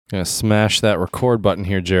Gonna smash that record button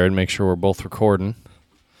here, Jared. Make sure we're both recording.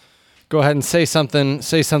 Go ahead and say something.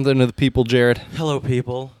 Say something to the people, Jared. Hello,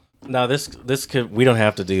 people. Now, this could, we don't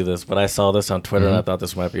have to do this, but I saw this on Twitter and I thought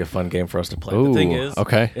this might be a fun game for us to play. Ooh, the thing is,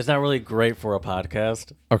 okay. It's not really great for a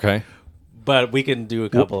podcast. Okay. But we can do a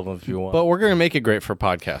couple of them if you want. But we're gonna make it great for a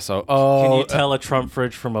podcast. So, can you tell a Trump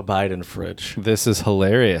fridge from a Biden fridge? This is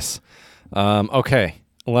hilarious. Okay,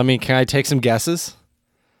 can I take some guesses?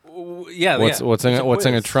 Yeah. What's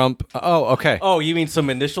in a Trump? Oh, okay. Oh, you mean some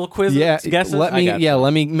initial quiz? Yeah. Guesses? Let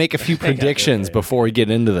me make a few predictions before we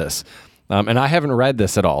get into this. And I haven't read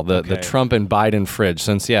this at all. The Trump and Biden fridge.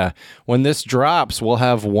 Since when this drops, we'll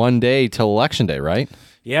have 1 day till Election Day, right?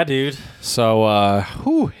 Yeah, dude. So,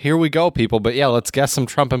 here we go, people. But yeah, let's guess some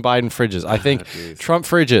Trump and Biden fridges. I think Trump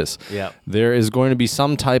fridges. Yeah. There is going to be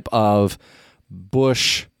some type of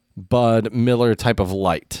Bush, Bud, Miller type of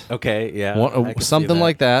light. Okay, yeah. Something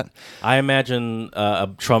like that. I imagine a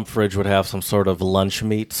Trump fridge would have some sort of lunch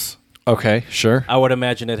meats. Okay, sure. I would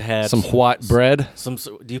imagine it had some white bread.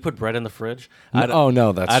 Do you put bread in the fridge?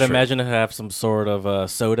 No, that's I'd true. imagine it have some sort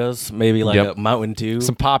of sodas, maybe like a Mountain Dew.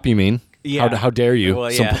 Some pop, you mean? Yeah. How dare you?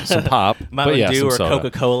 Well, yeah. Some pop. Mountain Dew or soda.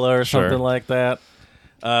 Coca-Cola or something like that.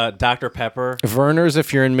 Dr. Pepper. Werner's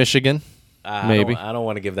if you're in Michigan. Maybe. I don't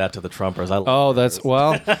want to give that to the Trumpers.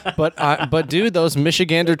 But dude, those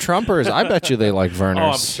Michigander Trumpers, I bet you they like Werner's. Oh,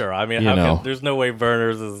 I'm sure. I mean, there's no way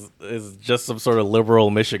Werner's is just some sort of liberal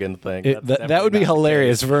Michigan thing. That would be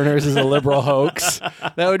hilarious. Werner's is a liberal hoax.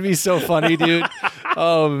 That would be so funny, dude.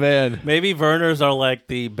 Oh man. Maybe Werner's are like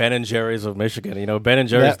the Ben and Jerry's of Michigan. You know, Ben and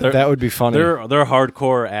Jerry's. That would be funny. They're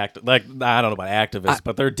hardcore I don't know about activists,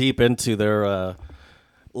 but they're deep into their.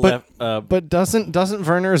 But doesn't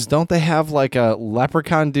Werner's, don't they have like a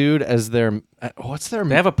leprechaun dude as their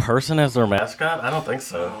They have a person as their mascot? I don't think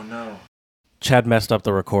so. Oh no. Chad messed up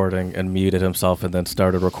the recording and muted himself and then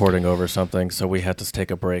started recording over something, so we had to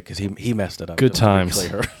take a break because he messed it up. Good times.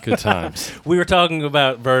 Good times. We were talking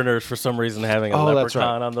about Werner's for some reason having a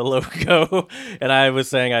leprechaun on the logo, and I was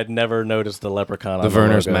saying I'd never noticed the leprechaun on the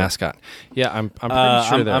Werner's logo. mascot. Yeah, I'm pretty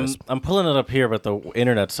sure that I'm pulling it up here, but the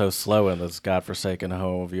internet's so slow in this godforsaken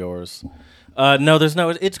home of yours. No, there's no.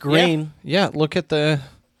 It's green. Yeah, look at the.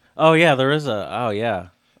 Oh yeah, there is a. Oh yeah.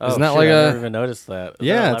 Isn't that shit, like I never even noticed that.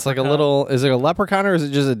 It's like a little. Is it a leprechaun or is it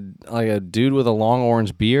just a dude with a long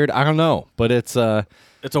orange beard? I don't know, but it's a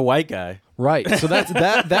white guy. Right. So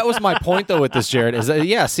that was my point though with this, Jared. Is that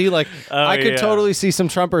see I could totally see some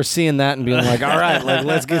Trumpers seeing that and being like, all right,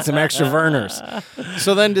 let's get some extra Werner's.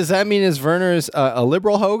 So then does that mean is Werner's a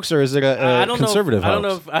liberal hoax or is it a conservative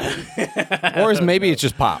hoax? I don't know or is maybe it's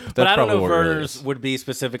just pop. That's but I don't know if what Werner's would be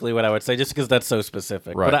specifically what I would say just because that's so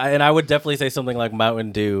specific. Right. But I would definitely say something like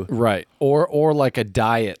Mountain Dew. Right. Or like a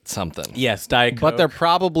diet something. Yes, Diet Coke. But they're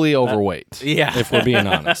probably overweight. Yeah. If we're being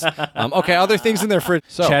honest. Okay, other things in their fridge.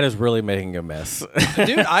 So, Chad is really making a mess.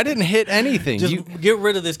 Dude, I didn't hit anything. Just get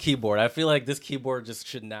rid of this keyboard. I feel like this keyboard just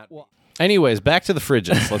should not. Anyways, back to the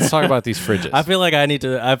fridges. Let's talk about these fridges. I feel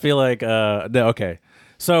like no, okay.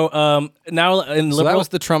 So now in liberal, so that was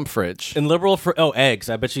the Trump fridge. In liberal eggs.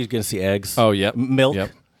 I bet you're gonna see eggs. Oh, yep. Milk.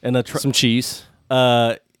 Yep. And some cheese.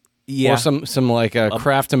 Yeah. Or some like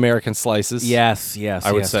Kraft American slices. Yes.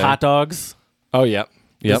 I would say hot dogs. Oh, yep.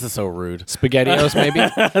 This is so rude. SpaghettiOs, maybe?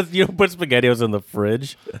 You don't put SpaghettiOs in the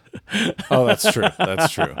fridge. Oh, that's true.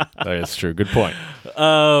 That is true. Good point.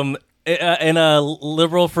 In a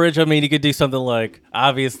liberal fridge, I mean, you could do something like,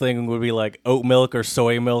 obvious thing would be like oat milk or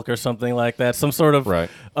soy milk or something like that. Some sort of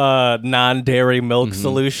non-dairy milk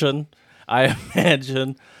solution, I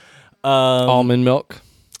imagine. Almond milk?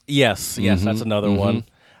 Yes, that's another one.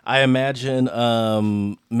 I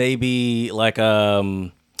imagine maybe like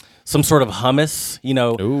some sort of hummus,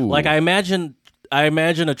 Ooh. Like I imagine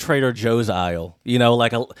a Trader Joe's aisle,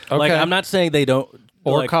 like I'm not saying they don't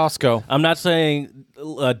or Costco. I'm not saying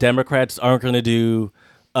Democrats aren't going to do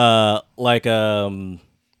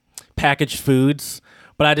packaged foods,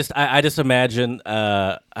 but I just imagine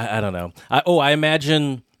I don't know. I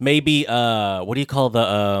imagine maybe what do you call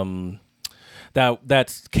the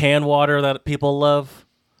that's canned water that people love?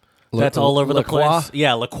 That's all over the place.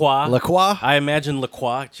 Yeah, La Croix. La Croix? I imagine La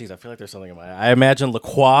Croix. Jeez, I feel like there's something in my eye. I imagine La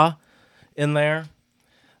Croix in there.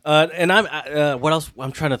 And what else?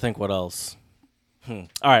 I'm trying to think what else. All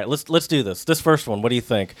right, let's do this. This first one, what do you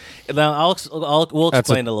think? Now we'll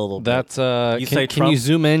explain it a little bit. Can you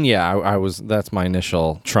zoom in? Yeah, that's my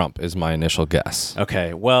initial Trump is my initial guess.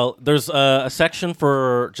 Okay. Well, there's a section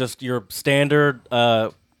for just your standard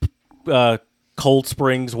Cold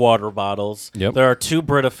Springs water bottles. Yep. There are 2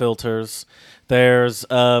 Brita filters. There's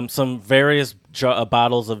some various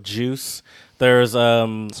bottles of juice. There's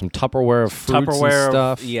some Tupperware of fruits Tupperware and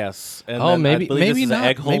stuff. Yes. And Oh, then maybe I believe maybe this is not an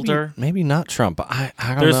egg holder. Maybe not Trump. But I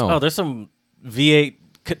don't know. Oh, there's some V8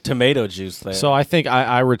 tomato juice there. So I think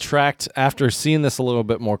I retract after seeing this a little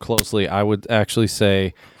bit more closely. I would actually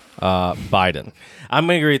say Biden. I'm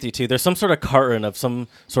going to agree with you, too. There's some sort of carton of some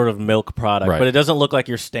sort of milk product, Right. but it doesn't look like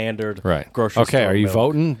your standard grocery store Okay, are you milk.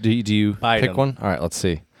 voting? Do you Biden. pick one? All right, let's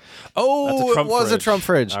see. That's Oh, a Trump it was a fridge. Trump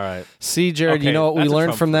fridge. All right. See, Jared, you Okay, know what we that's a learned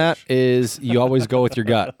Trump from that is you always go with your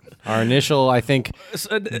gut. Our initial, I think,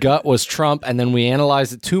 gut was Trump, and then we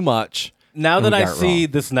analyzed it too much. Now that I got it see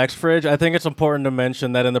wrong. this next fridge, I think it's important to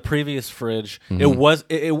mention that in the previous fridge, it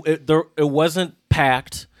wasn't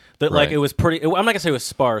packed. That like Right. it was pretty. I'm not gonna say it was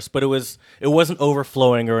sparse, but it wasn't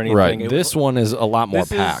overflowing or anything. Right. It This one is a lot more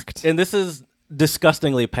this is- packed. and this is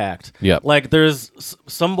disgustingly packed. Yep. Like there's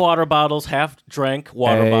some water bottles, half drank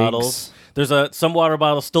water Eggs. bottles. There's some water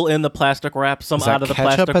bottles still in the plastic wrap, some Is out that of the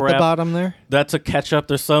ketchup plastic at wrap. the bottom there? That's a ketchup.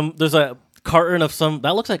 There's a carton of some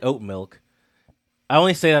that looks like oat milk. I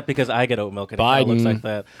only say that because I get oat milk and it kinda looks Biden like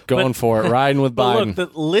that. going But- for it, riding with But Biden.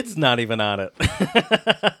 look, the lid's not even on it.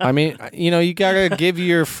 I mean, you gotta give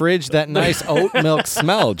your fridge that nice oat milk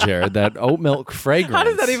smell, Jared. That oat milk fragrance. How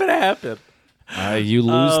does that even happen? You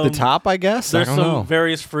lose the top, I guess. There's I some don't know.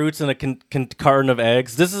 various fruits and a carton of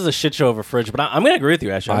eggs. This is a shit show of a fridge, but I'm going to agree with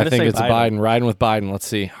you, actually. I'm I gonna think say it's a Biden. Riding with Biden. Let's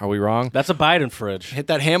see. Are we wrong? That's a Biden fridge. Hit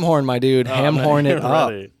that ham horn, my dude. Ham man, horn it you're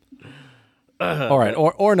up. ready. All right,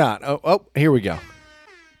 or not. Oh, here we go.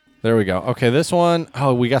 There we go. Okay, this one.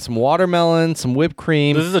 Oh, we got some watermelon, some whipped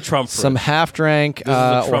cream. This is a Trump fridge. Some half drank This is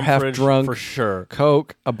a or Trump half fridge drunk for sure.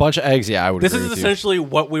 Coke, a bunch of eggs. Yeah, I would. This agree is with you. essentially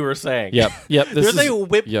what we were saying. Yep. There's a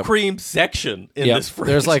whipped cream section in Yep. this fridge.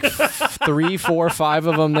 There's like 3, 4, 5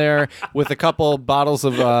 of them there, with a couple bottles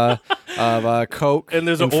of Coke and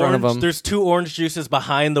there's in front of them. There's 2 orange juices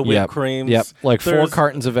behind the whipped creams. Yep, like 4 There's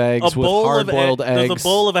cartons of eggs a with bowl of hard-boiled eggs. There's a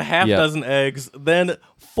bowl of a half Yep. dozen eggs, then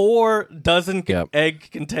 4 dozen Yep. egg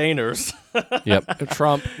containers. Yep.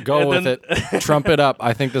 Trump, go And with then- it. Trump it up.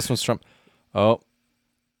 I think this one's Trump. Oh.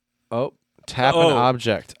 Tap an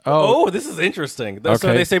object. Oh, this is interesting. Okay. So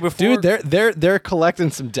they say before, Dude, they're collecting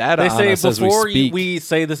some data they on say us as before we speak. we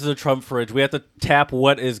say this is a Trump fridge, we have to tap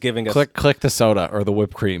what is giving us. click the soda or the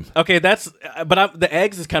whipped cream. Okay, but the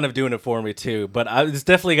eggs is kind of doing it for me too. But it's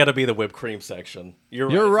definitely got to be the whipped cream section.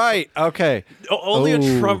 You're right. Okay. Only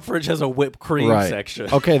Ooh. a Trump fridge has a whipped cream Right. section.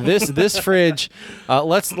 Okay, this fridge.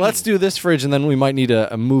 Let's do this fridge, and then we might need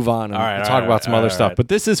to move on and talk about some other stuff. But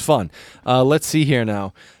this is fun. Let's see here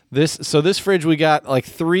now. This fridge, we got like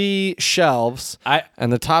 3 shelves,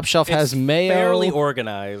 and the top shelf has mayo. Fairly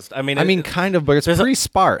organized. I mean, kind of, but it's pretty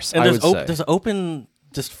sparse. And I would say. there's open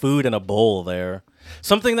just food in a bowl there.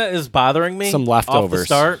 Something that is bothering me. Some leftovers. Off the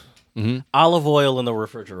start. Olive oil in the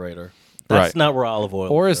refrigerator. That's Right. not where olive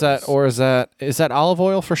oil. Or is that olive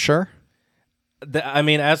oil for sure? I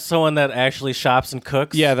mean, as someone that actually shops and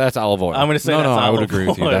cooks, Yeah, that's olive oil. I'm gonna say no, that's I would olive agree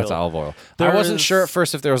with you. oil. That's olive oil. There I wasn't is- sure at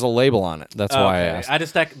first if there was a label on it. That's why I Okay. asked. I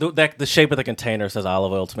just the shape of the container says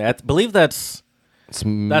olive oil to me. I believe that's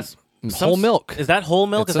whole milk. Is that whole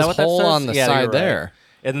milk? It Is that says what that whole says? on the Yeah, side you're right. there.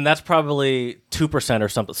 And then that's probably 2% or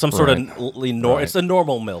something. Some sort of Right. It's a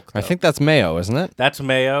normal milk. I though. think that's mayo, isn't it? That's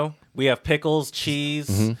mayo. We have pickles, cheese,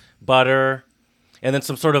 Mm-hmm. butter, and then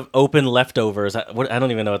some sort of open leftovers. I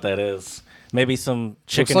don't even know what that is. Maybe some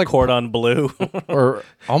chicken like- cordon bleu. Or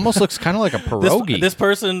almost looks kind of like a pierogi. This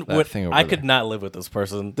person would. thing over I there. could not live with this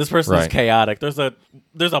person. This person is Right. chaotic. There's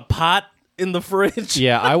a pot in the fridge.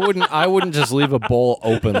 Yeah, I wouldn't just leave a bowl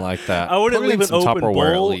open like that. I wouldn't Put it in leave an some open Tupperware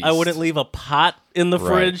at bowl. least. I wouldn't leave a pot in the Right.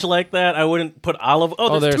 fridge like that. I wouldn't put olive.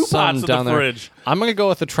 Oh, there's 2 some pots in down the there. fridge. I'm gonna go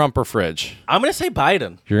with the Trumper fridge. I'm gonna say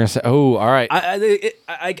Biden. You're gonna say, oh, all right,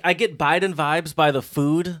 I get Biden vibes by the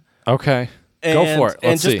food. okay, go for it.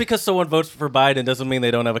 And Let's just see. because someone votes for Biden doesn't mean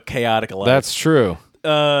they don't have a chaotic life. That's true.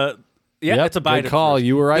 Yeah, Yep, it's a Biden good call. fridge.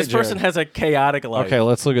 You were right, This person Jared. has a chaotic life. Okay,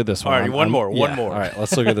 let's look at this one. All right, one more. Yeah, All right,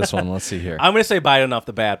 let's look at this one. Let's see here. I'm going to say Biden off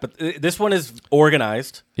the bat, but this one is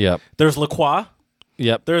organized. Yep. There's La Croix.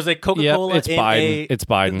 Yep. There's a Coca-Cola. It's Biden. It's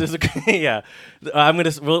Biden. There's yeah.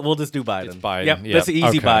 We'll just do Biden. It's Biden. Yep. Yep. That's the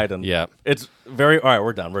easy Okay. Biden. Yep. It's very all right.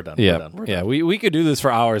 We're done. We're done. Yeah. We're done. We're Yeah. done. We could do this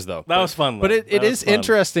for hours though. That was fun. But though. it That is was fun.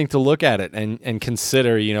 interesting to look at it and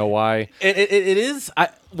consider, why. It is.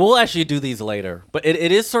 We'll actually do these later, but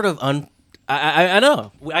it is sort of I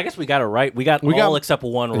know. I guess we got it right. We got all except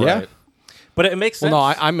one Yeah. right. But it makes sense.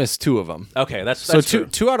 Well, no, I missed 2 of them. Okay, that's so true.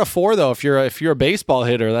 two out of 4 though. If you're a baseball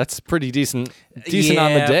hitter, that's pretty decent on the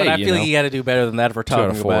day. But I feel like you got to do better than that if we're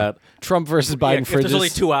talking about Trump versus Biden fridges. There's only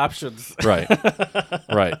 2 options. Right.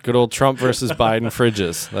 Right. Good old Trump versus Biden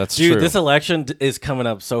fridges. That's true. Dude, this election is coming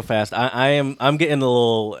up so fast. I'm getting a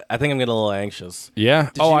little. I think I'm getting a little anxious. Yeah.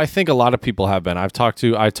 I think a lot of people have been. I talked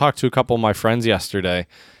to a couple of my friends yesterday,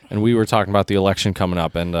 and we were talking about the election coming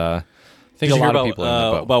up, and I think a lot of people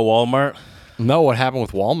about Walmart. No, what happened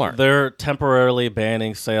with Walmart? They're temporarily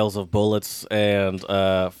banning sales of bullets and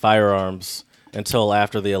firearms until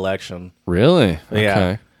after the election. Really? Yeah.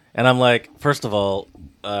 Okay. And I'm like, first of all,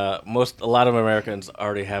 a lot of Americans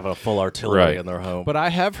already have a full artillery in their home. But I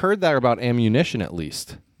have heard that about ammunition, at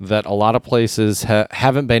least, that a lot of places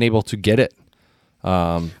haven't been able to get it.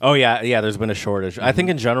 There's been a shortage. I think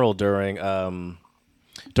in general during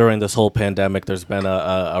this whole pandemic, there's been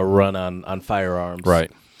a run on firearms.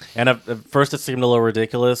 Right. And at first it seemed a little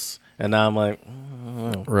ridiculous, and now I'm like,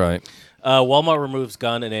 right. Walmart removes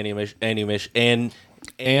gun and ammunition.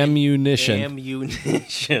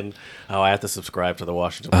 Oh, I have to subscribe to the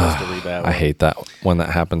Washington Post to read that one. I hate that when that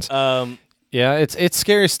happens. Yeah, it's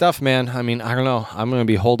scary stuff, man. I mean, I don't know. I'm going to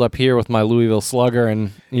be holed up here with my Louisville Slugger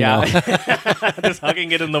and, you know. Just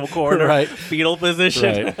hugging it in the corner. Right. Fetal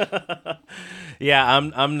position. Right. Yeah,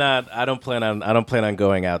 I'm not. I don't plan on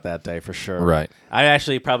going out that day for sure. Right. I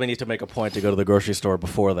actually probably need to make a point to go to the grocery store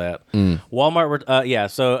before that. Walmart.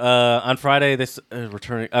 So on Friday this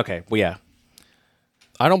returning. Okay. Well, yeah.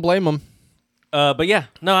 I don't blame them. But yeah,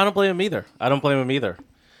 no, I don't blame him either.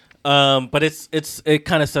 But it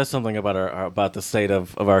kind of says something about about the state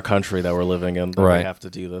of our country that we're living in. That we have to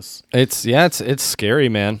do this. It's scary,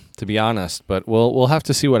 man. To be honest, but we'll have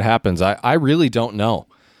to see what happens. I really don't know.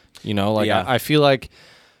 You know, like I feel like,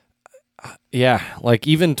 like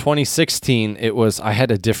even 2016, I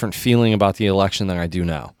had a different feeling about the election than I do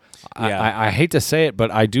now. Yeah. I hate to say it,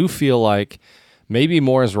 but I do feel like maybe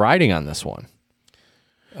more is riding on this one.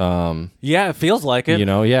 Yeah, it feels like it. You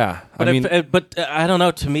know, yeah. But I don't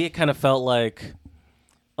know. To me, it kind of felt like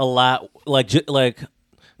a lot, like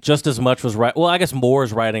just as much was right. Well, I guess more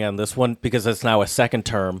is riding on this one because it's now a second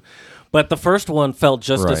term. But the first one felt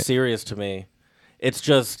just as serious to me. It's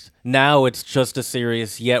just as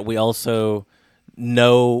serious. Yet we also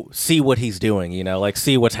see what he's doing. You know, like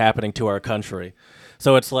see what's happening to our country.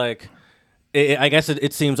 So it's like. I guess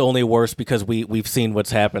it seems only worse because we've seen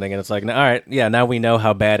what's happening, and it's like, all right, yeah, now we know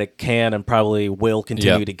how bad it can and probably will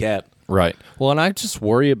continue to get. Right. Well, and I just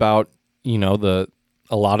worry about, you know,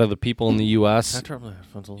 a lot of the people in the U.S. Can I turn the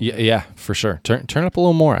headphones a little bit? Yeah, for sure. Turn up a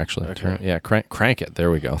little more, actually. Okay. Crank it.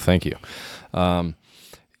 There we go. Thank you. I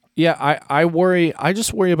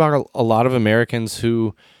just worry about a lot of Americans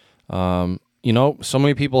who, you know, so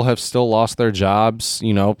many people have still lost their jobs.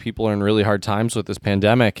 You know, people are in really hard times with this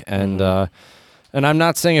pandemic. And I'm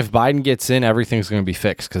not saying if Biden gets in, everything's going to be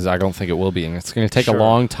fixed, because I don't think it will be. And it's going to take a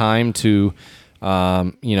long time to,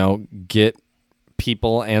 you know, get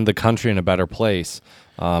people and the country in a better place.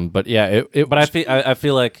 But yeah, But I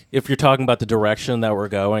feel like if you're talking about the direction that we're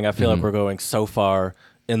going, I feel like we're going so far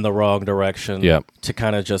in the wrong direction to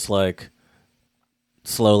kind of just like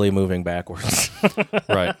slowly moving backwards.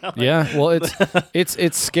 Right. Yeah. Well,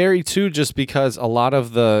 it's scary too, just because a lot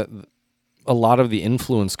of the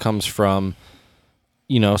influence comes from,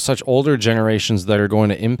 you know, such older generations that are going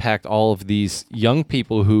to impact all of these young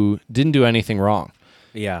people who didn't do anything wrong.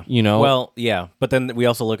 Yeah. You know? Well, yeah. But then we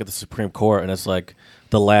also look at the Supreme Court, and it's like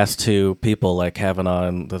the last 2 people, like having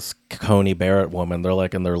on this Coney Barrett woman, they're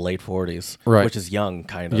like in their late 40s. Right. Which is young,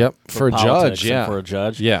 kind of. Yep. For a judge, yeah. For a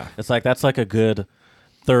judge. Yeah. It's like, that's like a good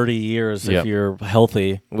 30 years if you're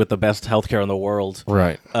healthy with the best healthcare in the world.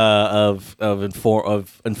 Right. Of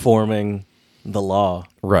informing the law.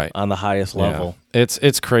 Right. On the highest level. Yeah.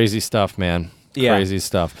 It's crazy stuff, man. Yeah. Crazy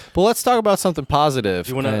stuff. But let's talk about something positive.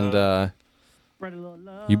 You wanna, spread a little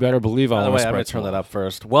love. You better believe I want to spread. I'm going to turn that up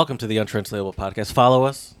first. Welcome to the Untranslatable Podcast. Follow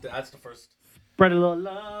us. That's the first. Spread a little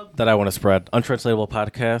love that I want to spread. Untranslatable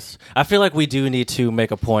Podcast. I feel like we do need to make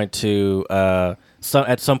a point to,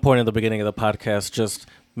 at some point in the beginning of the podcast, just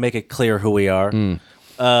make it clear who we are.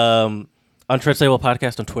 Untranslatable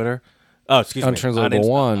Podcast on Twitter. Oh, excuse me.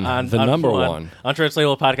 Untranslatable number one.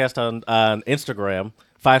 Untranslatable Podcast on Instagram.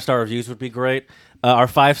 5-star reviews would be great. our our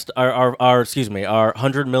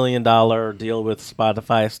 $100 million deal with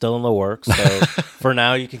Spotify is still in the works. So for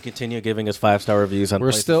now, you can continue giving us 5-star reviews on.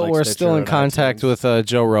 We're still in contact iTunes. with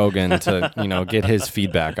Joe Rogan to get his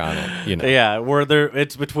feedback on it. Yeah, we're there.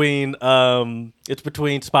 It's between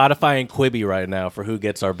Spotify and Quibi right now for who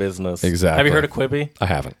gets our business. Exactly. Have you heard of Quibi? I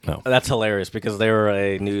haven't. No. That's hilarious because they were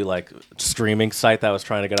a new streaming site that was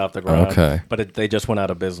trying to get off the ground. Okay. But they just went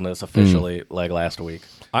out of business officially last week.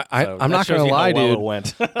 I'm not gonna lie, dude.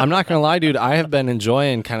 I'm not gonna lie, dude. I have been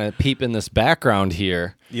enjoying kind of peeping this background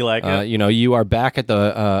here. You like it? You are back at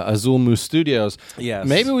the Azul Moose Studios. Yes.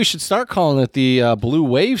 Maybe we should start calling it the Blue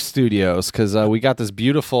Wave Studios because we got this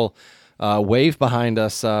beautiful wave behind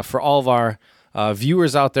us for all of our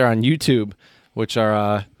viewers out there on YouTube, which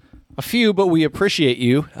are a few, but we appreciate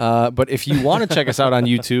you. But if you want to check us out on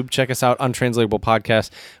YouTube, check us out Untranslatable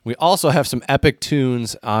Podcast. We also have some epic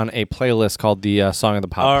tunes on a playlist called the Song of the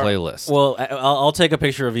Pod playlist. Well, I'll take a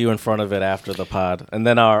picture of you in front of it after the pod, and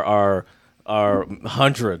then our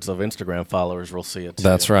hundreds of Instagram followers will see it too.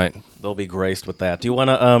 That's right. They'll be graced with that. Do you want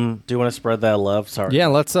to spread that love? Sorry. Yeah,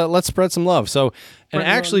 let's spread some love. So, and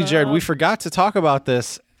actually, Jared, we forgot to talk about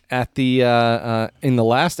this at the in the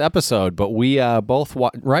last episode, but we both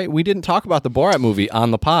we didn't talk about the Borat movie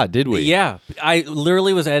on the pod, did we? Yeah, I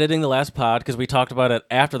literally was editing the last pod because we talked about it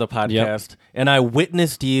after the podcast, and I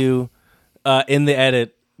witnessed you in the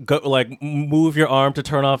edit go move your arm to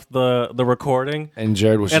turn off the recording, and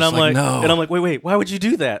Jared was just like, no, and I'm like, wait, why would you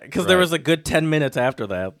do that? Because there was a good 10 minutes after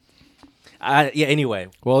that. Anyway.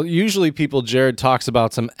 Well, usually Jared talks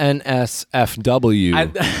about some NSFW.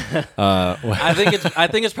 I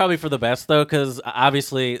think it's probably for the best though, because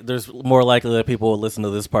obviously there's more likely that people will listen to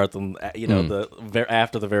this part than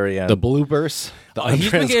after the very end. The bloopers.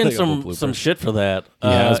 He's been getting some shit for that. He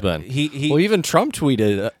has been. He even Trump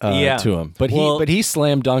tweeted to him, but he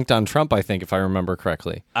slam dunked on Trump. I think if I remember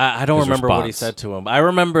correctly. I don't remember what he said to him. I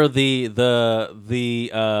remember the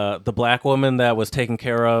black woman that was taking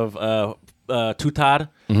care of. Tutad.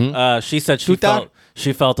 She said she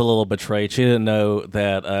felt a little betrayed. She didn't know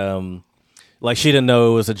that she didn't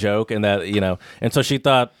know it was a joke, and that and so she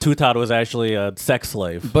thought Tutad was actually a sex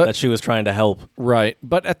slave that she was trying to help. Right,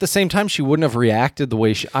 but at the same time, she wouldn't have reacted the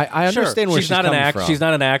way she. I understand where she's not coming from. She's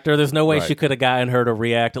not an actor. There's no way she could have gotten her to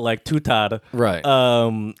react like Tutad.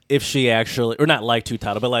 Right. If she actually, or not like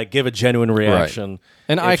Tutad, but give a genuine reaction. Right.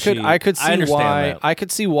 And I could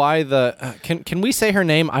see why the can we say her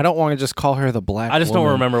name? I don't want to just call her the black. I just woman.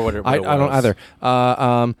 don't remember what it was. I don't either.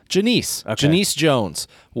 Janice. Okay. Janice Jones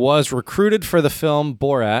was recruited for the film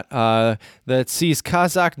Borat that sees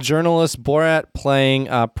Kazakh journalist Borat playing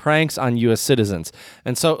pranks on U.S. citizens.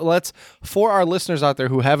 And so for our listeners out there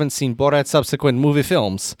who haven't seen Borat's subsequent movie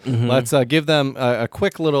films, let's give them a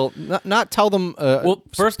quick little, not tell them,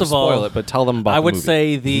 first of all, spoil it, but tell them about the movie. I would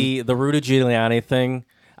say the Rudy Giuliani thing,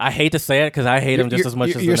 I hate to say it because I hate him just as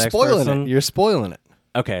much as the next person. You're spoiling it.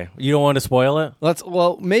 Okay, you don't want to spoil it.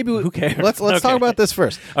 Maybe who cares? Let's talk about this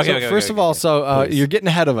first. First of all, you're getting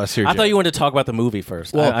ahead of us here. I thought you wanted to talk about the movie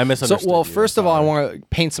first. Well, I misunderstood. First of all, I want to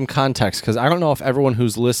paint some context because I don't know if everyone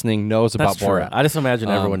who's listening knows about Borat. I just imagine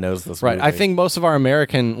everyone knows this. Right, movie. I think most of our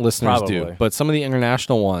American listeners Probably do, but some of the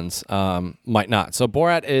international ones might not. So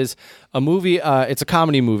Borat is a movie. It's a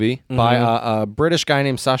comedy movie by a British guy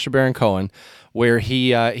named Sacha Baron Cohen, where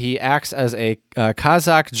he acts as a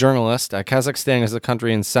Kazakh journalist. Kazakhstan is a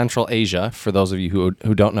country in Central Asia, for those of you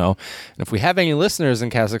who don't know. And if we have any listeners in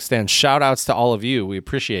Kazakhstan, shout outs to all of you. We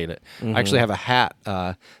appreciate it. I actually have a hat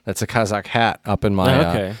that's a Kazakh hat up in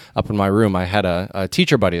my room. I had a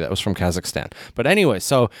teacher buddy that was from Kazakhstan. But anyway,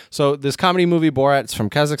 so this comedy movie, Borat's from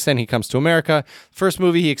Kazakhstan. He comes to America. First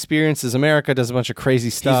movie he experiences America, does a bunch of crazy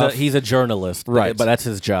stuff. He's a journalist, right? But that's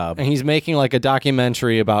his job. And he's making a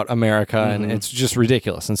documentary about America, and it's just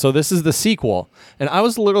ridiculous. And so this is the sequel. And I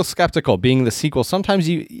was a little skeptical being the sequel. Sometimes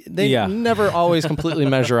they never always completely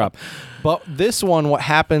measure up. But this one, what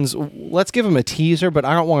happens, let's give him a teaser, but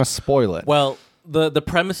I don't want to spoil it. Well, the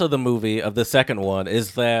premise of the movie, of the second one,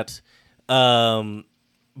 is that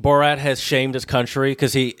Borat has shamed his country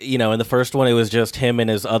because he, in the first one, it was just him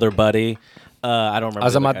and his other buddy. I don't remember.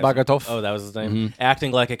 Azamat Bagatov. Oh, that was his name.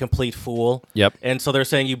 Acting like a complete fool. Yep. And so they're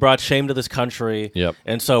saying you brought shame to this country. Yep.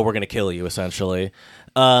 And so we're going to kill you, essentially.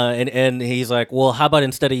 And he's like, well, how about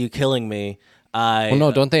instead of you killing me, Well,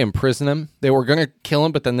 no, don't they imprison him? They were going to kill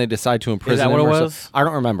him, but then they decide to imprison him. Is that what it was? I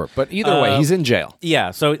don't remember. But either way, he's in jail.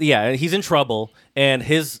 Yeah. So, he's in trouble. And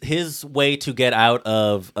his way to get out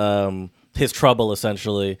of his trouble,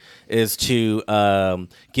 essentially, is to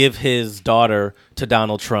give his daughter to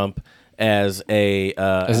Donald Trump as a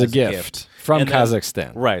gift. From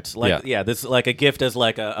Kazakhstan. Right. This is like a gift as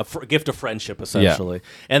like a gift of friendship, essentially.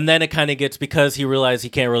 Yeah. And then it kind of gets, because he realized he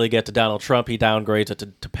can't really get to Donald Trump, he downgrades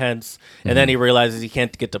it to Pence. And then he realizes he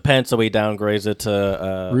can't get to Pence, so he downgrades it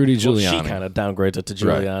to Rudy Giuliani. She kind of downgrades it to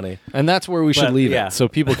Giuliani. Right. And that's where we should leave it, so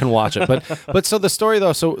people can watch it. But so the story,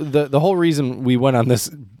 though, so the whole reason we went on this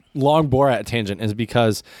long Borat tangent is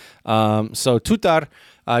because so Tutar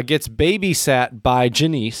gets babysat by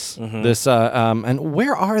Janice. This and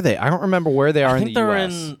where are they? I don't remember where they are in the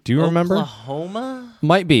U.S. Do you remember? Oklahoma?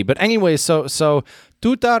 Might be, but anyway, so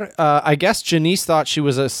Tutar, I guess Janice thought she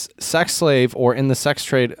was a sex slave or in the sex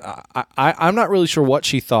trade. I'm not really sure what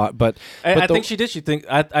she thought, but I think she did.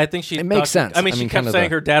 I think she. It makes sense. I mean, she kept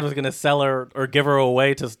saying her dad was going to sell her or give her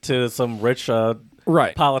away to some rich.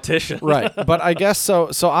 Politician. Right. But I guess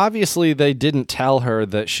so obviously they didn't tell her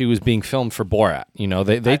that she was being filmed for Borat. You know,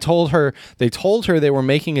 they told her they were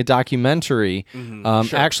making a documentary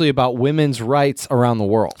actually about women's rights around the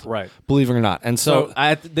world. Right. Believe it or not. And so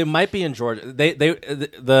they might be in Georgia. It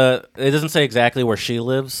doesn't say exactly where she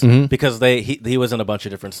lives because he was in a bunch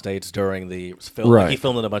of different states during the film. Right. He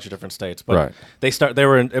filmed in a bunch of different states, but they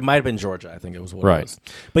were in, it might have been Georgia, I think it was what it was.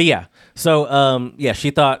 But yeah. So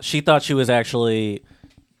she thought she was actually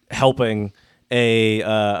helping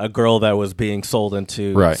a girl that was being sold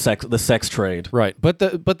into the sex trade. Right. But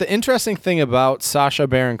the interesting thing about Sacha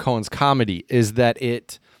Baron Cohen's comedy is that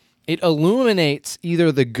it illuminates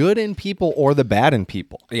either the good in people or the bad in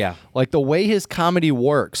people. Yeah. Like the way his comedy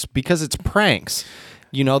works, because it's pranks.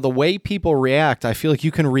 You know, the way people react, I feel like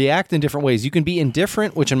you can react in different ways. You can be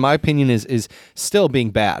indifferent, which in my opinion is still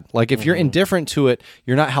being bad. Like if you're indifferent to it,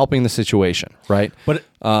 you're not helping the situation, right? But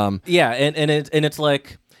and it's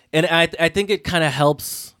like, and I think it kind of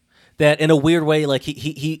helps that in a weird way, like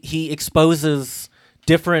he exposes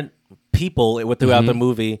different people throughout the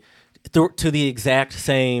movie to the exact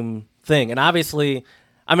same thing. And obviously,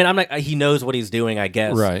 I mean, I'm not. He knows what he's doing, I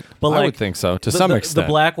guess. Right. But I would think so to some extent. The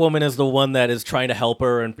black woman is the one that is trying to help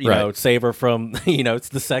her and save her from it's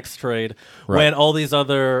the sex trade. Right. When all these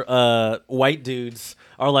other white dudes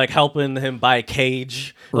are like helping him buy a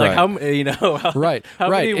cage. Like how many women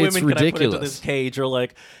it's can ridiculous. I put into this cage, or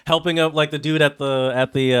like helping up like the dude at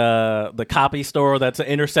the copy store that's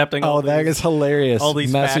intercepting. That is hilarious. All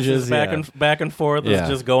these messages back and forth is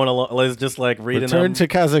just going along. Is just like reading. Return to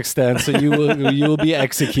Kazakhstan, so you will be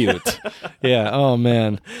executed. Yeah. Oh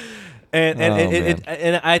man.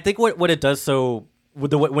 And I think what it does so.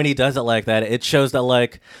 When he does it like that, it shows that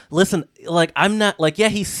like, listen, like I'm not like,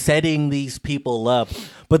 he's setting these people up,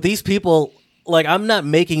 but these people, like I'm not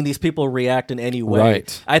making these people react in any way.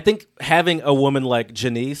 Right. I think having a woman like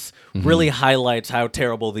Janice really highlights how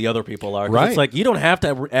terrible the other people are. Right. It's like you don't have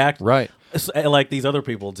to react like these other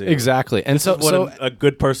people do. Exactly. And so a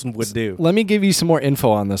good person would do. Let me give you some more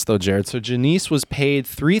info on this though, Jared. So Janice was paid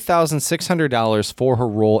 $3,600 for her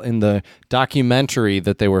role in the documentary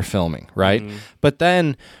that they were filming, right? But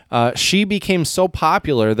then she became so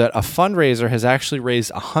popular that a fundraiser has actually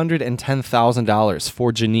raised $110,000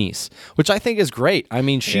 for Janice, which I think is great. I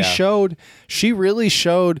mean, she really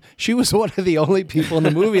showed she was one of the only people in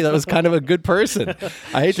the movie that was kind of a good person.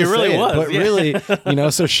 I hate to say it, but really,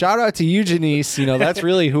 so shout out to you, Janice. That's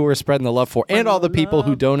really who we're spreading the love for, and all the people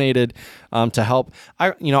who donated to help.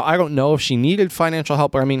 I don't know if she needed financial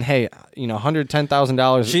help, but I mean, hey,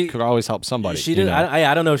 $110,000 could always help somebody. She did.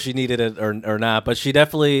 I don't know if she needed it or not, but I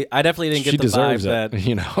definitely didn't get the vibe that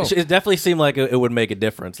it definitely seemed like it would make a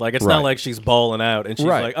difference. Like it's not like she's balling out and she's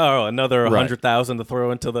like, oh, another 100,000 to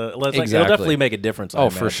throw into the. It'll definitely make a difference.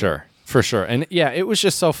 Oh, for sure. For sure. And it was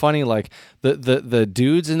just so funny. Like the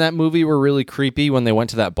dudes in that movie were really creepy when they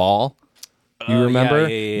went to that ball. You remember?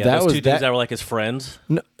 Yeah. That those two dudes that were like his friends.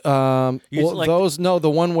 No,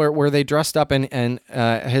 the one where they dressed up and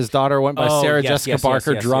his daughter went by Sarah Jessica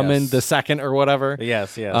Parker Drummond the second or whatever.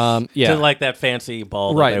 Yes. To like that fancy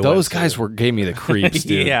ball. Right. Those guys gave me the creeps,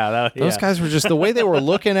 dude. Those guys were just the way they were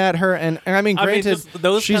looking at her, and I mean, granted,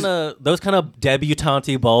 those kind of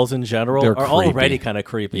debutante balls in general are already kind of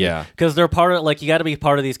creepy. Yeah, because they're part of you got to be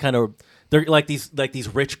part of these kind of. They're like these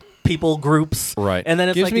rich people groups, right? And then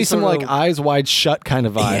it gives me some eyes wide shut kind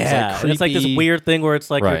of vibes. Yeah, and it's like this weird thing where it's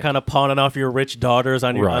like you're kind of pawning off your rich daughters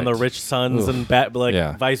on the rich sons and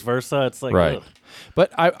vice versa. It's like right.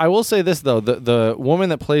 But I will say this though, the woman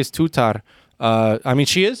that plays Tutar, I mean,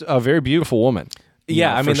 she is a very beautiful woman.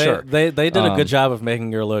 Yeah, I mean, sure. they did a good job of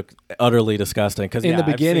making her look utterly disgusting. Because in the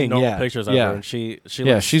beginning, I've seen normal pictures of her, and she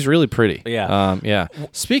looks, she's really pretty. Yeah. Yeah.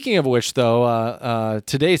 Speaking of which, though,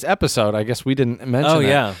 today's episode, I guess we didn't mention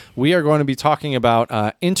that. We are going to be talking about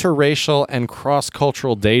interracial and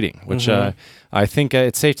cross-cultural dating, which I think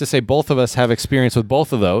it's safe to say both of us have experience with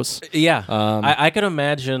both of those. Yeah, I can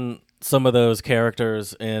imagine some of those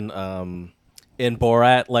characters in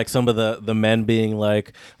Borat, like some of the men being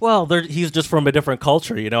like, well, he's just from a different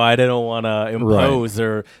culture, I didn't want to impose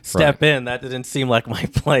or step in. That didn't seem like my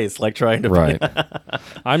place, like trying to be.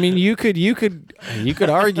 I mean, you could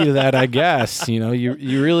argue that, I guess,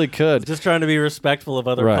 you really could. Just trying to be respectful of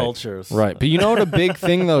other cultures. Right. But what a big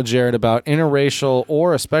thing, though, Jared, about interracial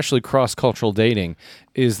or especially cross-cultural dating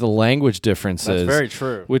is the language differences. That's very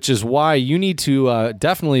true. Which is why you need to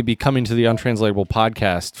definitely be coming to the Untranslatable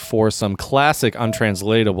podcast for some classic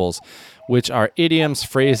untranslatables, which are idioms,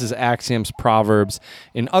 phrases, axioms, proverbs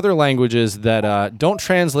in other languages that don't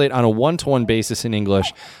translate on a one-to-one basis in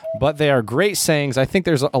English, but they are great sayings. I think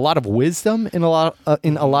there's a lot of wisdom in a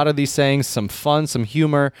lot of these sayings, some fun, some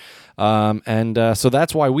humor, and so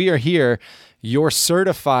that's why we are here, your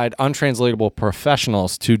certified untranslatable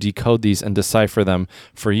professionals, to decode these and decipher them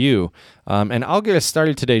for you. And I'll get us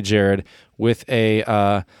started today, Jared, with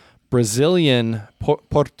a Brazilian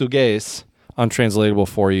Portuguese untranslatable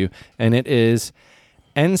for you, and it is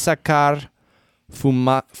ensacar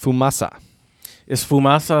fumaça. Is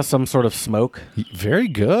fumaça some sort of smoke? Very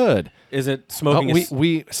good. Is it smoking?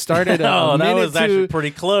 We started that was actually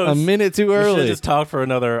pretty close. A minute too early. We should have just talked for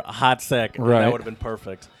another hot sec. Right. That would have been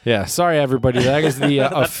perfect. Yeah, sorry everybody. That is the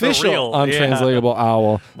official untranslatable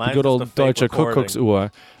owl. The good old Deutsche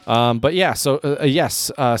Kuckucksuhr. But yeah, so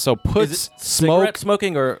yes. So puts smoke. Cigarette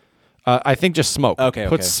smoking or? I think just smoke. Okay.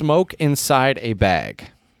 Puts smoke inside a bag.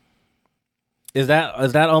 Is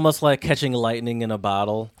that almost like catching lightning in a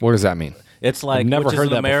bottle? What does that mean? It's like, I've never heard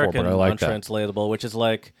that American before, but I like untranslatable, which is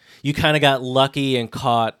like you kind of got lucky and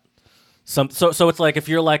caught some. So it's like if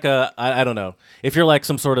you're like I don't know, if you're like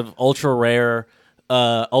some sort of ultra rare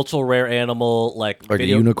animal, like a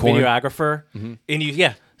unicorn videographer, and you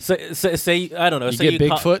say I don't know. You say get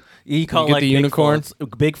Bigfoot. You call get like the unicorn.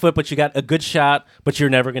 Bigfoot, but you got a good shot, but you're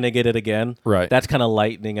never going to get it again. Right. That's kind of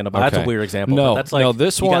lightning and that's a weird example. No, but that's like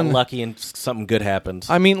this you one got lucky and something good happened.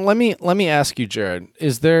 I mean, let me ask you, Jared.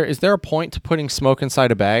 Is there a point to putting smoke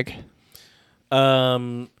inside a bag?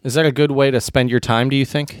 Is that a good way to spend your time, do you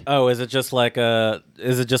think? Oh, is it just like a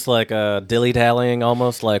dilly-dallying,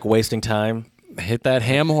 almost like wasting time? Hit that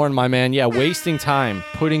ham horn, my man. Yeah, wasting time,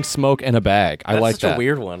 putting smoke in a bag. I like that. That's a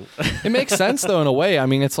weird one. It makes sense, though, in a way. I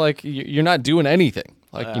mean, it's like you're not doing anything.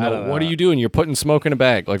 Like, what are you doing? You're putting smoke in a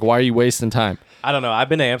bag. Like, why are you wasting time? I don't know. I've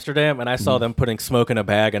been to Amsterdam, and I saw them putting smoke in a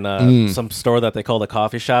bag in some store that they call the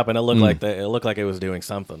coffee shop, and it looked like it was doing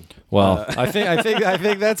something. Well, I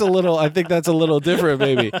think that's a little different,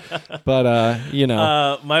 maybe. But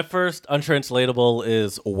my first untranslatable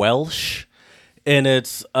is Welsh. And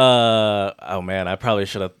it's oh man, I probably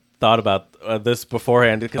should have thought about this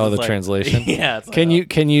beforehand. The translation. Yeah. Can you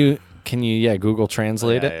Google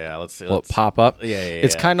Translate it? Yeah. Let's see. Will it pop up? Yeah.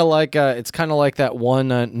 It's kind of like that one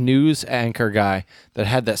news anchor guy that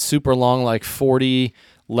had that super long, like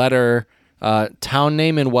 40-letter town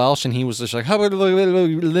name in Welsh, and he was just like and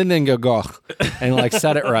like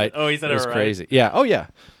said it right. Oh, he said it was right. Crazy. Yeah. Oh yeah.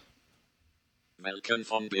 Welken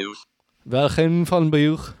van Buch. Welchen van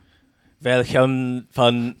Buch. Welchen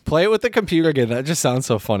van. Play it with the computer again. That just sounds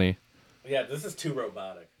so funny. Yeah, this is too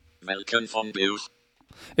robotic. Welken van Buch.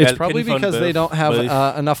 It's probably because they don't have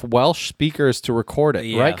enough Welsh speakers to record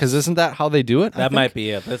it, right? Because isn't that how they do it? That might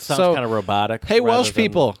be it. That sounds kind of robotic. Hey, Welsh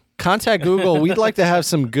people, contact Google. We'd like to have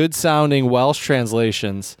some good-sounding Welsh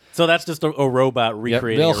translations. So that's just a robot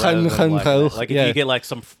recreating it. Like if you get like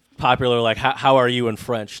some popular, like how are you in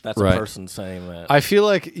French? That's a person saying that. I feel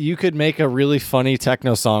like you could make a really funny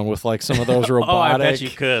techno song with like some of those robotic. I bet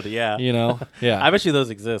you could. Yeah. Yeah. I bet you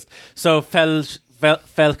those exist. So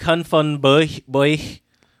Falcon von Buch. I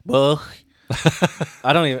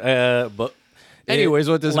don't even. Anyways,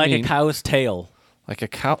 what does it mean? Like a cow's tail. Like a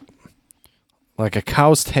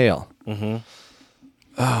cow's tail. Mm-hmm.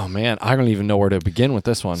 Oh man, I don't even know where to begin with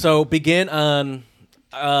this one. So begin on.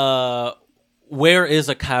 Where is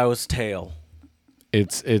a cow's tail?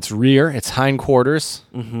 It's rear. It's hindquarters.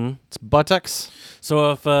 Mm-hmm. It's buttocks.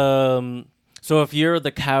 So if you're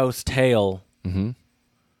the cow's tail,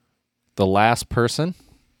 the last person.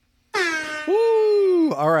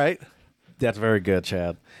 Woo! All right. That's very good,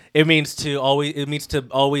 Chad. It means to always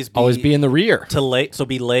be in the rear. To late, so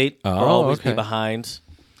be late or always be behind.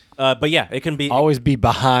 But yeah, it can be always be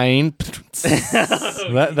behind.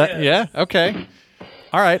 Yeah. Okay.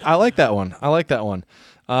 All right, I like that one.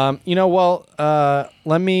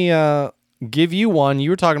 Let me give you one. You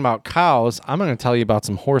were talking about cows. I'm going to tell you about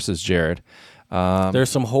some horses, Jared. There's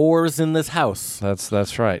some whores in this house.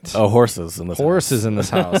 That's right. Oh, horses in this Horses in this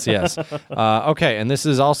house, yes. Okay, and this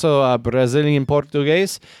is also Brazilian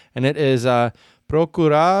Portuguese, and it is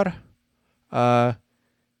procurar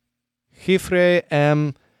chifre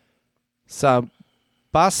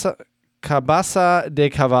cabaça de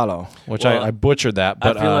cavalo, which I butchered that.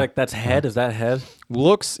 But I feel like that's head. Is that head?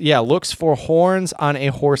 Looks for horns on a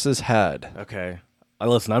horse's head. Okay.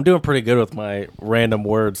 Listen, I'm doing pretty good with my random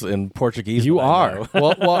words in Portuguese. You are.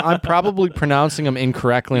 well, I'm probably pronouncing them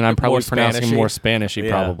incorrectly, and I'm probably pronouncing them more Spanishy,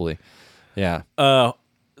 probably. Yeah.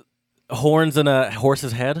 Horns in a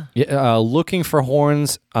horse's head? Yeah, looking for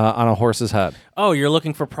horns on a horse's head. Oh, you're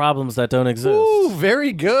looking for problems that don't exist. Ooh,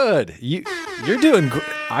 very good. You're doing great.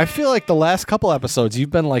 I feel like the last couple episodes, you've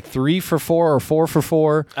been like 3 for 4 or 4 for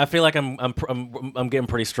 4. I feel like I'm getting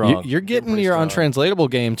pretty strong. You're getting your untranslatable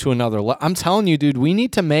game to another level. I'm telling you, dude, we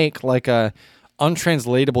need to make like a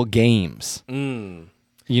untranslatable games. You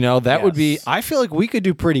know, that would be. I feel like we could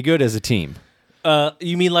do pretty good as a team.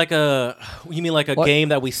 You mean like a game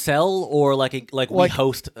that we sell, or we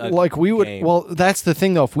host a game? Well, that's the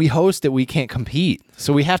thing though. If we host it, we can't compete.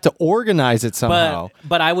 So we have to organize it somehow.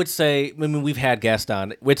 But I would say, we've had guests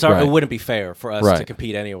on. It wouldn't be fair for us to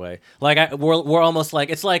compete anyway. Like we're almost like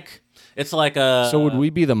it's like a. So would we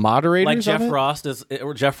be the moderators? Like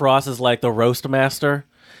Jeff Ross is like the roast master.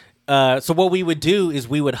 So what we would do is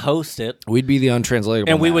we would host it. We'd be the untranslatable,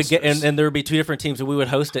 and we masters. would get, and there would be 2 different teams, and we would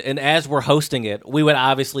host it. And as we're hosting it, we would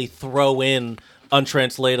obviously throw in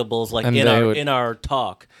untranslatables in our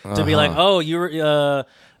talk to be like, oh, you're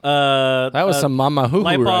that was some mama hoo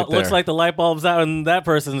right there. Looks like the light bulb's out in that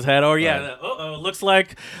person's head, or looks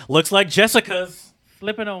like Jessica's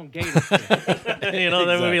flipping on gators.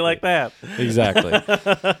 That would be like that. Exactly.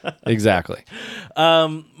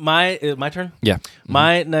 My turn? Yeah.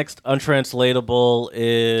 My next untranslatable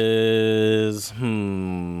is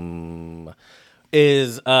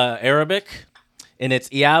Arabic, and it's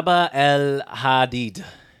Iaba el Hadid,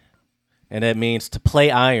 and it means to play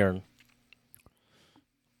iron.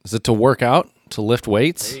 Is it to work out? To lift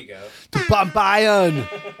weights? There you go. To pump iron.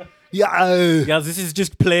 Yeah. Guys, this is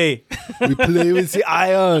just play. We play with the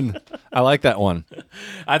iron. I like that one.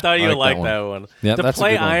 I thought you would like that one. Yeah, to that's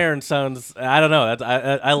play a good one. iron sounds. I don't know.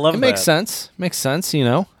 I love it. It makes sense. Makes sense.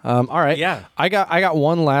 All right. Yeah. I got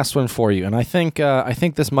one last one for you, and I think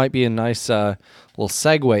this might be a nice little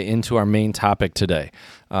segue into our main topic today.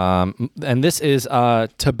 And this is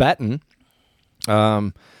Tibetan,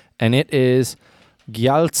 and it is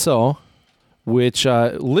Gyaltso, which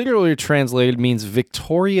literally translated means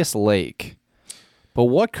victorious lake. But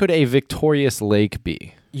what could a victorious lake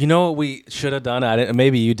be? You know what we should have done?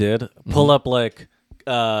 Maybe you did. Pull up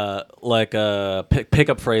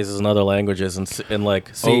pickup phrases in other languages and see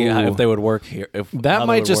if they would work here. That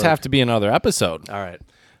might just have to be another episode. All right.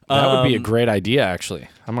 That would be a great idea, actually.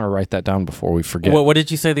 I'm going to write that down before we forget. What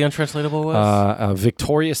did you say the untranslatable was?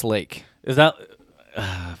 Victorious lake. Is that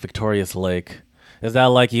victorious lake? Is that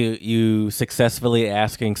like you successfully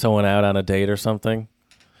asking someone out on a date or something?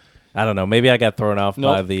 I don't know. Maybe I got thrown off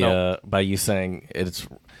by you saying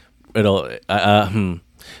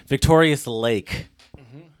Victorious Lake.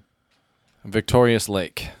 Mm-hmm. Victorious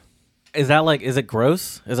Lake. Is that is it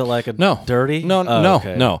gross? Is it like dirty? No.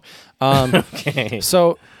 Okay. No. Okay.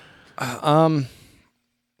 So, I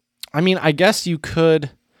mean, I guess you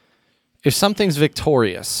could, if something's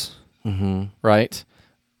victorious, right?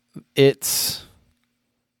 It's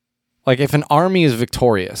like if an army is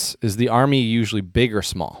victorious, is the army usually big or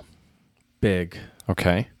small? Big.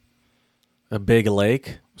 Okay. A big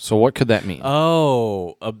lake. So what could that mean?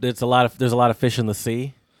 Oh, there's a lot of fish in the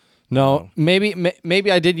sea. No, maybe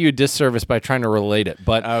I did you a disservice by trying to relate it,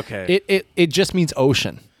 but okay. It just means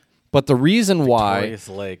ocean. But the reason why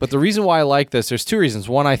I like this, there's 2 reasons.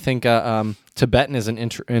 One, I think Tibetan is an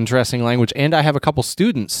interesting language, and I have a couple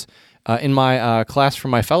students in my class for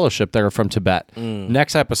my fellowship that are from Tibet.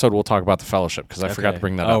 Next episode, we'll talk about the fellowship because I forgot to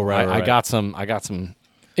bring that up. Oh, right. I got some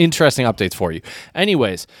interesting updates for you.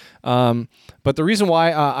 Anyways, but the reason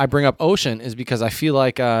why I bring up ocean is because I feel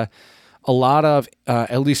like a lot of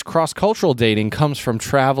at least cross-cultural dating comes from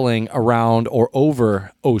traveling around or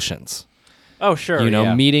over oceans. Oh, sure.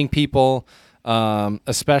 Meeting people,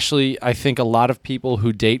 especially I think a lot of people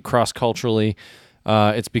who date cross-culturally,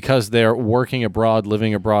 it's because they're working abroad,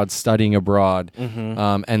 living abroad, studying abroad,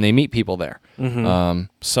 and they meet people there.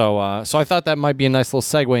 So I thought that might be a nice little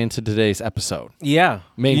segue into today's episode. Yeah.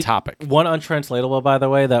 Main topic. One untranslatable, by the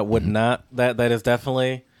way, that would not, that is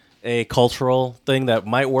definitely a cultural thing that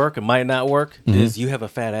might work and might not work is you have a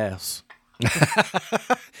fat ass.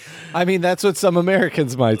 I mean, that's what some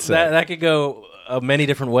Americans might say. That could go many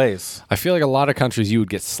different ways. I feel like a lot of countries you would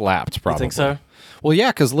get slapped, probably. You think so? Well, yeah,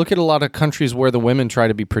 because look at a lot of countries where the women try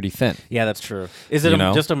to be pretty thin. Yeah, that's true. Is it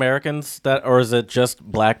just Americans or is it just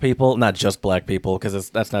black people? Not just black people,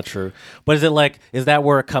 because that's not true. But is that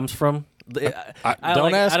where it comes from?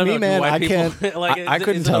 Don't ask me, man. I can't. I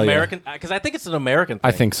couldn't tell you. Because I think it's an American thing.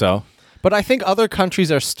 I think so. But I think other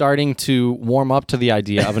countries are starting to warm up to the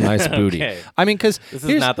idea of a nice booty. Okay. I mean, because this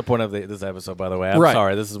is not the point of this episode, by the way. I'm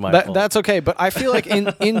sorry. This is my fault. That's okay. But I feel like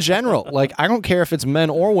in general, like I don't care if it's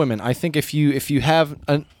men or women. I think if you have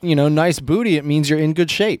a nice booty, it means you're in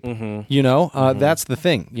good shape. Mm-hmm. That's the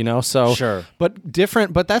thing. So sure. But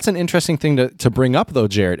that's an interesting thing to bring up though,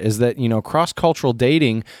 Jared, is that cross cultural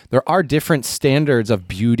dating, there are different standards of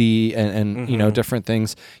beauty and different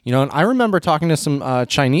things. And I remember talking to some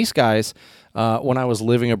Chinese guys. When I was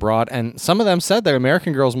living abroad, and some of them said that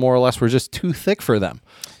American girls more or less were just too thick for them,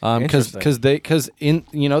 because their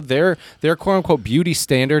quote unquote beauty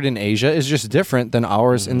standard in Asia is just different than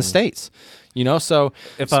ours in the States. So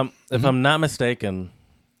if I'm not mistaken,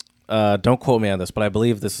 don't quote me on this, but I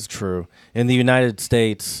believe this is true. In the United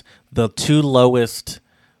States, the two lowest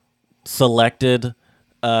selected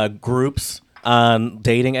groups on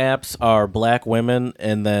dating apps are black women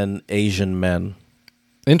and then Asian men.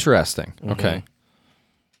 Interesting. Okay.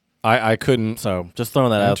 I couldn't. So just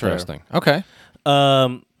throwing that out there. Interesting. Okay.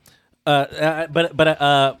 But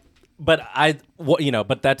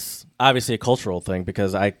that's obviously a cultural thing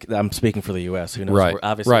because I'm speaking for the U.S. Who knows? Right.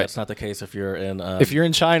 Obviously, that's not the case if you're in. If you're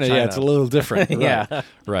in China, yeah, it's a little different. Right. Yeah.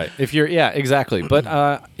 Right. Exactly. But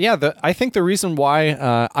I think the reason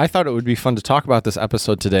why I thought it would be fun to talk about this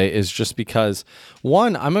episode today is just because,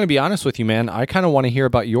 one, I'm going to be honest with you, man. I kind of want to hear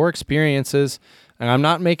about your experiences. And I'm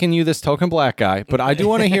not making you this token black guy, but I do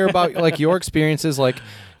want to hear about like your experiences, like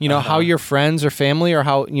how your friends or family or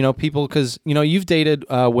how people, because you've dated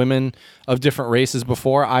women of different races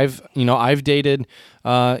before. I've dated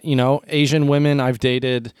Asian women. I've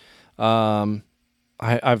dated. I've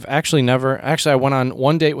actually never. Actually, I went on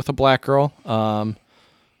one date with a black girl.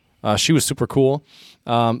 She was super cool.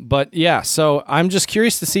 But yeah, so I'm just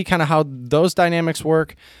curious to see kind of how those dynamics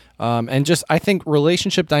work. And just, I think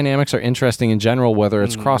relationship dynamics are interesting in general, whether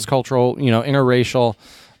it's cross-cultural, interracial,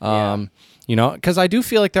 because I do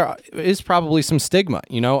feel like there is probably some stigma.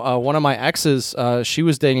 One of my exes, she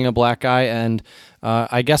was dating a black guy, and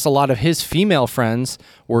I guess a lot of his female friends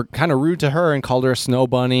were kind of rude to her and called her a snow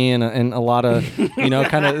bunny and a lot of,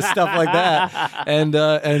 kind of stuff like that.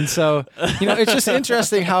 And so, it's just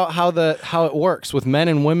interesting how it works with men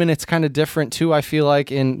and women. It's kind of different too. I feel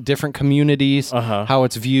like in different communities, how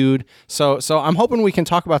it's viewed. So I'm hoping we can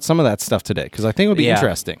talk about some of that stuff today because I think it would be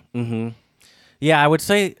interesting. Mm-hmm. Yeah, I would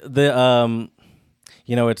say the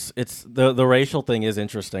it's the racial thing is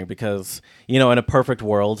interesting because in a perfect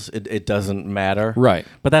world it doesn't matter, right?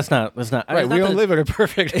 But that's not right. We don't live in a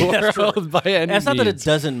perfect world by any means. It's not that it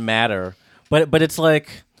doesn't matter, but it's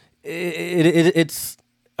like it's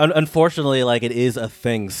unfortunately like it is a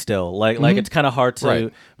thing still. Like it's kind of hard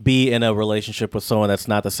to be in a relationship with someone that's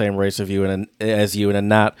not the same race of you as you and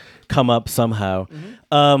not come up somehow.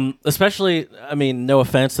 Especially, I mean, no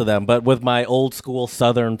offense to them, but with my old school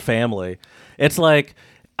Southern family, it's like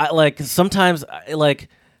sometimes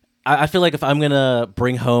I feel like if I'm gonna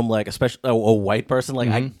bring home like especially a white person, like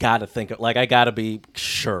I gotta think like I gotta be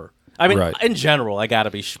sure. I mean, in general, I gotta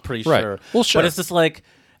be pretty sure. Well, sure. But it's just like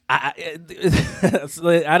I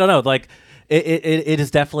don't know. Like it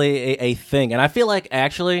is definitely a thing, and I feel like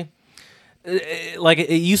actually, it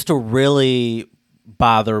used to really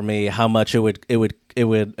bother me how much it would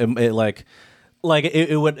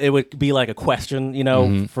be like a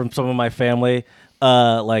question, from some of my family.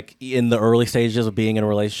 Like in the early stages of being in a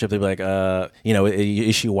relationship, they'd be like,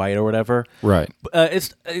 is she white or whatever? Right.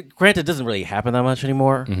 It's granted, it doesn't really happen that much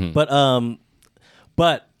anymore.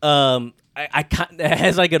 But I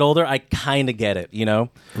as I get older, I kind of get it,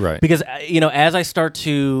 Right. Because as I start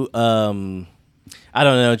to, I don't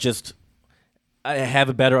know, just I have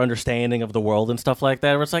a better understanding of the world and stuff like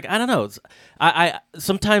that. Where it's like I don't know, I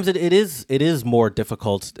sometimes it is more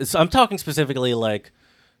difficult. I'm talking specifically like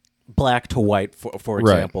black to white, for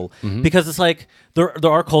example, because it's like there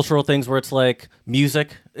are cultural things where it's like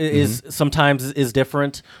music is sometimes is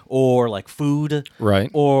different, or like food, right,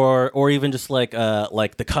 or even just like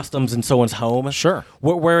the customs in someone's home, sure,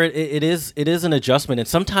 where it is an adjustment, and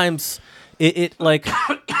sometimes it like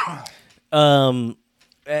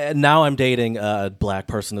now I'm dating a black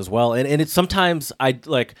person as well, and it's sometimes I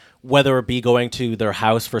like whether it be going to their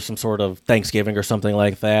house for some sort of Thanksgiving or something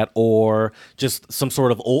like that, or just some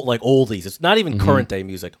sort of oldies. It's not even current day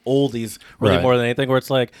music, oldies really Right. more than anything. Where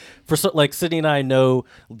it's like like Sydney and I know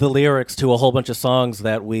the lyrics to a whole bunch of songs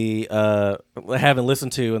that we haven't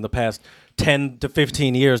listened to in the past 10 to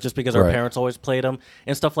 15 years just because our Right. parents always played them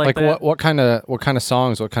and stuff like that. Like what kind of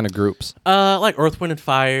songs? What kind of groups? Like Earth, Wind and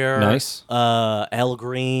Fire. Nice. Al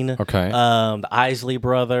Green. Okay. The Isley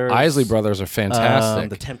Brothers. Isley Brothers are fantastic.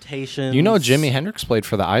 The Temptations. You know, Jimi Hendrix played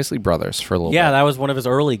for the Isley Brothers for a little bit. Yeah, that was one of his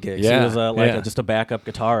early gigs. Yeah, He was yeah. just a backup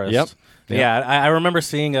guitarist. Yep. Yeah, I remember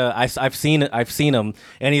seeing I've seen him,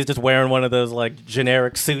 and he's just wearing one of those like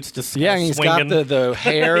generic suits, just Yeah, and he's swinging. got the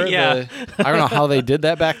hair. Yeah. I don't know how they did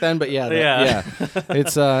that back then, but yeah.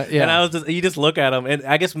 It's yeah. And I was you just look at him, and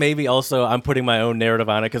I guess maybe also I'm putting my own narrative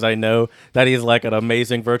on it because I know that he's like an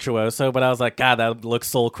amazing virtuoso. But I was like, God, that looks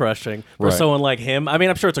soul crushing for Right. someone like him. I mean,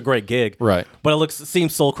 I'm sure it's a great gig, Right. But it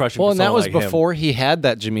seems soul crushing. Well, for and that someone was like him. before he had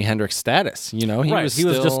that Jimi Hendrix status. You know, he Right, was he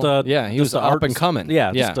was still- just a he just was an up and artist. coming.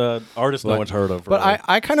 Yeah, just an artist no But- one's heard of. But really.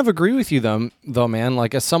 I kind of agree with you though, man.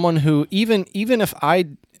 Like as someone who even if I,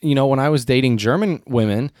 when I was dating German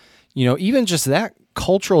women, even just that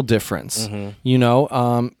cultural difference,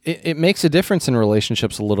 it makes a difference in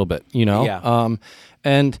relationships a little bit, Yeah.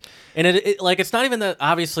 And it like it's not even that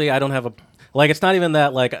obviously I don't have a like it's not even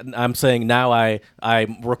that like I'm saying now I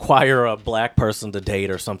require a black person to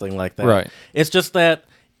date or something like that. Right. It's just that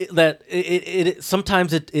it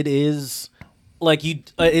sometimes it is like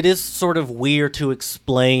it is sort of weird to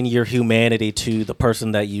explain your humanity to the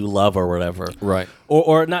person that you love or whatever. Right.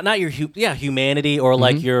 Or not your humanity or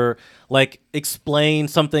like your like explain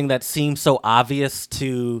something that seems so obvious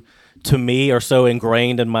to me or so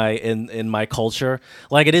ingrained in my culture.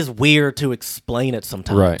 Like it is weird to explain it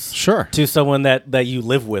sometimes. Right. Sure. To someone that you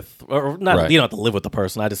live with, or not, Right. you don't have to live with the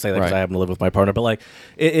person. I just say that because Right. I happen to live with my partner. But like,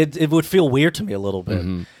 it would feel weird to me a little bit.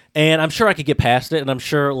 Mm-hmm. And I'm sure I could get past it. And I'm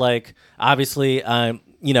sure, like, obviously, I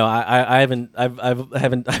haven't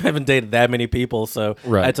dated that many people, so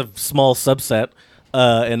Right. it's a small subset.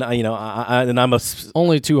 And I'm a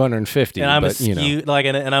only 250. and I'm but, a skew, like,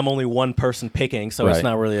 and I'm only one person picking, so it's Right.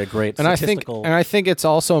 not really a great And I statistical. think it's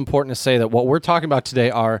also important to say that what we're talking about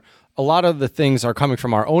today are a lot of the things are coming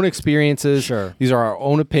from our own experiences. Sure. These are our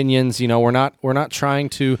own opinions. We're not trying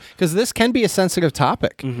to, because this can be a sensitive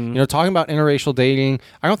topic. Mm-hmm. Talking about interracial dating.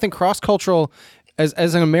 I don't think cross-cultural,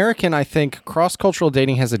 as an American, I think cross-cultural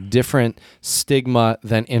dating has a different stigma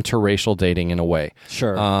than interracial dating in a way.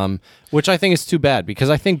 Sure. Which I think is too bad because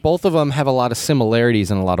I think both of them have a lot of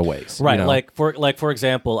similarities in a lot of ways. Right, for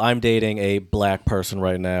example, I'm dating a black person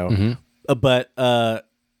right now, Mm-hmm.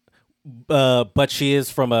 but she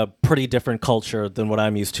is from a pretty different culture than what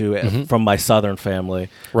I'm used to from my Southern family.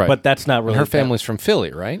 Right. But that's not really Her family's from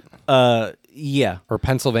Philly, right? Yeah, Or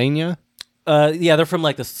Pennsylvania? yeah, they're from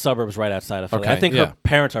like the suburbs right outside of Philly. Okay, I think yeah. her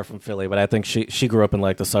parents are from Philly, but I think she grew up in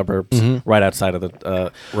like the suburbs right outside of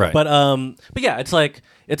the. Right. But yeah, it's like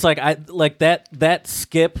I like that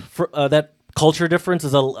skip for that culture difference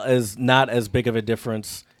is not as big of a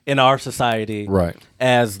difference in our society, Right.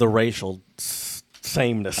 as the racial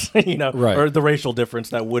sameness, Right. or the racial difference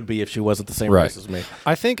that would be if she wasn't the same Right. race as me.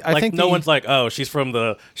 I think No one's like, oh, she's from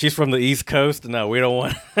the East Coast. No, we don't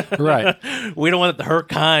want. right. We don't want her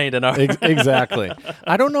kind in our. Exactly.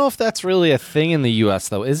 I don't know if that's really a thing in the U.S.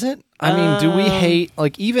 though. Is it? I mean, do we hate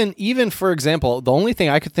like even for example, the only thing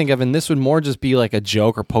I could think of, and this would more just be like a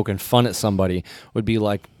joke or poking fun at somebody, would be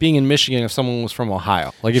like being in Michigan if someone was from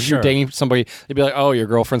Ohio. Like if Sure. you're dating somebody, they'd be like, "Oh, your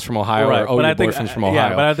girlfriend's from Ohio," Right, or "Oh, but your I think, boyfriend's from Ohio."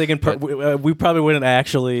 Yeah, but I think we probably wouldn't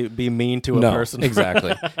actually be mean to a no, person.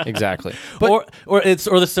 exactly, exactly. But or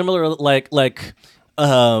the similar like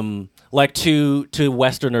to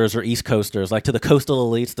Westerners or East Coasters, like to the coastal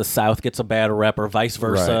elites, the South gets a bad rep, or vice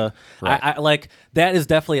versa. Right. I like that is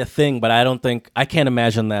definitely a thing, but I can't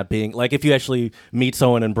imagine that being like if you actually meet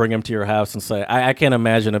someone and bring them to your house and say, I can't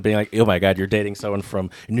imagine it being like, oh my God, you're dating someone from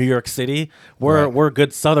New York City. We're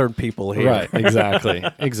good Southern people here, right, exactly.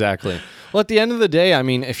 Well, at the end of the day, I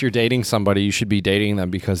mean, if you're dating somebody, you should be dating them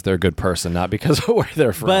because they're a good person, not because of where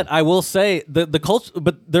they're from. But I will say the culture,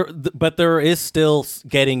 but there is still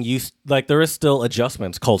getting used. Like there is still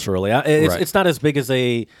adjustments culturally. Right. It's not as big as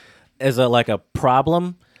a like a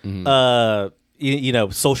problem.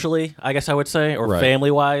 Socially, I guess I would say, or Right. family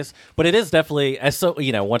wise. But it is definitely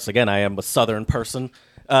once again, I am a Southern person.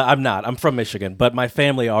 I'm not. I'm from Michigan, but my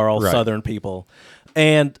family are all Right. Southern people,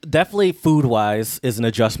 and definitely food wise is an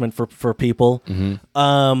adjustment for people.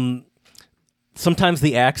 sometimes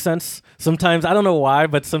the accents. Sometimes I don't know why,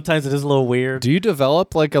 but sometimes it is a little weird. Do you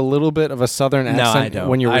develop like a little bit of a Southern accent I don't.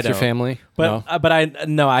 when you're I with your don't. family? But I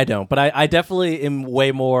don't. But I definitely am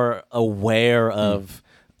way more aware of.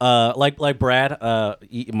 Like Brad,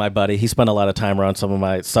 my buddy, he spent a lot of time around some of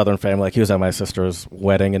my Southern family. Like he was at my sister's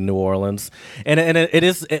wedding in New Orleans, and it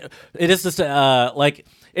is just like.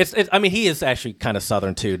 I mean, he is actually kind of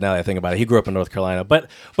Southern too. Now that I think about it, he grew up in North Carolina, but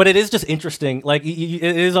it is just interesting. Like it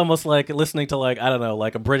is almost like listening to like I don't know,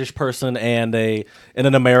 like a British person and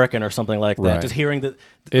an American or something like that. Right. Just hearing that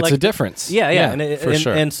it's like, a difference. Yeah, for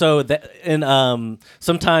sure. And so that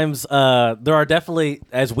sometimes there are definitely,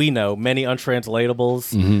 as we know, many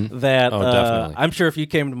untranslatables that definitely. I'm sure if you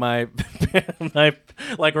came to my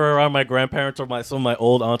like or around my grandparents or some of my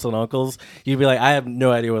old aunts and uncles, you'd be like, I have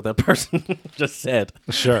no idea what that person just said.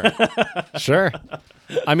 Sure. Sure.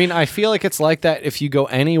 I mean, I feel like it's like that if you go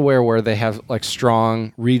anywhere where they have like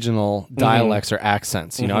strong regional dialects or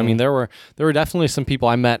accents. You know, I mean, there were definitely some people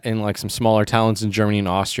I met in like some smaller towns in Germany and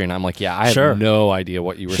Austria, and I'm like, yeah, I have no idea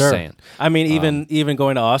what you were saying. I mean, even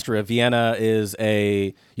going to Austria, Vienna is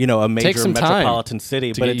a major metropolitan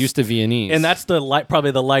city, but get used to Viennese, and that's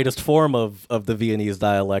probably the lightest form of the Viennese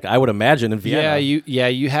dialect, I would imagine, in Vienna.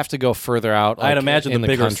 You have to go further out. Like, I'd imagine in the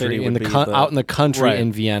the bigger country, city would in the be out in the country Right.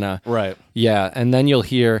 in Vienna, Right. Yeah, and then you'll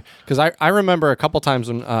hear because I remember a couple times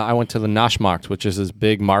when I went to the Naschmarkt, which is this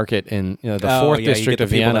big market in the fourth district you get of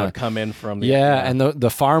the people Vienna. that come in from and the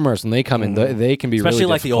farmers when they come in, they can be especially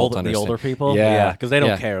really like the difficult to understand. older people, because they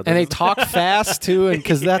don't care, and they talk fast too, and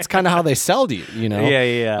because that's kind of how they sell to you, you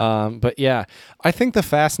know. But yeah, I think the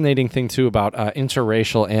fascinating thing too about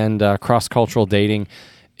interracial and cross-cultural dating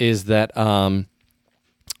is that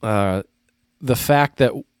the fact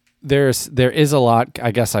that there is a lot.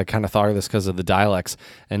 I guess I kind of thought of this because of the dialects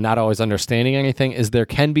and not always understanding anything. Is there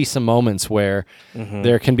can be some moments where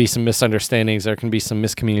there can be some misunderstandings, there can be some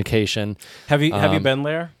miscommunication. Have you been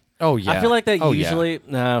there? Oh yeah, I feel like that usually. Yeah.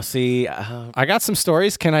 No, see, I got some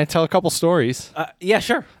stories. Can I tell a couple stories? yeah,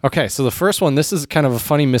 sure. Okay, so the first one, this is kind of a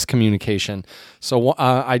funny miscommunication. So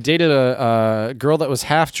I dated a girl that was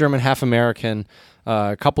half German, half American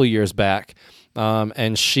a couple of years back,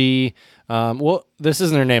 and she. Well, this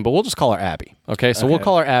isn't her name, but we'll just call her Abby. Okay, so we'll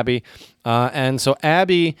call her Abby. And so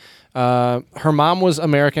Abby, her mom was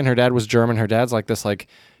American, her dad was German. Her dad's like this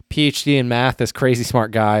PhD in math, this crazy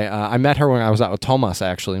smart guy. I met her when I was out with Thomas,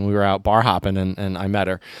 actually, and we were out bar hopping, and I met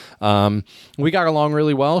her. We got along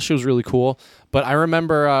really well. She was really cool. But I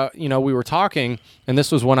remember, we were talking, and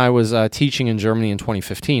this was when I was teaching in Germany in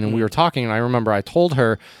 2015, and we were talking, and I remember I told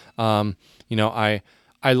her, I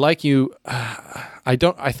like you. I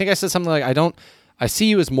think I said something like, I see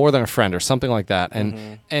you as more than a friend or something like that.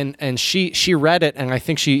 And she read it, and I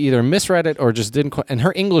think she either misread it or just didn't. And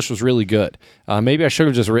her English was really good. Maybe I should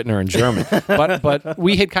have just written her in German. but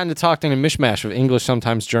we had kind of talked in a mishmash of English,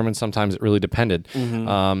 sometimes German, sometimes it really depended.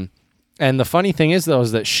 And the funny thing is, though,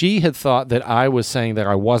 is that she had thought that I was saying that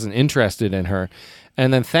I wasn't interested in her.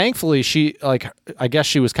 And then thankfully she I guess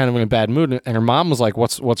she was kind of in a bad mood, and her mom was like,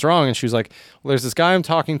 what's wrong? And she was like, well, there's this guy I'm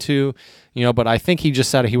talking to, but I think he just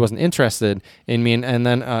said he wasn't interested in me. And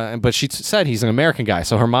then, but she said he's an American guy.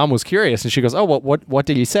 So her mom was curious, and she goes, oh, what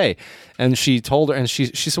did he say? And she told her, and she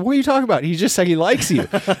said, what are you talking about? He just said he likes you.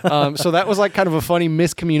 So that was like kind of a funny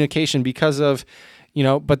miscommunication because of,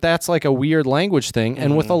 but that's like a weird language thing.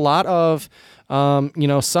 And with a lot of,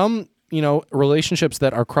 some, relationships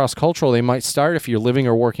that are cross-cultural, they might start if you're living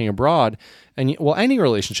or working abroad. And any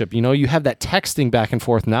relationship, you have that texting back and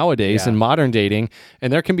forth nowadays in modern dating,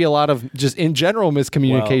 and there can be a lot of just in general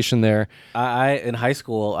miscommunication there. I in high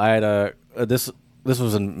school, I had this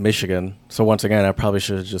was in Michigan. So once again, I probably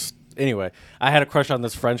should have just anyway. I had a crush on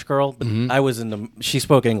this French girl, but she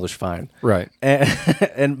spoke English fine, right?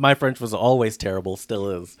 And my French was always terrible, still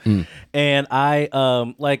is. And I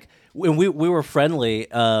when we were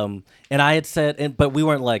friendly, and I had said, but we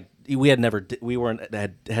weren't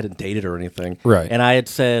hadn't dated or anything, right? And I had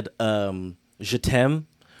said, "Je t'aime,"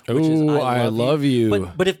 which is I love you.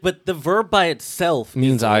 But the verb by itself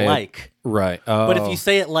means is I like, right? But if you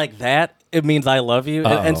say it like that, it means I love you.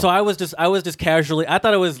 And so I was just casually. I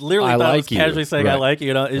thought it was literally. I was casually saying I like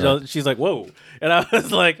you. Right. She's like, whoa, and I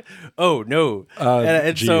was like, oh no.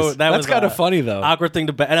 And so that's kind of funny though. Awkward thing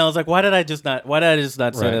to. And I was like, why did I just not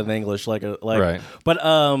say it in English right? But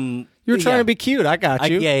you were trying to be cute. I got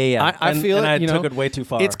you. Yeah. I feel and it. I took it way too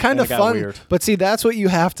far. It's kind of fun. Weird. But see, that's what you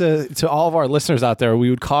have to all of our listeners out there. We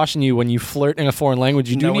would caution you when you flirt in a foreign language.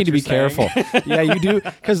 You do need to be careful. Yeah, you do,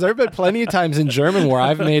 because there have been plenty of times in German where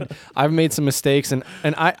I've made some mistakes, and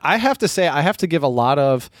I have to say I have to give a lot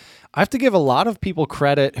of people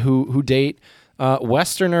credit who date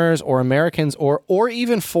Westerners or Americans or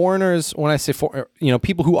even foreigners, when I say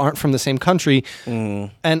people who aren't from the same country,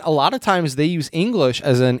 and a lot of times they use English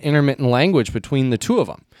as an intermittent language between the two of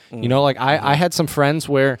them. Like I had some friends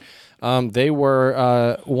where they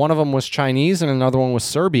were one of them was Chinese and another one was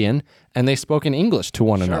Serbian, and they spoke in English to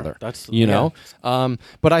one another. That's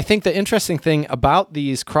But I think the interesting thing about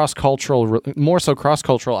these cross-cultural, more so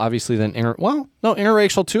cross-cultural, obviously, than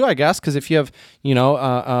interracial too, I guess, because if you have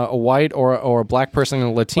a white or a black person and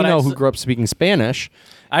a Latino who grew up speaking Spanish,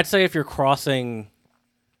 I'd say if you're crossing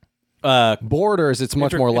borders, it's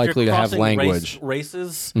much more likely to have language.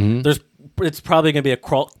 Races, it's probably going to be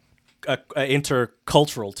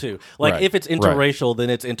intercultural too. Like Right, if it's interracial, then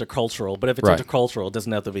it's intercultural. But if it's intercultural, it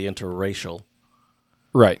doesn't have to be interracial.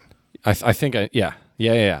 Right. I think I think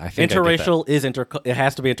interracial is it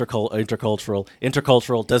has to be intercultural.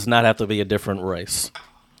 Intercultural does not have to be a different race.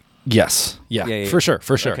 Yes. Yeah. For sure.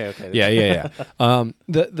 Okay. Yeah.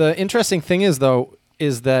 The interesting thing is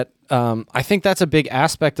that I think that's a big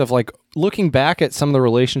aspect of like looking back at some of the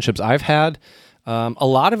relationships I've had. A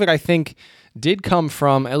lot of it, I think, did come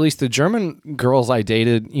from at least the German girls I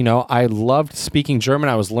dated. I loved speaking German.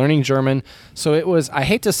 I was learning German. So it was, I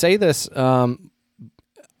hate to say this,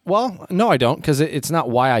 well, no, I don't, because it's not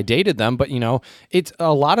why I dated them, but it's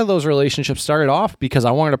a lot of those relationships started off because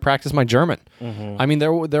I wanted to practice my German. I mean,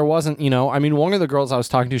 there wasn't, one of the girls I was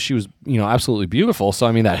talking to, she was, absolutely beautiful. So,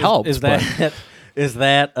 I mean, that helped. Is that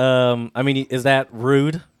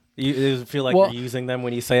rude? You feel like you're using them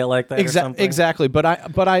when you say it like that? Exactly. But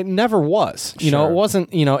I never was. It wasn't.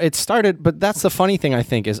 It started. But that's the funny thing, I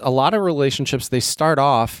think, is a lot of relationships, they start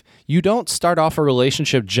off. You don't start off a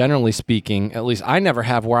relationship, generally speaking. At least I never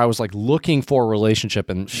have, where I was like looking for a relationship,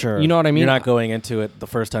 and you know what I mean. You're not going into it the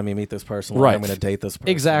first time you meet this person. Right. I'm going to date this person.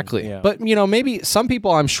 Exactly. Yeah. But maybe some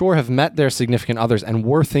people, I'm sure, have met their significant others and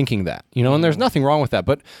were thinking that. And there's nothing wrong with that.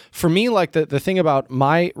 But for me, like the thing about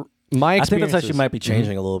my I think that's actually might be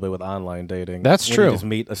changing a little bit with online dating. That's when true. You just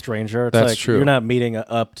meet a stranger. It's That's true. You're not meeting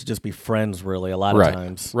up to just be friends, really, a lot of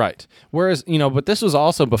times. Right. Whereas, but this was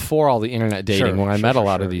also before all the internet dating when I met a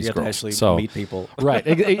lot of these you girls. Had to actually meet people. Right.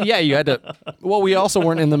 Yeah, you had to. Well, we also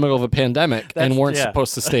weren't in the middle of a pandemic and weren't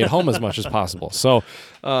supposed to stay at home as much as possible. So,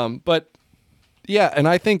 but yeah, and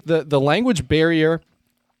I think the language barrier,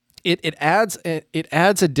 it adds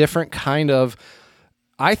a different kind of.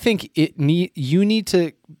 I think you need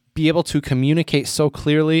to be able to communicate so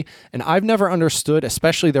clearly. And I've never understood,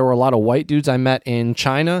 especially there were a lot of white dudes I met in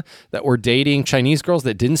China that were dating Chinese girls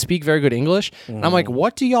that didn't speak very good English. And I'm like,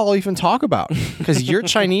 what do y'all even talk about? Because you're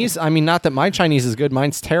Chinese. I mean, not that my Chinese is good.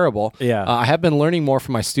 Mine's terrible. Yeah. I have been learning more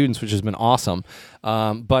from my students, which has been awesome.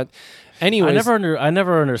 But anyways. I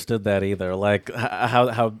never understood that either. Like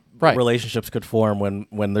how relationships could form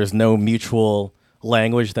when there's no mutual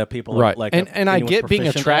language that people right. are like. And I get being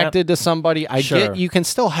attracted to somebody. I get you can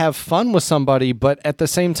still have fun with somebody, but at the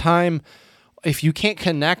same time, if you can't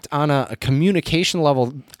connect on a communication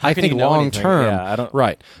level, I think long term,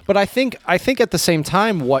 right. But I think at the same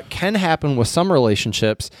time, what can happen with some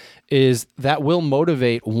relationships is that will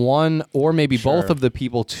motivate one or maybe both of the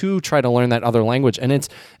people to try to learn that other language. And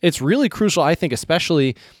it's really crucial, I think,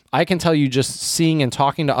 especially I can tell you just seeing and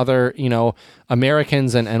talking to other,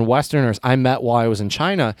 Americans and Westerners I met while I was in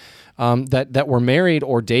China that were married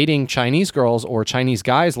or dating Chinese girls or Chinese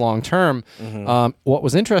guys long term. What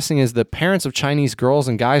was interesting is the parents of Chinese girls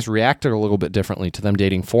and guys reacted a little bit differently to them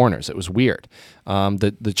dating foreigners. It was weird.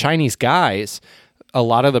 The Chinese guys, a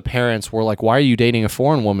lot of the parents were like, why are you dating a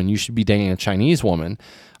foreign woman? You should be dating a Chinese woman.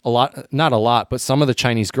 Not a lot, but some of the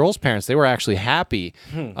Chinese girls' parents, they were actually happy.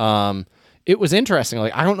 It was interesting.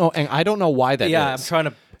 Like, I don't know. And I don't know why that is. Yeah, I'm trying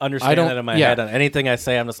to understand that in my head. On anything I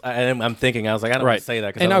say, I'm thinking, I was like, I don't want to say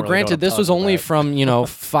that. And now, granted, this was only from,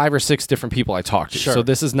 5 or 6 different people I talked to. Sure. So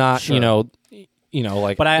this is not,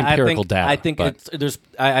 like empirical data. I think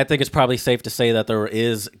it's probably safe to say that there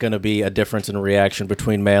is going to be a difference in reaction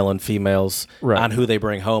between male and females on who they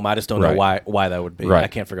bring home. I just don't know why that would be. I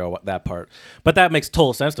can't figure out that part. But that makes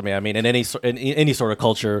total sense to me. I mean, in any sort of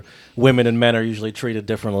culture, women and men are usually treated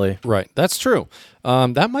differently. Right. That's true.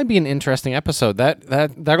 That might be an interesting episode.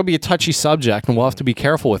 That'll be a touchy subject, and we'll have to be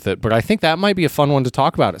careful with it. But I think that might be a fun one to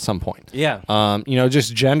talk about at some point. Yeah.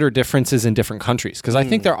 Just gender differences in different countries, because I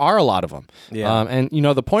think there are a lot of them. Yeah. And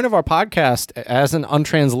the point of our podcast as an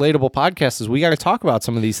untranslatable podcast is we got to talk about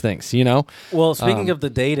some of these things. Well, speaking of the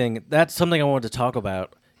dating, that's something I wanted to talk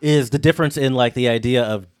about. Is the difference in like the idea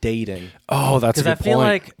of dating? Oh, that's a good point. Because I feel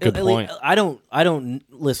like good point. I don't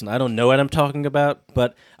listen. I don't know what I'm talking about,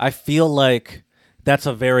 but I feel like that's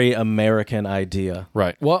a very American idea,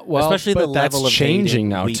 right? Well, especially the level that's of changing dating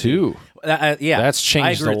now we too. do. Yeah, That's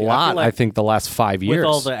changed a lot. I think the last 5 years with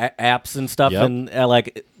all the apps and stuff, and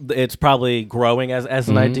like it's probably growing as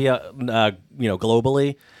an idea,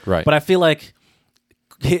 globally. Right. But I feel like,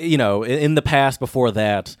 in the past before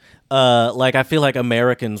that, like I feel like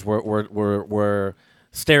Americans were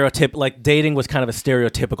like dating was kind of a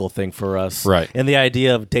stereotypical thing for us, right? And the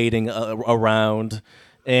idea of dating around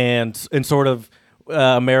and sort of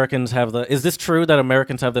Americans have the. Is this true that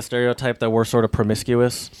Americans have the stereotype that we're sort of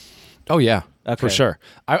promiscuous? Oh yeah, okay. For sure.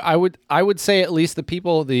 I would say at least the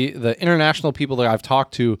people, the international people that I've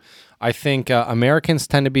talked to, I think Americans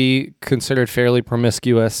tend to be considered fairly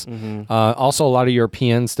promiscuous. Mm-hmm. Also, a lot of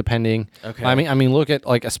Europeans, depending. Okay. I mean, look at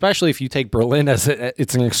like especially if you take Berlin as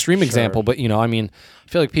it's an extreme example, but I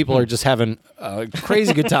feel like people are just having a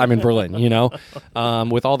crazy good time in Berlin.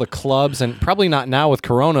 With all the clubs and probably not now with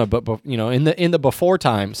Corona, but in the before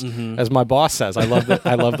times, as my boss says. I love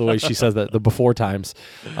the way she says that, the before times.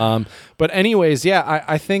 But anyways, yeah,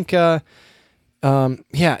 I think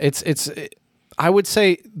it's. I would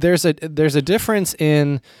say there's a difference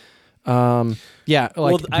in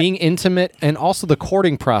being intimate, and also the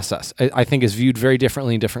courting process I think is viewed very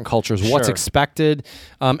differently in different cultures. What's expected,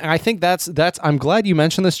 and I think that's I'm glad you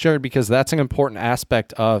mentioned this, Jared, because that's an important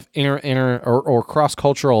aspect of inter or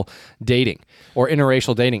cross-cultural dating or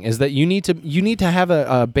interracial dating, is that you need to have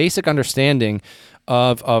a basic understanding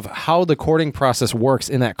of how the courting process works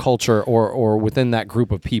in that culture or within that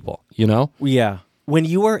group of people. Yeah. When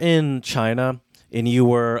you were in China and you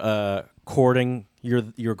were courting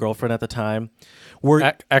your girlfriend at the time,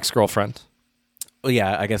 ex-girlfriend. Well,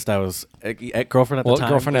 yeah, I guess that was girlfriend at the time.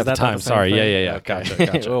 Girlfriend at the time. Sorry, yeah. Okay.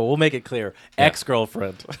 Gotcha. Well, we'll make it clear. Yeah.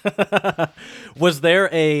 Ex-girlfriend. Was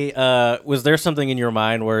there something in your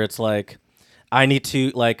mind where it's like, I need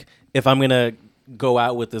to, like, if I'm gonna go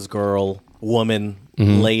out with this girl, woman,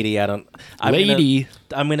 lady, I'm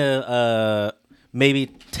gonna maybe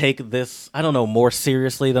take this, I don't know, more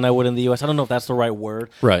seriously than I would in the U.S. I don't know if that's the right word.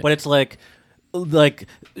 Right. But it's like,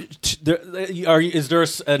 is there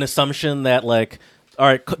an assumption that, like, all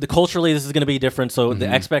right, culturally this is going to be different, so the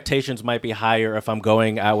expectations might be higher if I'm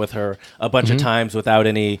going out with her a bunch of times without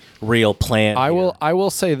any real plan? I will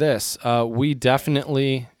say this: we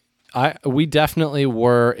definitely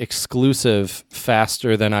were exclusive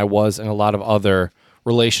faster than I was in a lot of other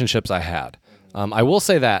relationships I had. I will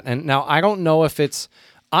say that. And now I don't know if it's,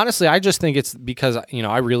 honestly, I just think it's because,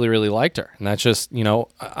 I really, really liked her. And that's just,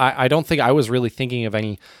 I don't think I was really thinking of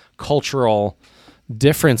any cultural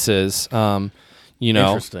differences,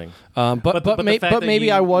 Interesting. But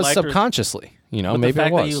maybe I was subconsciously, maybe I was. The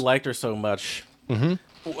fact that you liked her so much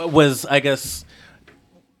was, I guess,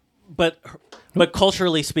 but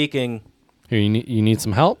culturally speaking... Here, you need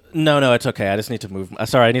some help? No, it's okay. I just need to move.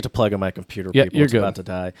 Sorry, I need to plug in my computer. Yeah, people. you're It's good. about to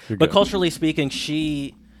die. You're but good. Culturally speaking,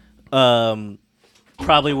 she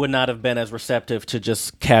probably would not have been as receptive to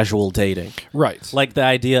just casual dating. Right. Like the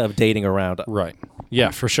idea of dating around. Right.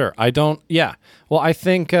 Yeah, for sure. I don't... Yeah. Well, I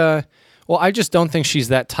think... I just don't think she's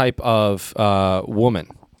that type of woman.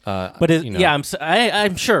 But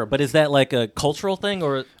I'm sure. But is that like a cultural thing,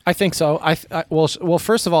 or? I think so. Well,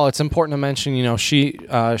 first of all, it's important to mention.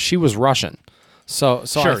 She was Russian, so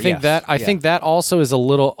sure, I think think that also is a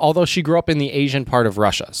little. Although she grew up in the Asian part of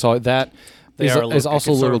Russia, so that is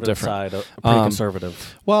also a little different. Pretty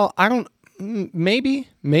conservative. Well, I don't. Maybe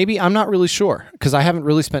I'm not really sure because I haven't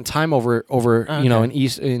really spent time over in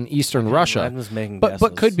Eastern Russia. I'm just making guesses.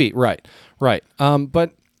 But could be right.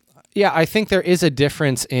 But yeah, I think there is a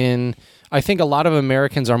difference in. I think a lot of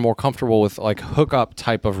Americans are more comfortable with like hookup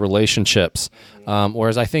type of relationships,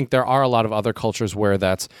 whereas I think there are a lot of other cultures where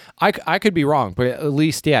that's. I could be wrong, but at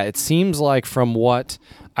least it seems like from what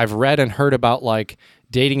I've read and heard about like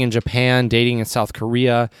dating in Japan, dating in South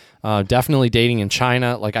Korea, definitely dating in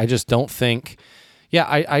China. Like I just don't think. Yeah,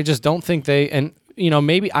 I just don't think they and.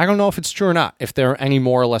 Maybe I don't know if it's true or not. If they're any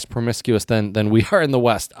more or less promiscuous than we are in the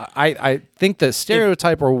West, I think the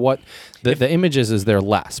stereotype or what the images is there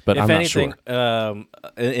less, but I'm not sure.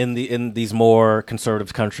 In these more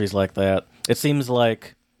conservative countries like that, it seems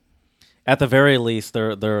like at the very least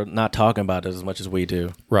they're not talking about it as much as we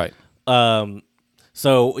do. Right. So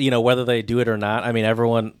whether they do it or not, I mean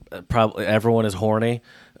everyone is horny,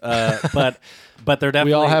 but they're definitely.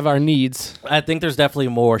 We all have our needs. I think there's definitely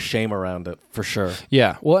more shame around it, for sure.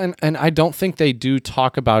 Yeah. Well, and I don't think they do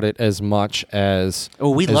talk about it as much as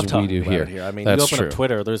we love talking do about here. It here. I mean, that's you open up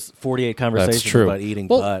Twitter, there's 48 conversations about eating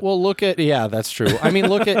butt. Well, look at that's true. I mean,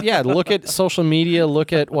 look at social media.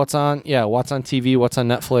 Look at what's on TV, what's on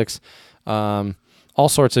Netflix, all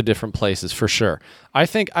sorts of different places for sure. I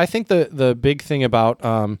think the big thing about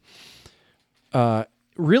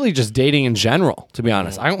really just dating in general, to be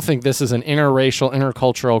honest. I don't think this is an interracial,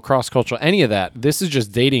 intercultural, cross-cultural, any of that. This is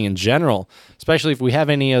just dating in general, especially if we have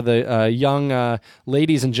any of the young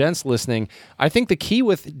ladies and gents listening. I think the key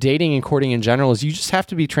with dating and courting in general is you just have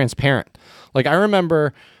to be transparent. Like, I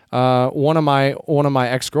remember one of my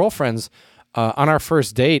ex-girlfriends on our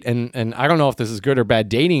first date, and I don't know if this is good or bad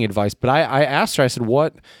dating advice, but I asked her, I said,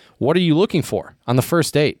 what are you looking for on the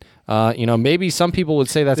first date? Maybe some people would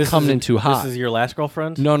say that's coming in too hot. This is your last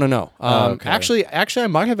girlfriend? No. Okay. Actually, I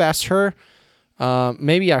might have asked her.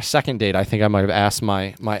 Maybe our second date. I think I might have asked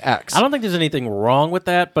my ex. I don't think there's anything wrong with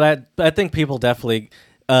that, but I think people definitely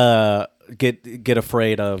get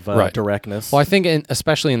afraid of directness. Well, I think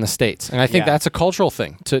especially in the States, and I think that's a cultural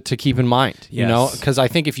thing to keep in mind. Yes. Because I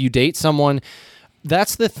think if you date someone.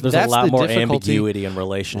 There's a lot more difficulty. ambiguity in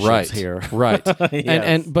relationships here. Right.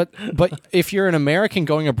 Yes. But if you're an American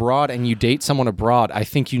going abroad and you date someone abroad, I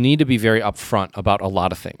think you need to be very upfront about a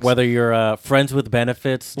lot of things. Whether you're friends with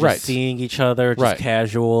benefits, just seeing each other, just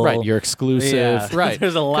casual. Right, you're exclusive. Yeah. Right.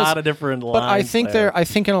 There's a lot of different lines. But I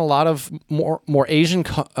think in a lot of more Asian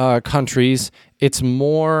countries, it's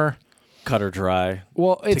more cut or dry.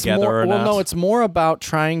 Well, it's more. No, it's more about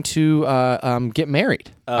trying to get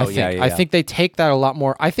married. Oh, I think they take that a lot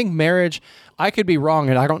more. I think marriage. I could be wrong,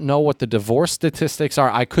 and I don't know what the divorce statistics are.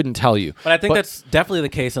 I couldn't tell you. But I think that's definitely the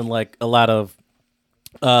case in like a lot of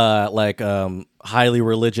highly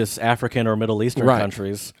religious African or Middle Eastern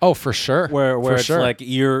countries. Oh, for sure. Where it's like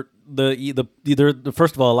you're the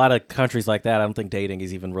first of all, a lot of countries like that. I don't think dating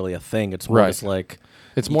is even really a thing. It's more just like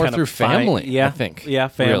it's more through family. I think. Yeah,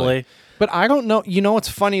 family. Really. But I don't know. You know what's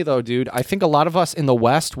funny though, dude? I think a lot of us in the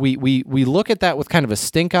West, we look at that with kind of a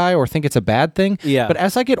stink eye or think it's a bad thing. Yeah. But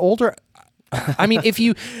as I get older, I mean, if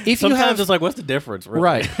you sometimes it's like, what's the difference? Really?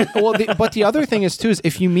 Right. Well, but the other thing is too is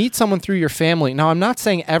if you meet someone through your family. Now, I'm not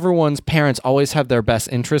saying everyone's parents always have their best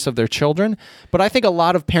interests of their children, but I think a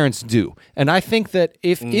lot of parents do, and I think that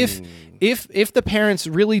if the parents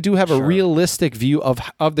really do have a realistic view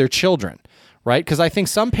of their children. Right, because I think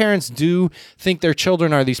some parents do think their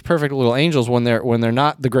children are these perfect little angels when they're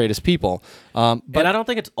not the greatest people. But I don't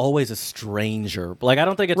think it's always a stranger. Like I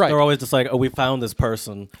don't think they're always just like, oh, we found this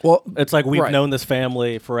person. Well, it's like we've known this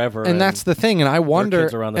family forever, and that's the thing. And I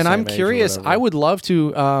wonder, and I'm curious. I would love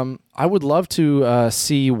to. I would love to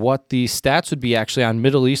see what the stats would be actually on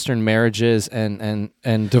Middle Eastern marriages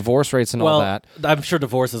and divorce rates and all that. I'm sure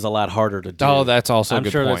divorce is a lot harder to do. Oh, that's also a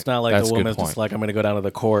good point. I'm sure it's not like the woman's just like, I'm going to go down to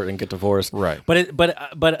the court and get divorced. Right.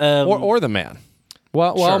 Or the man.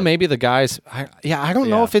 Well, maybe the guys. I don't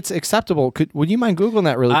know if it's acceptable. Would you mind Googling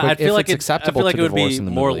that really quick? I feel like it's acceptable. I feel like to it would be in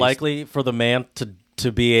the more Middle East. likely for the man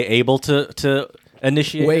to be able to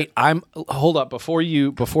initiate. Wait, hold up before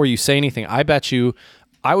you say anything. I bet you.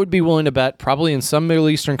 I would be willing to bet probably in some Middle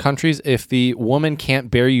Eastern countries, if the woman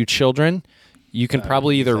can't bear you children, you can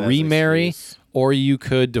probably either remarry or you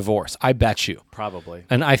could divorce. I bet you. Probably.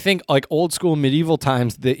 And I think like old school medieval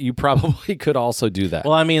times that you probably could also do that.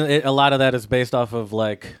 Well, I mean, a lot of that is based off of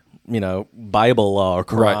like, Bible law or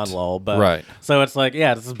Quran law. But so it's like,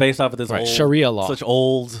 this is based off of this old Sharia law.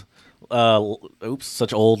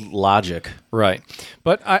 Such old logic. Right.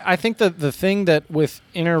 But I think that the thing that with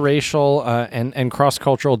interracial and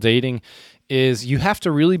cross-cultural dating is you have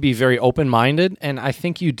to really be very open-minded, and I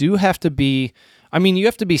think you do have to be, you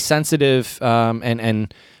have to be sensitive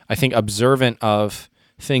and I think observant of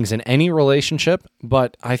things in any relationship,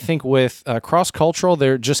 but I think with cross-cultural,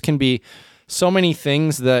 there just can be so many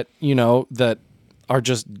things that, that are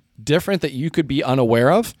just different that you could be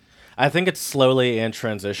unaware of. I think it's slowly in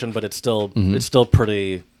transition, but it's still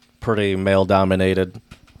pretty male dominated,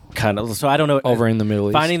 kind of. So I don't know. Over in the Middle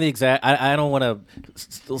East, finding the exact. I don't want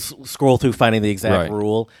to scroll through finding the exact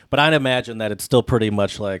rule, but I'd imagine that it's still pretty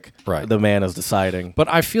much like the man is deciding. But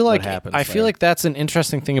I feel like feel like that's an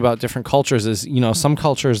interesting thing about different cultures. Is some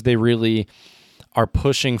cultures they really are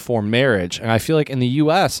pushing for marriage, and I feel like in the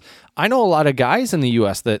U.S. I know a lot of guys in the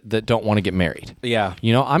U.S. that don't want to get married. Yeah,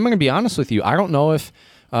 I'm going to be honest with you. I don't know if.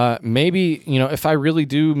 Maybe, if I really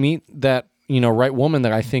do meet that, right woman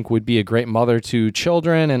that I think would be a great mother to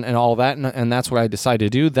children and all that, and that's what I decide to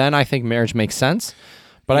do, then I think marriage makes sense.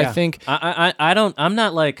 But I think I'm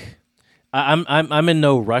not like I'm in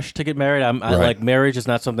no rush to get married. I like marriage is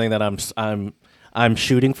not something that I'm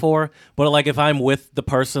shooting for, but like if I'm with the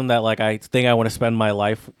person that like I think I want to spend my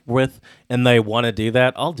life with and they want to do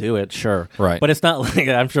that, I'll do it, sure. Right. But it's not like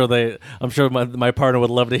I'm sure my partner would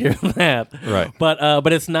love to hear that. Right.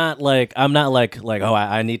 But it's not like I'm not like oh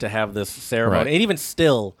I need to have this ceremony. Right. And even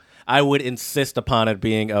still I would insist upon it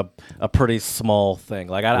being a pretty small thing.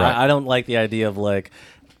 Like I don't like the idea of like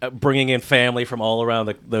bringing in family from all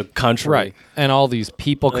around the country. Right. And all these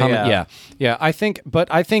people coming. Yeah. I think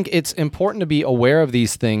it's important to be aware of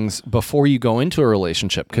these things before you go into a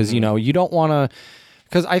relationship because, you don't want to,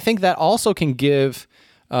 because I think that also can give,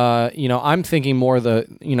 I'm thinking more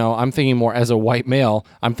as a white male,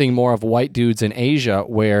 I'm thinking more of white dudes in Asia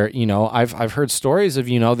where, I've heard stories of,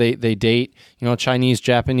 they date, Chinese,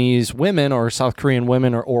 Japanese women or South Korean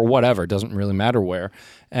women or whatever. It doesn't really matter where.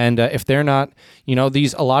 And if they're not,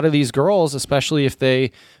 a lot of these girls, especially if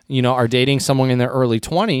they, are dating someone in their early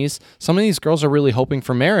 20s, some of these girls are really hoping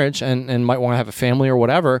for marriage and might want to have a family or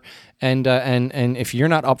whatever. And if you're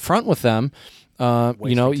not upfront with them,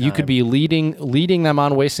 you could be leading them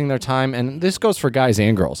on, wasting their time. And this goes for guys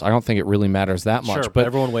and girls. I don't think it really matters that much. Sure, but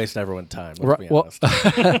everyone wastes everyone's time. Let's be honest.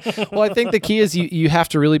 Well, I think the key is you have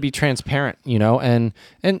to really be transparent, and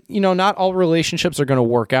not all relationships are going to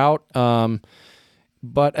work out.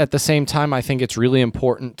 But at the same time, I think it's really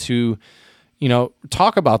important to,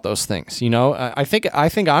 talk about those things. I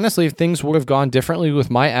think honestly, if things would have gone differently with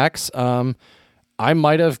my ex, I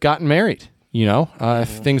might have gotten married. If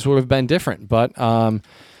things would have been different. But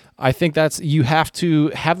I think you have to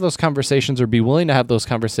have those conversations or be willing to have those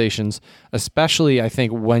conversations, especially I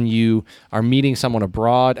think when you are meeting someone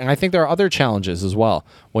abroad. And I think there are other challenges as well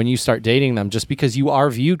when you start dating them, just because you are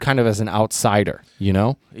viewed kind of as an outsider,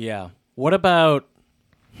 Yeah. What about,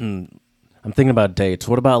 I'm thinking about dates.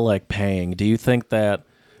 What about like paying? Do you think that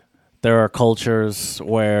there are cultures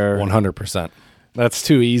where... 100%. That's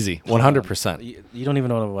too easy. 100%. You don't even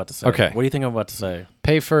know what I'm about to say. Okay. What do you think I'm about to say?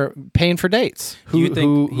 Paying for dates. Do you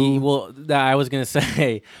think? Well, I was going to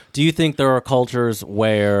say. Do you think there are cultures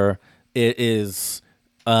where it is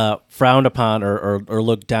frowned upon or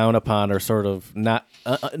looked down upon, or sort of not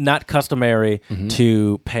customary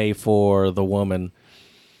to pay for the woman?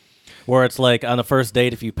 Where it's like on the first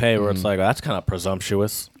date, if you pay, where it's like, oh, that's kind of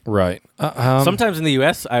presumptuous. Right. Sometimes in the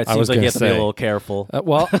U.S., it seems like you have to be a little careful.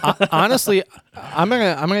 Honestly, I'm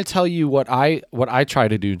gonna tell you what I try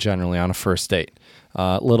to do generally on a first date.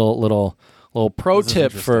 Little pro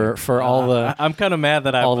tip for all the. I'm kind of mad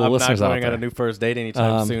that I'm not going on there. a new first date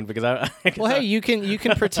anytime soon because well, hey, you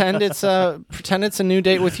can pretend it's a new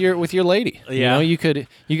date with your lady. Yeah. You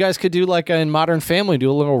guys could do like in Modern Family, do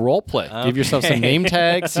a little role play. Okay. Give yourself some name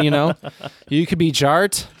tags. You could be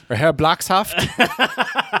Jart or Herr Blackshaft.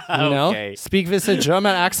 Okay. Speak with a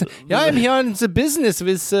German accent. Yeah, I'm here in the business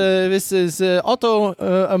with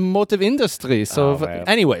automotive industry. So,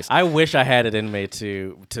 anyways, I wish I had it in me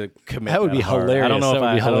to commit. That would be hilarious. I don't know if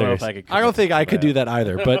I could. I don't think I could do that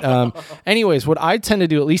either. But anyways, what I tend to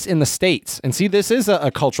do, at least in the States, and see, this is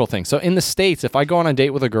a cultural thing. So in the States, if I go on a date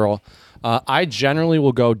with a girl, I generally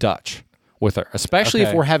will go Dutch with her, especially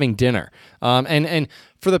if we're having dinner. And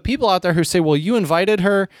for the people out there who say, well, you invited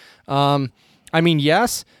her, I mean,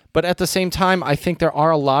 yes, but at the same time, I think there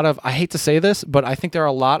are a lot of, I hate to say this, but I think there are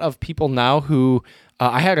a lot of people now who,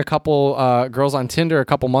 I had a couple girls on Tinder a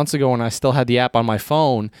couple months ago when I still had the app on my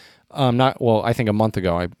phone. I think a month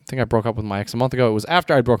ago. I think I broke up with my ex a month ago. It was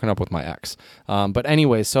after I'd broken up with my ex. But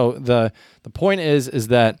anyway, so the point is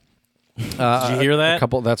that, did you hear that?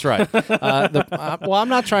 That's right. Well, I'm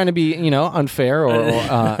not trying to be, unfair or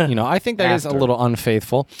I think that is a little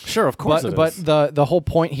unfaithful. Sure, of course. But the whole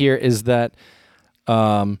point here is that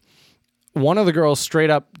one of the girls straight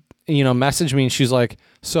up, messaged me and she's like,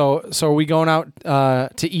 so are we going out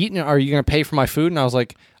to eat? And are you going to pay for my food? And I was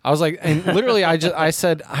like, and literally I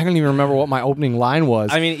said, I don't even remember what my opening line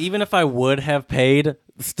was. I mean, even if I would have paid,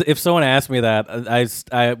 if someone asked me that,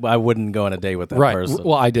 I wouldn't go on a date with that person.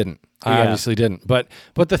 Well, I didn't. I obviously didn't. But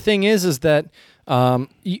the thing is that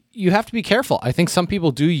you have to be careful. I think some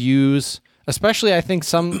people do use, especially I think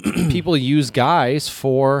some people use guys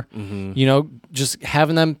for, just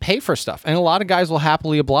having them pay for stuff. And a lot of guys will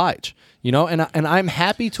happily oblige. And I'm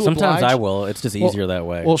happy to oblige. Sometimes I will. It's just easier that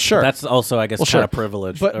way. Well, sure. But that's also, I guess, kind of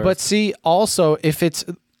privilege. But see, also, if it's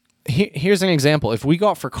here's an example. If we go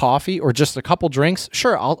out for coffee or just a couple drinks,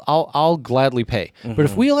 sure, I'll gladly pay. But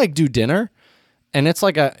if we do dinner, and it's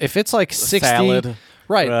if it's 60, salad,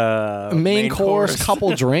 right, main course,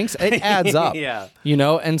 couple drinks, it adds up. Yeah.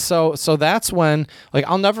 And so that's when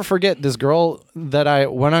I'll never forget this girl that I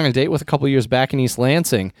went on a date with a couple years back in East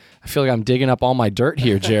Lansing. I feel like I'm digging up all my dirt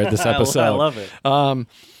here, Jared, this episode. I love it.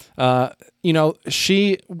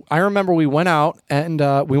 I remember we went out and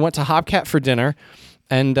we went to Hobcat for dinner.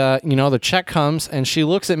 And the check comes, and she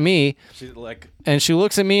looks at me.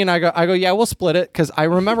 And I go, yeah, we'll split it, because I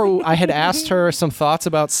remember I had asked her some thoughts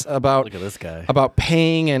about look at this guy, about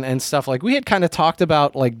paying and stuff. We had kind of talked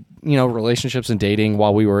about relationships and dating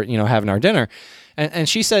while we were having our dinner, and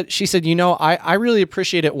she said I really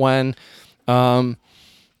appreciate it when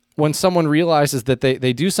when someone realizes that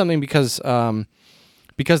they do something because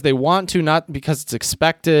they want to, not because it's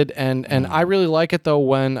expected. And I really like it though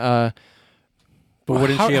when. But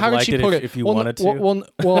wouldn't she have liked it if you wanted to?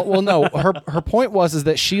 Well, no. Her point was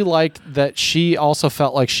that she liked that she also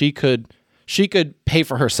felt like she could pay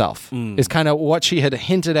for herself. Is kind of what she had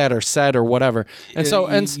hinted at or said or whatever. And so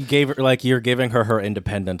you gave her, like, you're giving her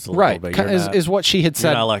independence a little bit. Is what she had said.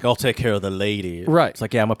 You're not like, I'll take care of the lady. Right. It's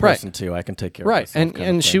like, yeah, I'm a person too. I can take care of myself. Right.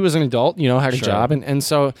 And she was an adult, had a job, and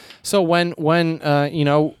so when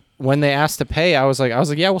when they asked to pay, I was like,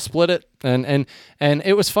 yeah, we'll split it. And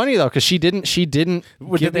it was funny though, because she didn't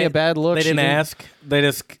give me a bad look. They didn't ask. They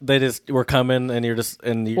just were coming, and you're just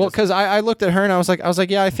because I looked at her and I was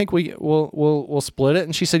like, yeah, I think we'll split it,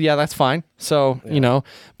 and she said, yeah, that's fine. So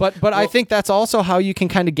but I think that's also how you can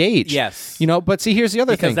kind of gauge. Yes. But see, here's the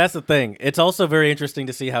other thing. Because that's the thing. It's also very interesting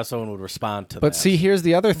to see how someone would respond to that. But see, here's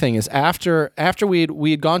the other thing: is after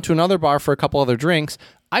we had gone to another bar for a couple other drinks.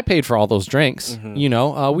 I paid for all those drinks, we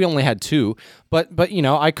only had 2, but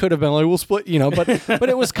I could have been like, we'll split, but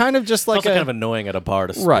it was kind of just like also kind of annoying at a bar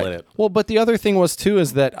to split right. it. Well, but the other thing was too,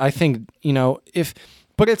 is that I think,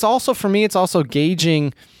 but it's also, for me, it's also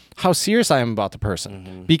gauging how serious I am about the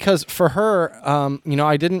person, because for her,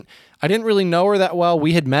 I didn't really know her that well.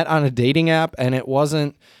 We had met on a dating app, and it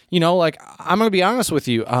wasn't, like, I'm going to be honest with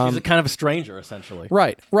you. She's a kind of a stranger, essentially.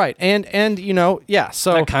 Right. And yeah,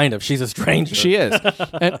 so... Not kind of. She's a stranger. She is.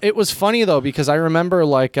 And it was funny, though, because I remember,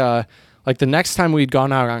 like the next time we'd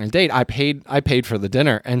gone out on a date, I paid for the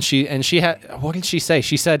dinner, and she had... What did she say?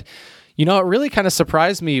 She said, it really kind of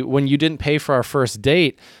surprised me when you didn't pay for our first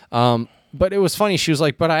date, but it was funny. She was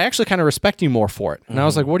like, but I actually kind of respect you more for it. And I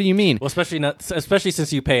was like, what do you mean? Well, especially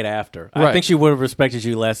since you paid after. Right. I think she would have respected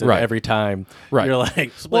you less every time. Right. You're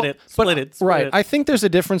like, split it. Right. I think there's a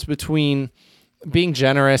difference between being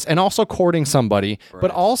generous and also courting somebody,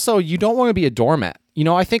 but also you don't want to be a doormat.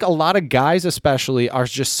 I think a lot of guys especially are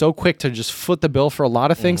just so quick to just foot the bill for a lot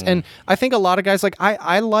of things. And I think a lot of guys, like,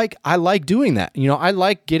 I like doing that. I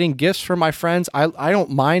like getting gifts for my friends. I don't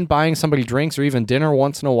mind buying somebody drinks or even dinner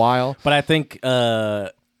once in a while. But I think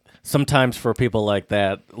sometimes for people like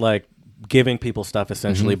that, like giving people stuff,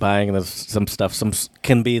 essentially buying them some stuff,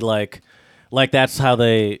 can be like that's how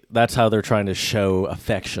they're trying to show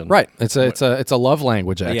affection. Right. It's a love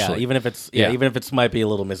language, actually. Yeah, even if it's might be a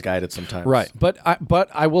little misguided sometimes. Right. But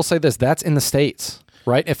I will say this, that's in the States,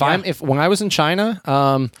 right? When I was in China,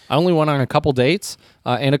 I only went on a couple dates,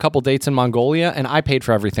 and a couple dates in Mongolia, and I paid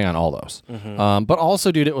for everything on all those. But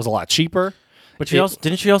also, dude, it was a lot cheaper. But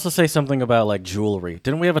didn't she also say something about, like, jewelry?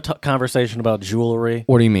 Didn't we have a conversation about jewelry?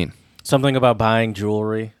 What do you mean? Something about buying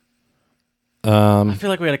jewelry. I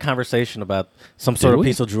feel like we had a conversation about some sort of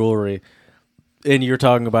piece of jewelry, and you're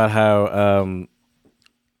talking about how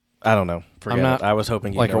I don't know. Forget it. I was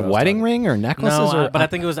hoping like a wedding ring or necklaces. No, but I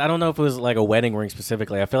think it was. I don't know if it was like a wedding ring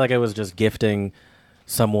specifically. I feel like it was just gifting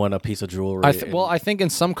someone a piece of jewelry. I think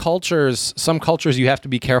in some cultures you have to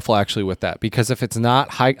be careful actually with that, because if it's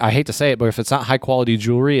not high, I hate to say it, but if it's not high quality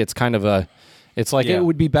jewelry, it's kind of a. It's like it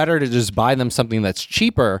would be better to just buy them something that's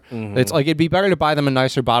cheaper. It's like it'd be better to buy them a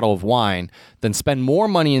nicer bottle of wine than spend more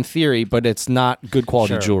money in theory, but it's not good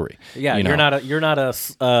quality jewelry. Yeah, you're not a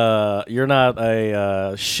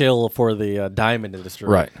shill for the diamond industry.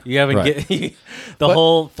 Right. You haven't the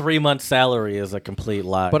whole 3-month salary is a complete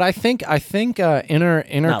lie. But I think intercultural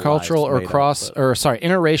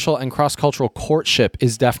interracial and cross cultural courtship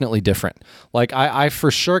is definitely different. Like I for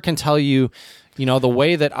sure can tell you. The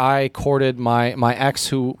way that I courted my ex,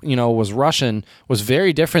 who was Russian, was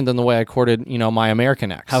very different than the way I courted my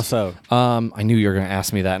American ex. How so? I knew you were going to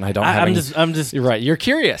ask me that, and I don't have. I'm just. You're right. You're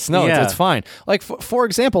curious. No, it's fine. Like for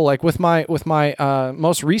example, like with my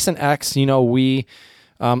most recent ex,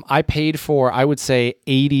 I paid for, I would say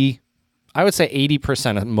 80%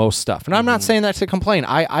 of most stuff. And I'm not saying that to complain.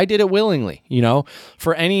 I did it willingly,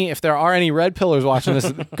 if there are any red pillars watching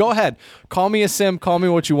this, go ahead, call me a simp, call me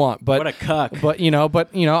what you want. But what a cuck.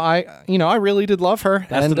 I really did love her.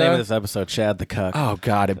 That's the name of this episode, Chad the Cuck. Oh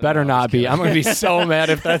God, it better not be. I'm going to be so mad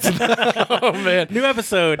if that's, oh man. New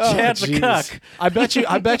episode, Chad the Cuck. I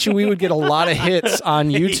bet you we would get a lot of hits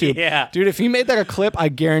on YouTube. Yeah. Dude, if you made that a clip, I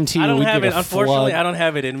guarantee you we'd get a Unfortunately, flood. I don't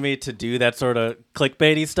have it in me to do that sort of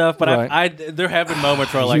clickbaity stuff, but there have been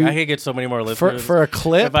moments where I could get so many more listeners for a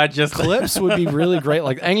clip. If I just clips would be really great.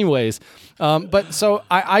 Like, anyways, But so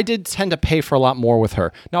I did tend to pay for a lot more with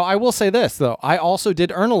her. Now, I will say this, though. I also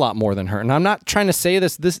did earn a lot more than her. And I'm not trying to say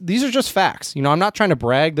this. These are just facts. I'm not trying to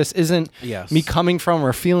brag. This isn't me coming from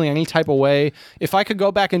or feeling any type of way. If I could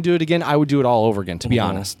go back and do it again, I would do it all over again, to be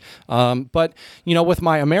honest. But, with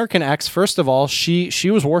my American ex, first of all, she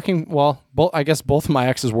was working, well, I guess both of my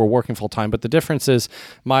exes were working full time. But the difference is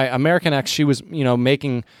my American ex, she was,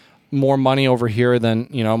 making more money over here than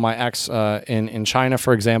my ex in China,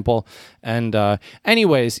 for example. And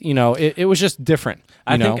anyways, it was just different.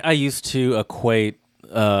 I think I used to equate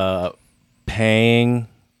paying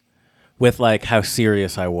with like how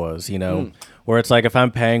serious I was, where it's like if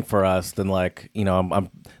I'm paying for us, then like I'm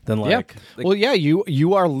then like well, yeah,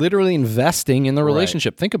 you are literally investing in the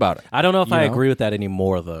relationship. Right. Think about it. I don't know if I agree with that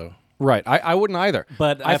anymore, though. Right, I wouldn't either.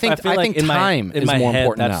 But I think time is more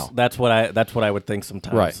important now. That's what I would think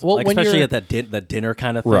sometimes. Right. Well, like, especially at that dinner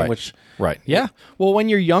kind of thing. Right. Which yeah. Well, when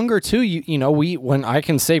you're younger too, when I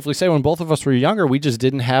can safely say when both of us were younger, we just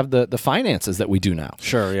didn't have the finances that we do now.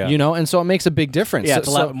 Sure. Yeah. And so it makes a big difference. Yeah,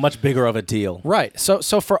 it's much bigger of a deal. Right. So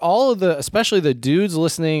for all of especially the dudes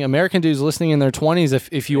listening, American dudes listening in their 20s,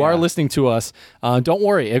 if you are listening to us, don't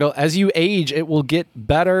worry. As you age, it will get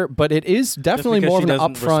better, but it is definitely more of an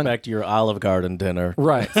upfront. Respect your Olive Garden dinner.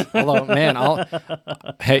 Right. Although, man, I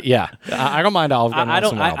don't mind Olive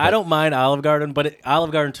Garden. I don't mind Olive Garden, but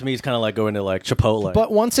Olive Garden to me is kind of like going to like Chipotle.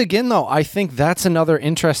 But once again, though, I think that's another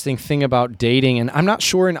interesting thing about dating, and I'm not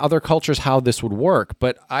sure in other cultures how this would work,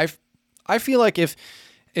 but I feel like if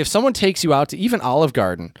someone takes you out to even Olive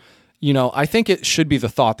Garden, I think it should be the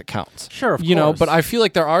thought that counts. Sure, of course. But I feel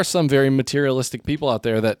like there are some very materialistic people out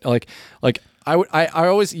there that like I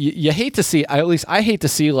always you hate to see, at least I hate to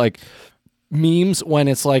see like memes when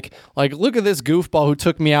it's like look at this goofball who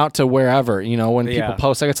took me out to wherever, when people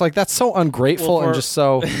post it's like that's so ungrateful and just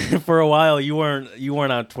so for a while you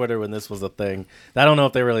weren't on Twitter when this was a thing. I don't know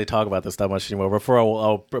if they really talk about this that much anymore, but for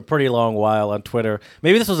a pretty long while on Twitter,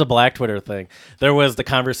 maybe this was a Black Twitter thing, there was the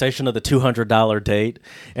conversation of the $200 date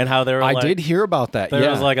and how there were I did hear about that.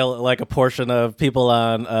 There was like a portion of people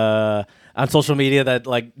on social media that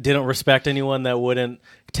like didn't respect anyone that wouldn't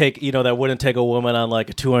take a woman on like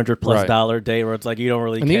a $200+ date where it's like you don't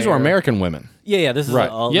really and care. These were American women. Yeah, this is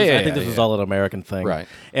all. I think this was all an American thing, right?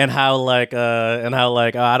 And how I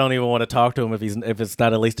don't even want to talk to him if it's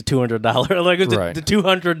not at least a $200 like the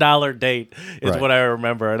 $200 date is what I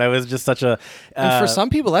remember, and it was just such a. And for some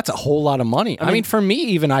people, that's a whole lot of money. I mean, for me,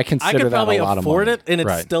 even I consider that a lot of money. I could probably afford it, and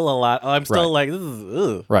it's still a lot. I'm still like, this is this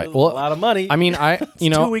is a lot of money. I mean,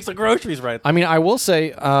 2 weeks of groceries, right? I mean, I will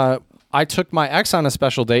say. I took my ex on a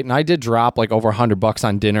special date, and I did drop like over $100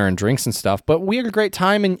 on dinner and drinks and stuff. But we had a great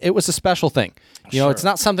time, and it was a special thing. It's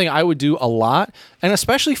not something I would do a lot, and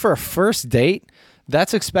especially for a first date,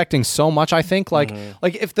 that's expecting so much. I think like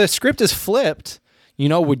if the script is flipped,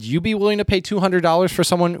 would you be willing to pay $200 for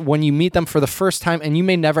someone when you meet them for the first time, and you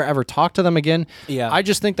may never ever talk to them again? Yeah, I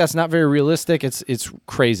just think that's not very realistic. It's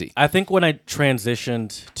crazy. I think when I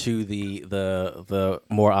transitioned to the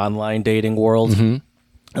more online dating world.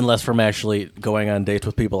 Unless from actually going on dates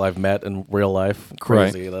with people I've met in real life.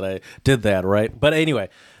 Crazy that I did that, right? But anyway,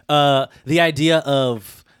 the idea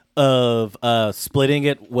of splitting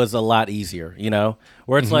it was a lot easier,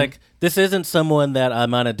 where it's like, this isn't someone that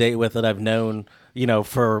I'm on a date with that I've known,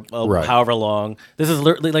 for however long. This is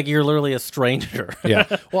like you're literally a stranger.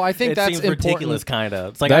 Yeah. Well, I think that's seems ridiculous, kind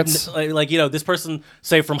of. It's like this person,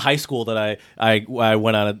 say from high school that I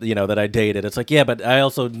went on, that I dated. It's like, yeah, but I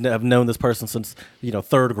also have known this person since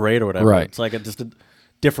third grade or whatever. Right. It's like just a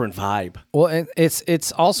different vibe. Well,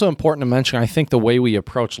 it's also important to mention, I think the way we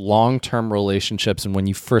approach long-term relationships and when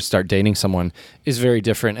you first start dating someone is very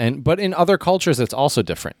different. But in other cultures, it's also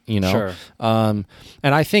different, Sure. And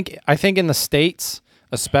I think in the States,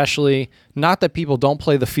 especially, not that people don't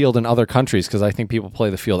play the field in other countries, because I think people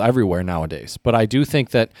play the field everywhere nowadays. But I do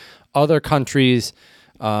think that other countries,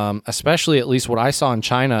 especially at least what I saw in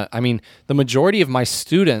China, I mean, the majority of my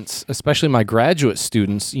students, especially my graduate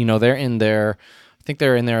students, they're in their... I think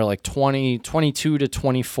they're in there like 22 to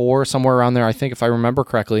 24, somewhere around there, I think, if I remember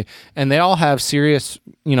correctly. And they all have serious,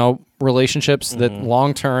 relationships that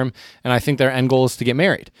long-term, and I think their end goal is to get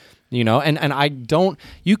married. And I don't,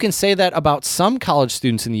 you can say that about some college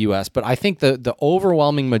students in the U.S., but I think the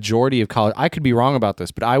overwhelming majority of college, I could be wrong about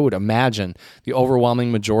this, but I would imagine the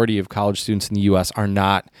overwhelming majority of college students in the U.S. are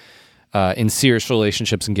not in serious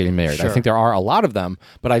relationships and getting married. Sure. I think there are a lot of them,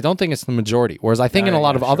 but I don't think it's the majority. Whereas I think in a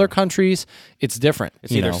lot of other countries, it's different.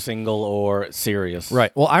 It's either single or serious.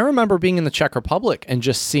 Right. Well, I remember being in the Czech Republic and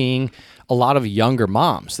just seeing a lot of younger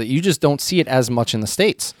moms that you just don't see it as much in the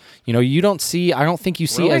States. You don't see, I don't think you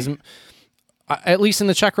see as... at least in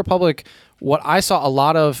the Czech Republic, what I saw a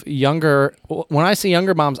lot of when I say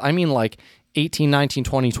younger moms, I mean like 18, 19,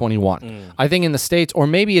 20, 21. I think in the States, or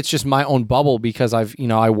maybe it's just my own bubble because I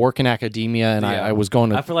work in academia and I was going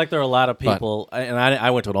to. I feel like there are a lot of people, and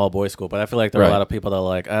I went to an all-boys school, but I feel like there are a lot of people that are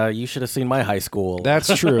like, you should have seen my high school.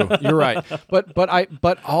 That's true. You're right.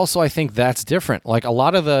 But also I think that's different. Like a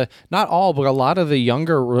lot of not all, but a lot of the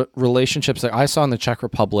younger relationships that I saw in the Czech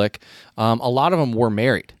Republic, a lot of them were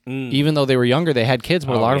married. Even though they were younger, they had kids,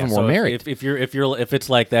 but a lot of them were married. If it's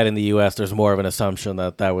like that in the U.S., there's more of an assumption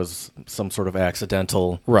that was some sort of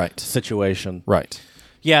accidental situation. Right.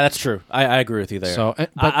 Yeah, that's true. I agree with you there. So,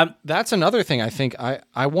 that's another thing. I think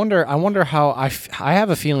I wonder how I have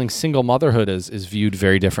a feeling single motherhood is viewed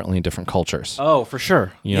very differently in different cultures. Oh, for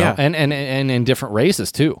sure. You know? And in different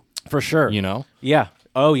races too. For sure. You know. Yeah.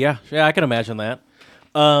 Oh yeah. Yeah, I can imagine that.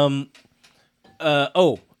 I'm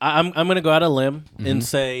going to go out on a limb and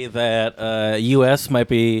say that U.S. might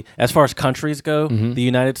be, as far as countries go, the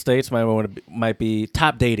United States might be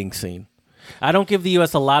top dating scene. I don't give the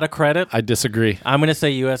U.S. a lot of credit. I disagree. I'm going to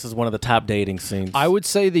say U.S. is one of the top dating scenes. I would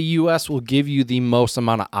say the U.S. will give you the most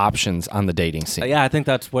amount of options on the dating scene. Yeah, I think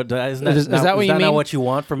that's what. Is that what you mean? Not what you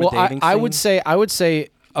want from a dating scene? I would say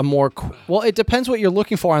a more. Well, it depends what you're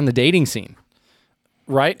looking for on the dating scene.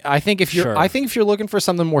 Right, I think if you're looking for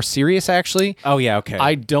something more serious, actually. Oh yeah, okay.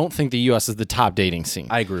 I don't think the U.S. is the top dating scene.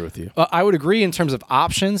 I agree with you. I would agree in terms of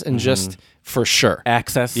options and just for sure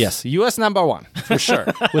access. Yes, U.S. number one for sure,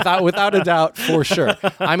 without a doubt, for sure.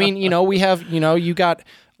 I mean, we have you got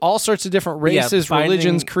all sorts of different races,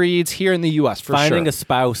 religions, creeds here in the U.S. for sure. Finding a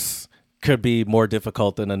spouse could be more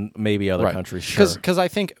difficult than in maybe other countries. Sure. Because I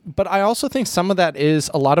think, but I also think some of that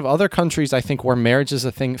is a lot of other countries. I think where marriage is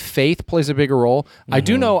a thing, faith plays a bigger role. I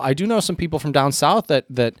do know some people from down south that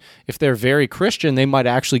if they're very Christian, they might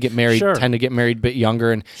actually get married, tend to get married a bit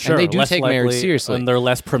younger, and they do take marriage seriously. And they're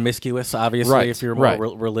less promiscuous, obviously, if you're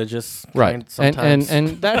more religious. Right.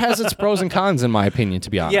 And that has its pros and cons, in my opinion,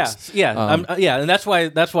 to be honest. And that's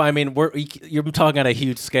why I mean you're talking on a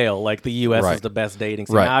huge scale. Like the U.S. is the best dating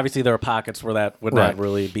scene. Obviously, there are pockets where that would not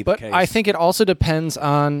really be the case. But I think it also depends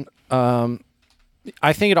on.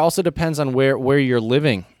 Where you're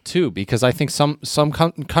living too, because I think some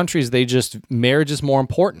countries marriage is more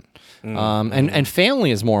important, and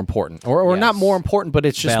family is more important, or not more important, but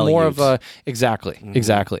it's just values. More of a exactly.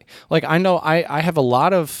 Like I know I have a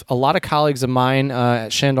lot of colleagues of mine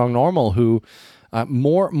at Shandong Normal who.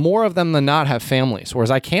 More of them than not have families,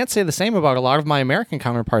 whereas I can't say the same about a lot of my American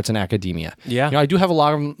counterparts in academia. Yeah, I do have a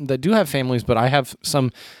lot of them that do have families, but I have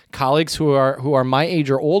some colleagues who are my age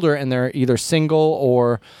or older, and they're either single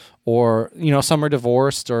or some are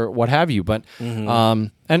divorced or what have you. But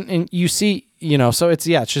and you see, so it's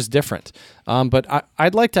just different. But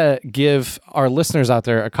I'd like to give our listeners out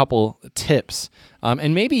there a couple tips,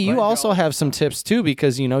 and maybe you also have some tips too,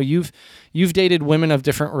 because you've dated women of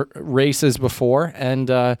different races before, and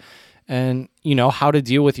how to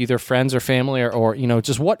deal with either friends or family, or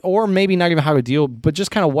just what, or maybe not even how to deal, but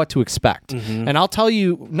just kind of what to expect. And I'll tell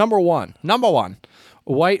you, number one,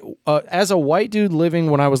 as a white dude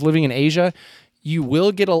when I was living in Asia, you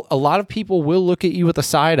will get a lot of people will look at you with a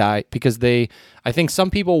side eye, because I think some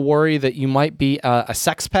people worry that you might be a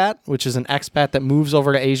sexpat, which is an expat that moves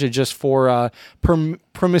over to Asia just for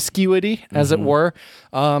promiscuity, as it were.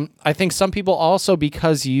 I think some people also,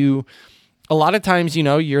 because a lot of times,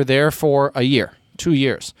 you're there for a year, 2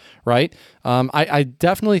 years, right? I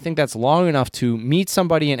definitely think that's long enough to meet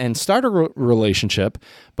somebody and start a relationship.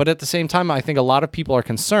 But at the same time, I think a lot of people are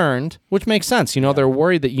concerned, which makes sense. They're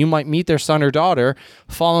worried that you might meet their son or daughter,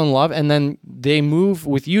 fall in love, and then they move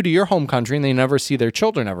with you to your home country and they never see their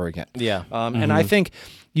children ever again. Yeah. And I think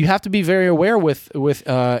you have to be very aware with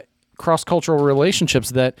cross-cultural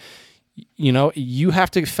relationships that you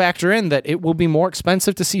have to factor in that it will be more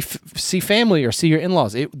expensive to see family or see your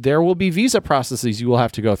in-laws. There will be visa processes you will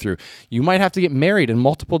have to go through. You might have to get married in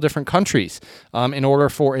multiple different countries in order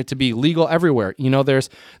for it to be legal everywhere.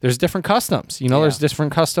 There's different customs. There's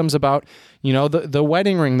different customs about the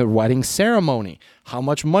wedding ring, the wedding ceremony, how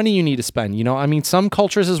much money you need to spend. Some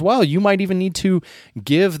cultures as well, you might even need to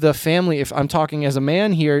give the family, if I'm talking as a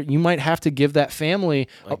man here, you might have to give that family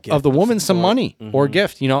of the woman some money or a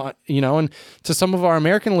gift, and to some of our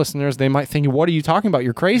American listeners, they might think, what are you talking about?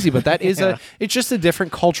 You're crazy. But that is it's just a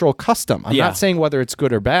different cultural custom. I'm not saying whether it's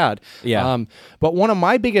good or bad. Yeah. But one of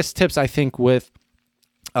my biggest tips, I think, with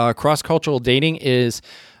cross-cultural dating is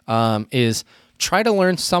try to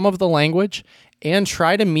learn some of the language and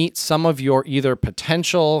try to meet some of your either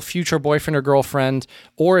potential future boyfriend or girlfriend,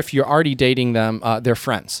 or if you're already dating them, their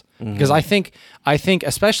friends. Because I think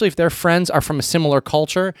especially if their friends are from a similar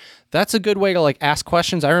culture, that's a good way to like ask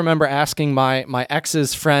questions. I remember asking my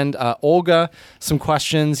ex's friend Olga some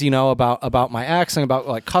questions, about my ex and about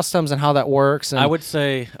like customs and how that works. And I would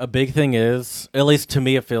say a big thing is, at least to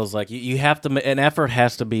me, it feels like you have to. An effort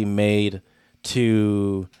has to be made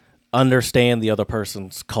to understand the other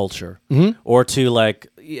person's culture, or to like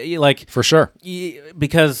for sure,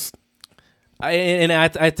 because.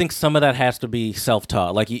 I think some of that has to be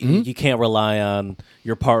self-taught. Like you can't rely on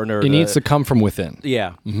your partner. It needs to come from within.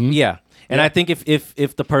 Yeah, yeah. And I think if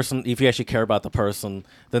you actually care about the person,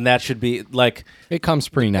 then that should be like it comes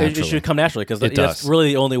pretty naturally. It should come naturally because that's really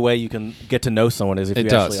the only way you can get to know someone is if you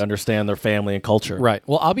actually understand their family and culture. Right.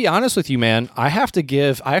 Well, I'll be honest with you, man. I have to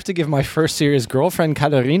give my first serious girlfriend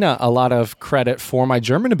Katharina a lot of credit for my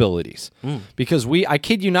German abilities because I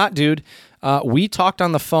kid you not, dude. We talked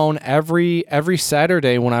on the phone every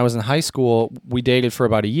Saturday when I was in high school. We dated for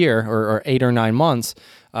about a year or 8 or 9 months.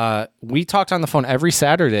 We talked on the phone every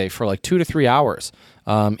Saturday for like 2 to 3 hours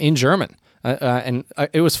in German. And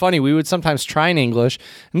it was funny. We would sometimes try in English,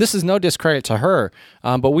 and this is no discredit to her,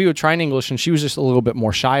 but we would try in English, and she was just a little bit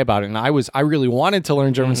more shy about it. And I really wanted to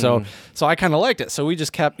learn German, so I kind of liked it. So we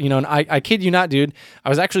just kept, and I kid you not, dude. I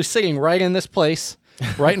was actually sitting right in this place.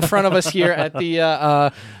 Right in front of us here at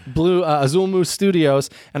the Blue Azul Moose Studios,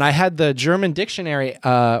 and I had the German dictionary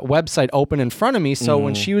website open in front of me, so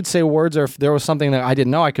when she would say words or if there was something that I didn't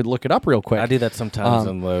know, I could look it up real quick. I do that sometimes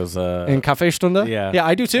in those... in Kaffeestunde? Yeah,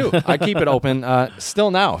 I do too. I keep it open still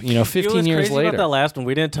now, 15 years later. About that last one,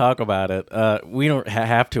 we didn't talk about it. We don't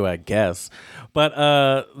have to, I guess. But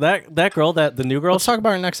that girl, the new girl... Let's talk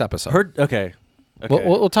about her next episode. Okay.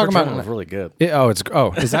 We'll talk about it. Was really good.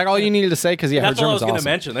 Is that all you needed to say? Because that's her all I was going to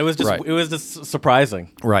mention. It was just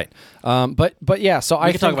surprising. Right. But yeah. So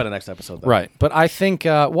we can talk about it next episode. Though. Right. But I think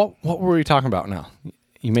what were we talking about now?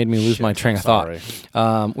 You made me lose my train of thought.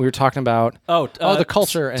 We were talking about the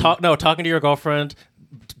culture and talking to your girlfriend,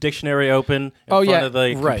 dictionary open in front of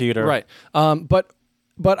the computer. Right. But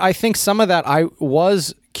I think some of that I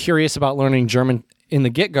was curious about learning German in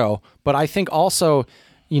the get-go, but I think also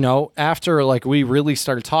after like we really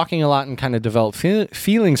started talking a lot and kind of developed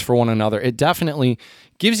feelings for one another, it definitely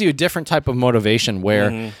gives you a different type of motivation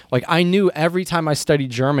where like I knew every time I studied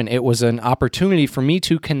German, it was an opportunity for me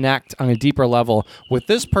to connect on a deeper level with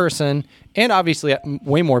this person and obviously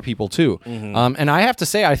way more people too. And I have to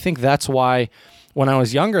say, I think that's why when I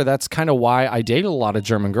was younger, that's kind of why I dated a lot of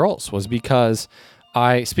German girls was because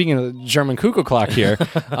speaking of the German cuckoo clock here,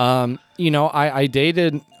 I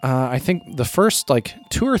dated, I think the first like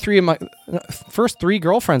 2 or 3 of my first 3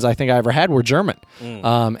 girlfriends I think I ever had were German.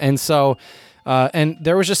 And so, and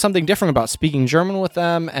there was just something different about speaking German with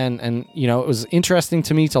them. And it was interesting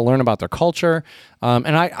to me to learn about their culture.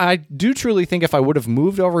 And I do truly think if I would have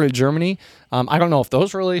moved over to Germany, I don't know if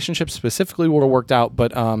those relationships specifically would have worked out,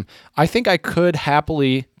 but I think I could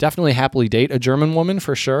definitely happily date a German woman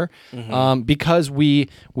for sure, because we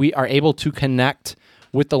are able to connect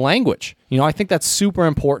with the language. I think that's super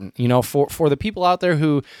important, for the people out there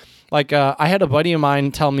who, like, I had a buddy of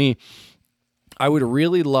mine tell me, I would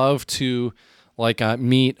really love to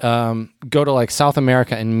meet, go to like South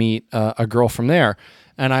America and meet a girl from there.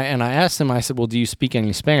 And I asked him, I said, well, do you speak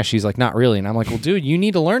any Spanish? He's like, not really. And I'm like, well, dude, you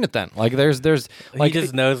need to learn it then. Like there's like, he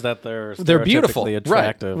just knows that they're beautiful,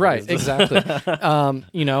 attractive. Right, exactly. And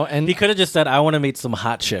he could have just said, I want to meet some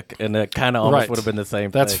hot chick. And it kind of almost would have been the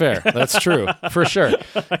same That's thing. fair. That's true. For sure.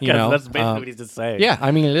 That's basically what he's just saying. Yeah.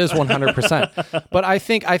 I mean, it is 100%. But I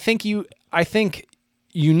think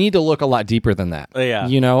you need to look a lot deeper than that. Yeah.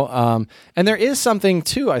 And there is something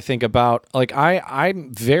too, I think, about like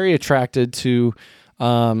I'm very attracted to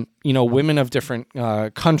women of different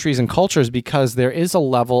countries and cultures because there is a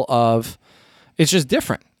level of it's just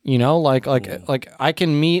different, like I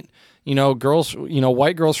can meet girls,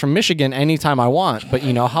 white girls from Michigan anytime I want, but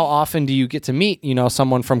how often do you get to meet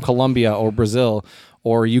someone from Colombia or Brazil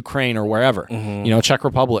or Ukraine or wherever, Czech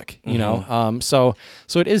Republic, so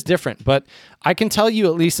it is different. But I can tell you,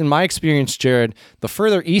 at least in my experience, Jared, the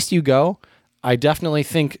further east you go, I definitely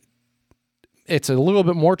think it's a little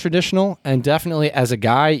bit more traditional, and definitely as a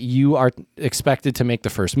guy, you are expected to make the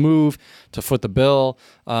first move, to foot the bill,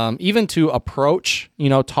 even to approach,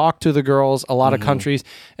 talk to the girls, a lot of countries.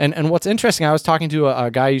 And what's interesting, I was talking to a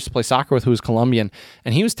guy I used to play soccer with who was Colombian,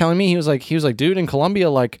 and he was telling me, he was like, dude, in Colombia,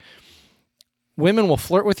 like, women will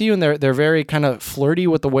flirt with you, and they're very kind of flirty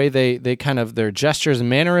with the way they kind of their gestures and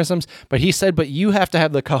mannerisms. But he said, but you have to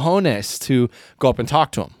have the cojones to go up and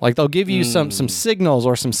talk to them. Like they'll give you some signals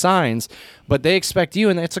or some signs, but they expect you,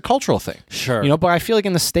 and it's a cultural thing. Sure. But I feel like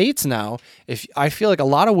in the States now, I feel like a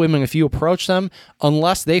lot of women, if you approach them,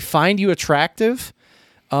 unless they find you attractive,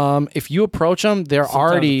 if you approach them, they're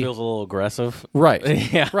Sometimes already it feels a little aggressive.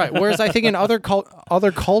 right. Yeah. Right. Whereas I think in other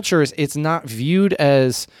cultures, it's not viewed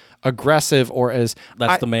as aggressive or as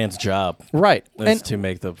That's the man's job. right Is to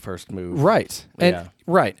make the first move. right and Yeah.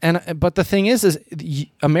 right and but the thing is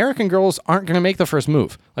American girls aren't going to make the first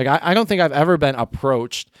move. Like I don't think I've ever been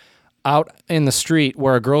approached out in the street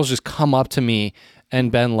where a girl's just come up to me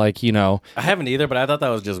and been like, I haven't either, but I thought that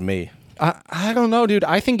was just me. I don't know, dude.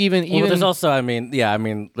 I think even There's also,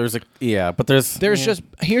 but there's just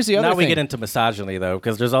here's the other now thing. we get into misogyny though,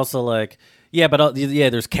 because there's also like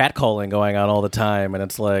there's catcalling going on all the time, and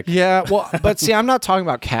it's like yeah, well, but see, I'm not talking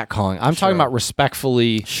about catcalling. I'm talking about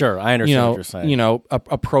respectfully. Sure, I understand what you're saying.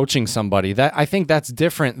 Approaching somebody. That I think that's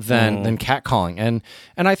different than catcalling.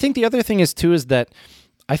 And I think the other thing is too is that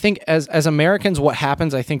I think as Americans, what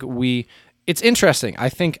happens? I think it's interesting. I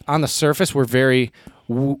think on the surface we're very.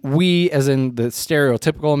 We, as in the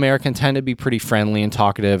stereotypical American, tend to be pretty friendly and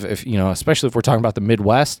talkative, especially if we're talking about the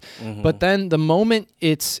Midwest. But then the moment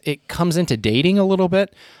it comes into dating a little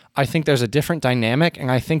bit, I think there's a different dynamic.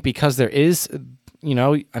 And I think because there is,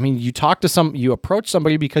 you approach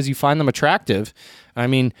somebody because you find them attractive. I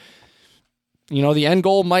mean, the end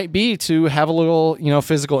goal might be to have a little,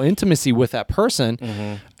 physical intimacy with that person.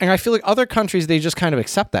 And I feel like other countries, they just kind of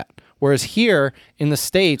accept that. Whereas here in the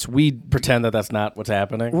States, we pretend that that's not what's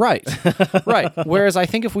happening. Right, right. Whereas I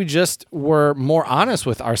think if we just were more honest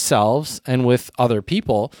with ourselves and with other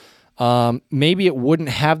people, maybe it wouldn't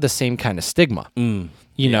have the same kind of stigma,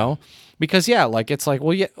 Because, it's like,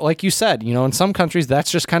 well, yeah, like you said, in some countries,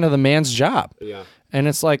 that's just kind of the man's job. Yeah. And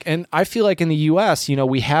it's like, and I feel like in the U.S.,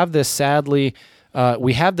 we have this sadly...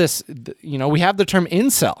 we have the term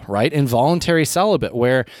incel, right? Involuntary celibate,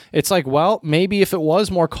 where it's like, well, maybe if it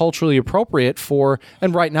was more culturally appropriate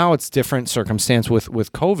and right now it's different circumstance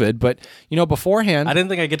with COVID, but, beforehand. I didn't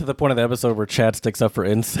think I'd get to the point of the episode where Chad sticks up for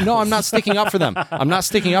incels. No, I'm not sticking up for them. I'm not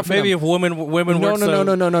sticking up for maybe them. Maybe if women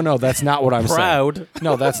weren't No. That's not what I'm proud. saying.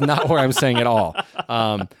 No, that's not what I'm saying at all.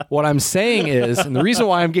 What I'm saying is, and the reason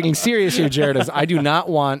why I'm getting serious here, Jared, is I do not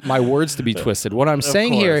want my words to be twisted. What I'm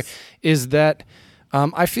saying here is that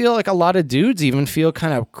I feel like a lot of dudes even feel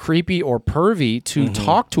kind of creepy or pervy to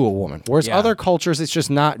talk to a woman, whereas other cultures, it's just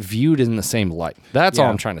not viewed in the same light. That's all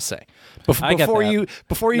I'm trying to say. Before you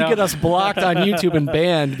get us blocked on YouTube and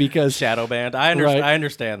banned because shadow banned, I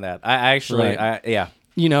understand that. I actually, right.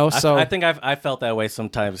 I think I felt that way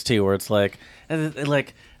sometimes too, where it's like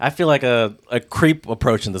I feel like a creep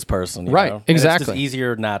approaching this person, right? Know? Exactly. It's just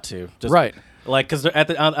easier not to, just, right? Like, because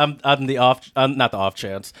on the off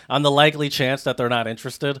chance, on the likely chance that they're not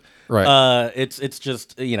interested, right? It's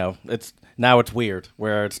just it's now it's weird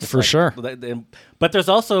where it's just for sure. But there's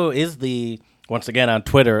also once again on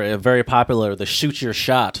Twitter very popular the shoot your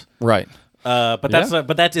shot, right? But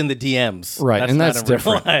that's in the DMs, right? And that's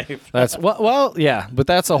different. That's well, yeah, but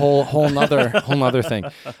that's a whole nother thing.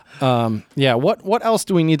 What else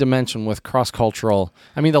do we need to mention with cross cultural?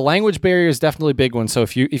 I mean, the language barrier is definitely a big one. So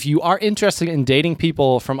if you are interested in dating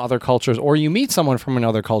people from other cultures, or you meet someone from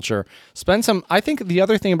another culture, I think the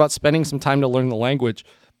other thing about spending some time to learn the language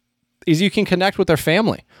is you can connect with their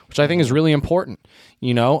family, which I think is really important.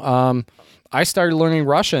 I started learning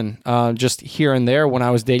Russian just here and there when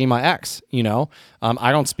I was dating my ex.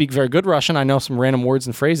 I don't speak very good Russian. I know some random words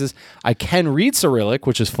and phrases. I can read Cyrillic,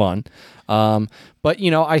 which is fun. But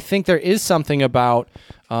I think there is something about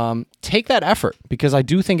take that effort, because I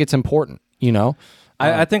do think it's important.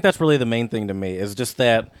 I think that's really the main thing to me is just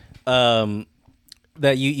that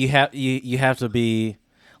that you have to be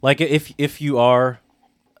like if you are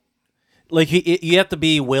like you have to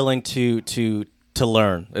be willing to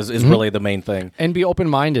learn is really the main thing, and be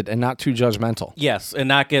open-minded and not too judgmental. Yes, and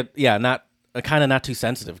not too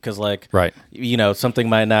sensitive, because right, something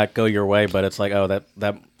might not go your way, but it's like, oh,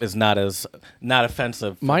 that is not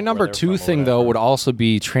offensive. My number 2 thing though would also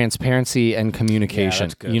be transparency and communication. Yeah,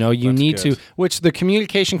 that's good. You need to, which the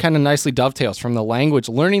communication kind of nicely dovetails from the language,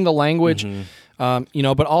 learning the language.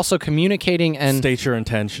 But also communicating and state your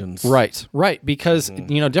intentions. Right. Because,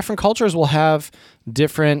 different cultures will have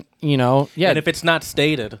different, And if it's not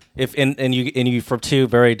stated, and you from two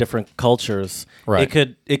very different cultures, right,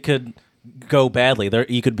 it could go badly. There,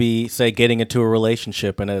 you could be, say, getting into a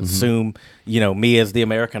relationship and assume, me as the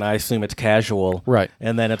American, I assume it's casual, Right?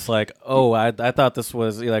 And then it's like, oh, I thought this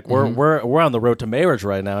was like we're on the road to marriage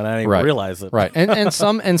right now, and I didn't even realize it, right? And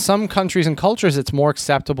some countries and cultures, it's more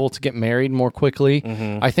acceptable to get married more quickly.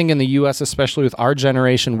 I think in the U.S., especially with our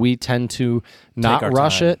generation, we tend to not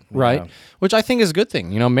rush time. it, right? Yeah. Which I think is a good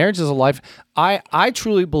thing. Marriage is a life. I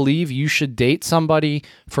truly believe you should date somebody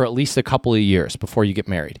for at least a couple of years before you get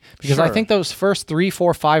married, because I think those first 3,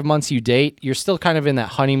 4, 5 months you date, you're still kind of in that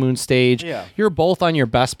honeymoon stage. Yeah. You're both on your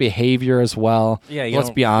best behavior as well. Yeah, let's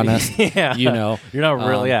be honest. Yeah, you're not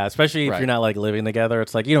really. Especially if you're not like living together.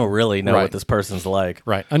 It's like you don't really know what this person's like.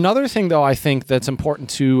 Right. Another thing, though, I think that's important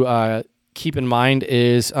to keep in mind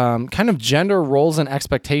is kind of gender roles and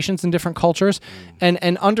expectations in different cultures,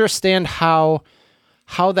 and understand how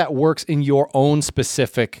that works in your own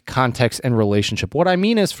specific context and relationship. What I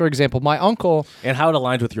mean is, for example, my uncle... And how it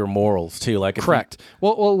aligns with your morals, too. Like Correct.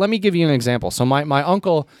 Well, let me give you an example. So my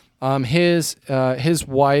uncle... his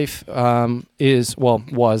wife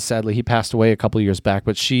was, sadly, he passed away a couple of years back,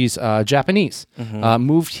 but she's Japanese.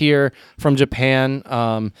 Moved here from Japan.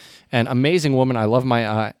 An amazing woman. I love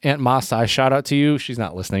my Aunt Masai. Shout out to you. She's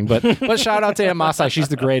not listening, but shout out to Aunt Masai. She's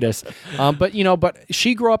the greatest. But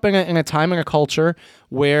she grew up in a time and a culture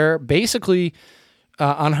where basically.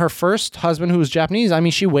 On her first husband, who was Japanese, I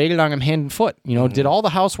mean, she waited on him hand and foot. Did all the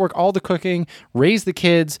housework, all the cooking, raised the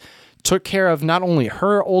kids. Took care of not only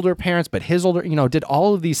her older parents, but his older, did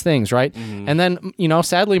all of these things, right? And then,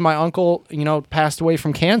 sadly, my uncle, passed away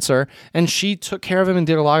from cancer, and she took care of him and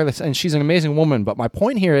did a lot of this, and she's an amazing woman. But my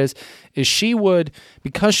point here is she would,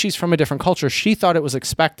 because she's from a different culture, she thought it was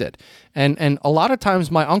expected. And a lot of times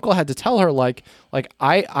my uncle had to tell her, like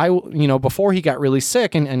I before he got really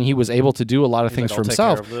sick and he was able to do a lot of things for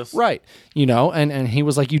himself. Take care of this. Right. And he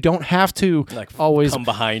was like, you don't have to always come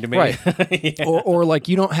behind me. Right. Yeah. Or like,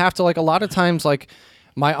 you don't have to, like, a lot of times, like,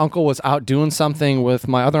 my uncle was out doing something with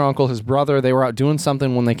my other uncle, his brother. They were out doing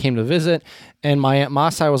something when they came to visit. And my Aunt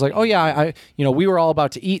Masai was like, oh, yeah, we were all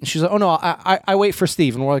about to eat. And she's like, oh, no, I wait for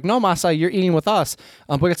Steve. And we're like, no, Masai, you're eating with us.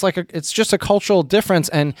 But it's like, it's just a cultural difference.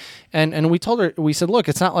 And we told her, we said, look,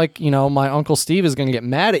 it's not like, my Uncle Steve is going to get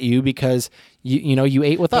mad at you because, you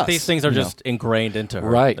ate with us. But these things are just ingrained into her.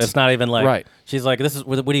 Right. It's not even like, right. She's like,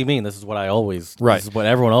 what do you mean? This is what I always, right. This is what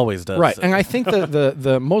everyone always does. Right. And I think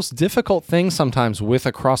the most difficult thing sometimes with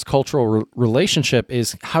a cross-cultural relationship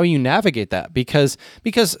is how you navigate that, because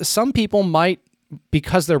some people might,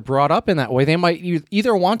 because they're brought up in that way, they might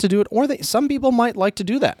either want to do it, or some people might like to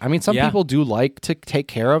do that. I mean, some people do like to take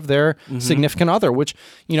care of their significant other, which,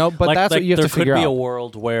 but that's what you have to figure out. There could be a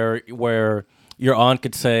world where your aunt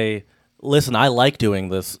could say, listen, I like doing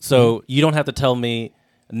this, so you don't have to tell me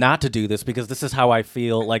not to do this because this is how I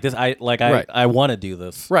feel. Like this, I want to do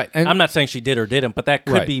this. Right. And I'm not saying she did or didn't, but that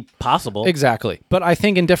could be possible. Exactly. But I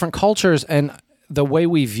think in different cultures and the way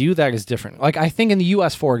we view that is different. Like, I think in the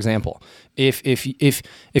U.S., for example,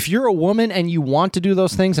 if you're a woman and you want to do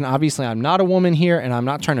those things, and obviously I'm not a woman here, and I'm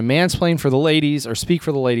not trying to mansplain for the ladies or speak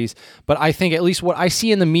for the ladies, but I think at least what I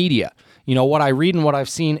see in the media, what I read and what I've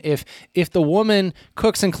seen, if the woman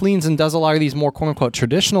cooks and cleans and does a lot of these more quote-unquote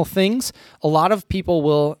traditional things, a lot of people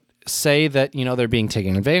will say that they're being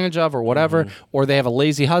taken advantage of or whatever, or they have a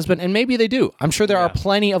lazy husband, and maybe they do. I'm sure there are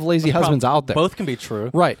plenty of lazy husbands out there. Both can be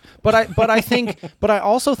true, right? But I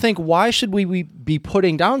also think, why should we be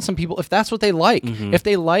putting down some people if that's what they like? If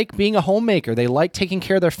they like being a homemaker, they like taking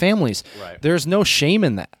care of their families. Right. There's no shame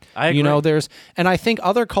in that. I agree. And I think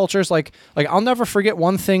other cultures, like I'll never forget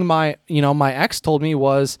one thing my ex told me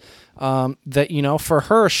was that for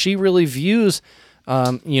her, she really views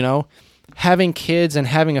having kids and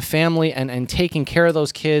having a family and taking care of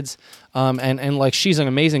those kids, and like, she's an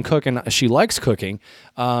amazing cook and she likes cooking,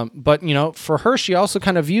 but for her, she also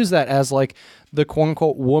kind of views that as like the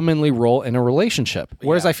quote-unquote womanly role in a relationship,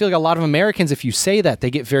 whereas I feel like a lot of Americans, if you say that,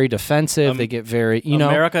 they get very defensive, they get very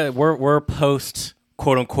America, we're post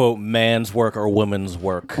quote-unquote man's work or woman's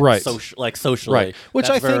work, right? Socially, right? Which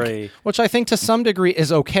I think to some degree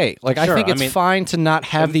is okay. Like, sure, I think it's fine to not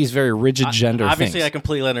have these very rigid gender obviously things. I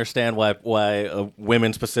completely understand why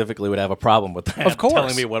women specifically would have a problem with that. Of course,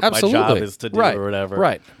 telling me what absolutely. my job is to do or whatever.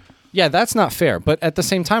 Right. Yeah, that's not fair. But at the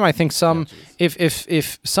same time, I think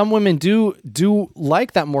if some women do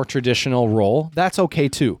like that more traditional role, that's okay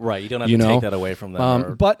too. Right. You don't have to take that away from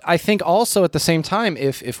them. But I think also at the same time,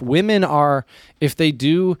 if women if they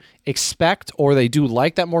do expect or they do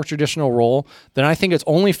like that more traditional role, then I think it's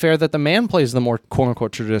only fair that the man plays the more quote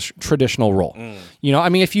unquote traditional role. I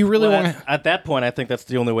mean, if you really want at that point, I think that's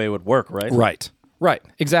the only way it would work, right? Right.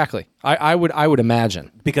 Exactly. I would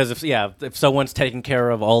imagine. Because if someone's taking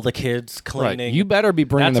care of all the kids, cleaning, Right. You better be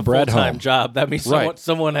bringing the bread that's a full-time home. job. That means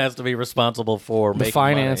someone has to be responsible for The making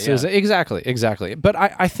finances. money. Yeah. Exactly. But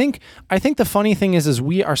I think the funny thing is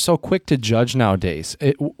we are so quick to judge nowadays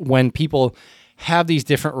when people have these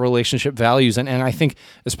different relationship values. And I think,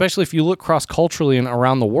 especially if you look cross-culturally and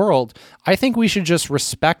around the world, I think we should just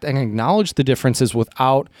respect and acknowledge the differences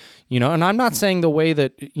without, and I'm not saying the way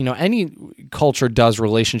that, any culture does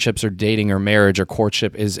relationships or dating or marriage or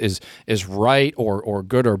courtship is right or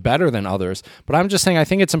good or better than others. But I'm just saying I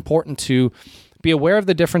think it's important to be aware of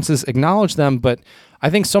the differences, acknowledge them. But I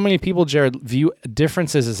think so many people, Jared, view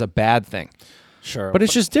differences as a bad thing. Sure. But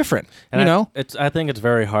it's just different, and I think it's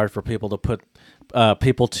very hard for people to put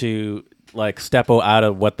people to like step out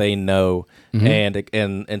of what they know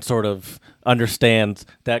and sort of understand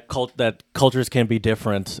that that cultures can be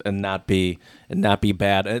different and not be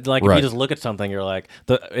bad. And if you just look at something, you're like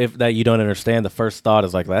if that you don't understand, the first thought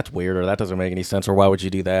is like that's weird or that doesn't make any sense or why would you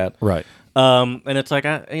do that? Right. And it's like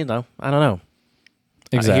I don't know.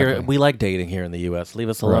 Exactly. We like dating here in the U.S. Leave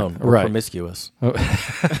us alone. Right. We're promiscuous.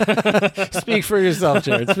 Speak for yourself,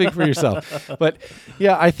 Jared. Speak for yourself. But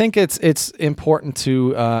yeah, I think it's important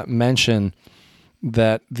to mention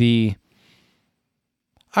that the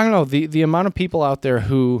amount of people out there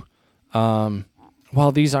who,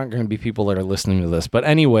 well, these aren't going to be people that are listening to this, but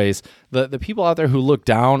anyways, the people out there who look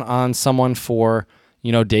down on someone for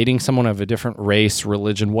dating someone of a different race,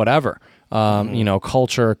 religion, whatever,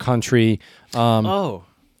 culture, country.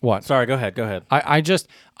 What? Sorry, go ahead. I just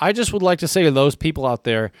would like to say to those people out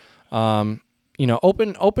there, open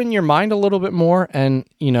your mind a little bit more, and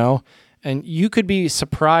you could be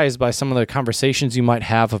surprised by some of the conversations you might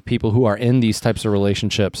have of people who are in these types of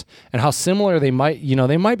relationships and how similar they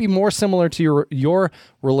might be more similar to your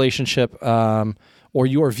relationship or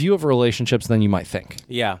your view of relationships than you might think.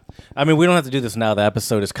 Yeah. I mean, we don't have to do this now. The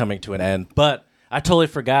episode is coming to an end, but I totally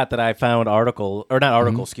forgot that I found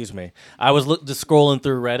excuse me. I was just scrolling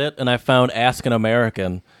through Reddit and I found Ask an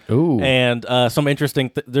American. Ooh. And some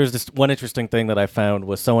interesting, there's this one interesting thing that I found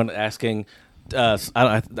was someone asking,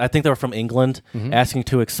 I think they were from England, asking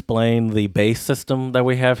to explain the base system that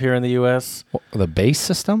we have here in the U.S. The base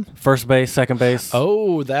system? First base, second base.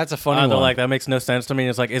 Oh, that's a funny one. They're like, that makes no sense to me.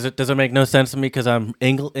 It's like, does it make no sense to me because I'm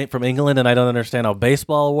from England and I don't understand how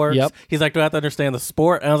baseball works? Yep. He's like, do I have to understand the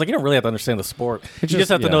sport? And I was like, you don't really have to understand the sport. You just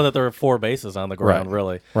have to know that there are 4 bases on the ground,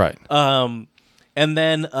 really. Right. And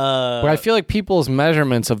then... but I feel like people's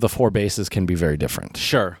measurements of the 4 bases can be very different.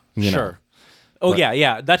 Sure. Oh, right.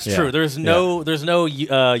 yeah, that's true. There's no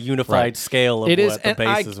unified scale of what the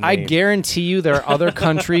bases mean. I guarantee you there are other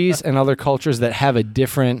countries and other cultures that have a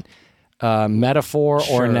different metaphor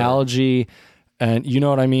or analogy, and you know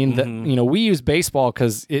what I mean? That we use baseball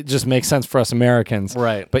because it just makes sense for us Americans.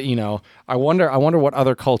 Right. But I wonder what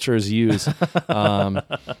other cultures use.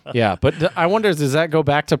 Yeah, but I wonder, does that go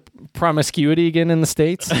back to promiscuity again in the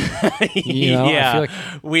States? Yeah. I feel like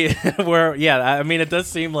I mean, it does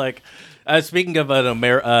seem like... speaking of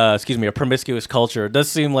a promiscuous culture, it does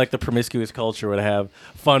seem like the promiscuous culture would have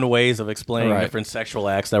fun ways of explaining different sexual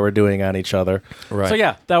acts that we're doing on each other. Right. So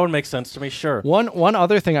yeah, that would make sense to me. Sure. One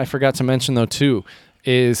other thing I forgot to mention though too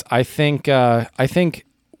is I think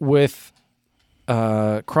with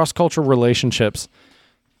cross-cultural relationships,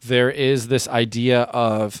 there is this idea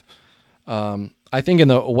of I think in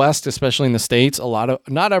the West, especially in the States,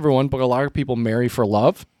 not everyone, but a lot of people marry for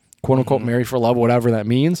love. "Quote unquote," marry for love, whatever that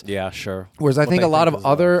means. Yeah, sure. Whereas I think a lot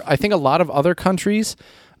of other countries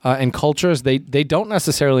and cultures, they don't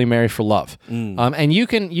necessarily marry for love. And you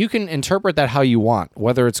can interpret that how you want,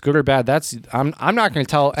 whether it's good or bad. I'm not going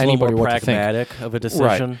to tell anybody what to think. Pragmatic of a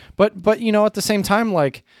decision, right? But at the same time,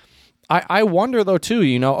 like I wonder though too.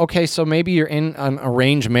 Okay, so maybe you're in an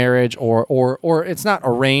arranged marriage, or it's not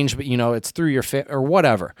arranged, but it's through your or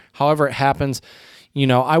whatever. However it happens.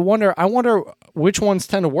 I wonder which ones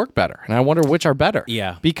tend to work better, and I wonder which are better.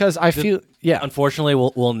 Yeah, because I feel Unfortunately,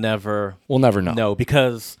 we'll never know. No,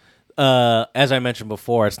 because as I mentioned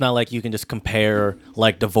before, it's not like you can just compare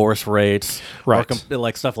like divorce rates, right? Or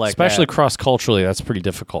like stuff like especially that. cross culturally, that's pretty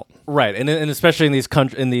difficult, right? And especially in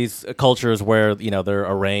these cultures where they're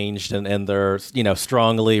arranged and they're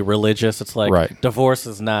strongly religious. It's like divorce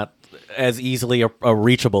is not as easily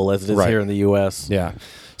reachable as it is here in the U.S. Yeah.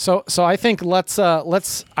 So I think let's. I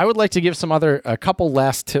would like to give a couple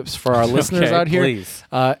last tips for our listeners out here. Please.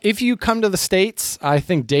 If you come to the States, I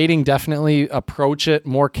think dating, definitely approach it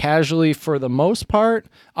more casually for the most part.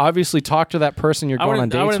 Obviously, talk to that person you're going on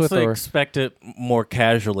dates with. I wouldn't expect it more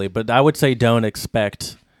casually, but I would say don't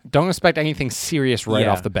expect Don't expect anything serious right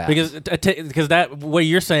off the bat. Because that what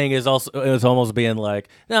you're saying is almost being like,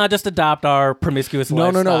 no, just adopt our promiscuous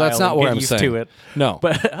lifestyle. No, that's not and what get I'm used saying. to it. No,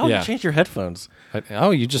 But you changed your headphones.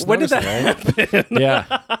 You just When did noticed that it, right? Yeah,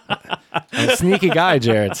 I'm a sneaky guy,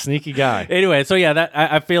 Jared. Sneaky guy. Anyway, so yeah, that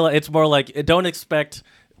I feel it's more like don't expect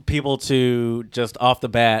people to just off the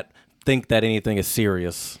bat think that anything is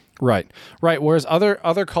serious. Right. Whereas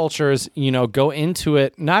other cultures, go into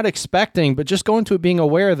it not expecting, but just go into it being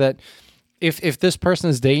aware that if this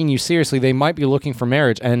person is dating you seriously, they might be looking for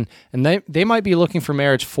marriage, and they might be looking for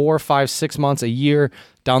marriage 4, 5, 6 months, a year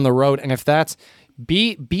down the road. And if that's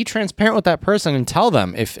be transparent with that person and tell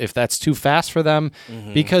them if that's too fast for them,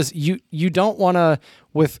 because you don't want to,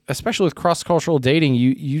 especially with cross-cultural dating,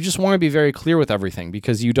 you just want to be very clear with everything,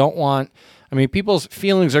 because you don't want. I mean, people's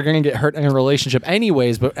feelings are going to get hurt in a relationship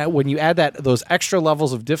anyways, but when you add those extra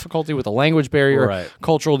levels of difficulty with a language barrier,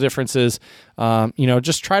 cultural differences,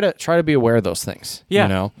 just try to be aware of those things.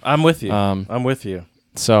 Yeah, I'm with you. I'm with you.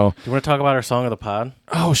 So, do you want to talk about our song of the pod?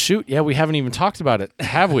 Oh shoot, yeah, we haven't even talked about it,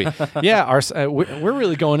 have we? Yeah, we're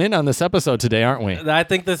really going in on this episode today, aren't we? I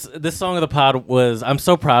think this song of the pod was. I'm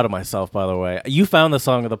so proud of myself, by the way. You found the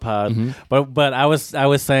song of the pod, but I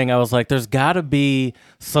was saying, I was like, there's got to be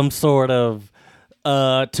some sort of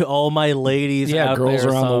to all my ladies, out girls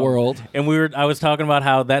there around the world, and I was talking about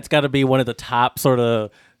how that's got to be one of the top sort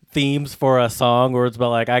of themes for a song, where it's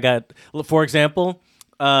about like for example,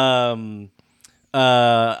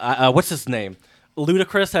 what's his name?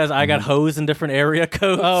 Ludacris has "I Got Hoes" in different area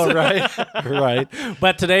codes. Oh, right. Right.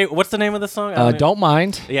 But today, what's the name of the song? Don't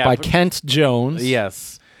Mind by Kent Jones.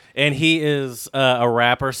 Yes. And he is a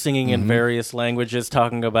rapper singing in various languages,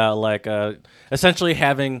 talking about like essentially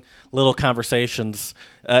having little conversations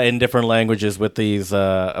in different languages with these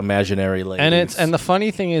imaginary ladies. And the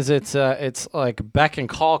funny thing is, it's like beck and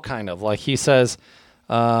call, kind of like he says.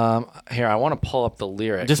 Here, I want to pull up the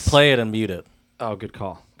lyrics. Just play it and mute it. Oh, good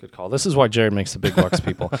call. Good call. This is why Jared makes the big bucks,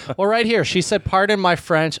 people. Well, right here, she said, "Pardon my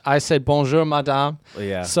French." I said, "Bonjour, madame."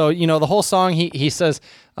 Yeah. So, the whole song, he says,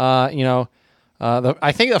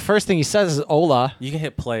 I think the first thing he says is "Hola." You can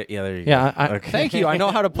hit play. Yeah, there you go. Okay. Thank you. I know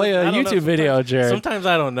how to play a YouTube video, Jared. Sometimes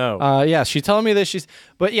I don't know. Yeah, she's telling me this.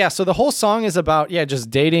 But yeah, so the whole song is about, just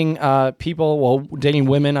dating people, well, dating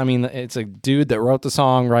women. I mean, it's a dude that wrote the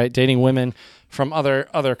song, right? Dating women from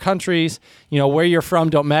other countries. Where you're from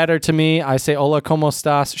don't matter to me. I say, "Hola, ¿cómo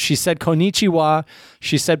estás?" She said, "Konnichiwa."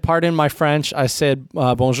 She said, "Pardon my French." I said,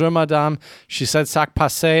 "Bonjour, madame." She said, "Sac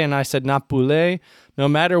passé," and I said, "Not poulet." No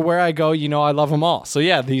matter where I go, I love them all. So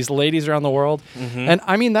yeah, these ladies around the world. And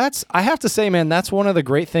I mean, I have to say, man, that's one of the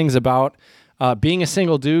great things about being a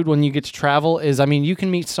single dude when you get to travel is, I mean, you can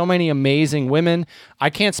meet so many amazing women. I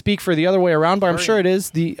can't speak for the other way around, but I'm sure it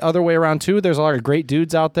is the other way around too. There's a lot of great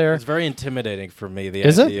dudes out there. It's very intimidating for me, the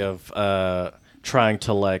Is idea of trying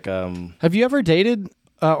to like... Have you ever dated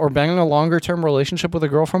or been in a longer-term relationship with a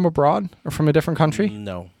girl from abroad or from a different country?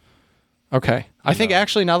 No. Okay. I think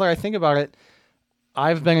actually, now that I think about it,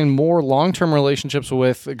 I've been in more long-term relationships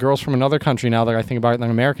with girls from another country now that I think about it than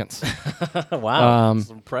Americans. Wow, that's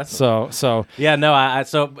impressive. So yeah, no,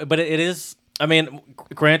 but it is. I mean,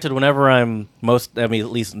 granted, whenever at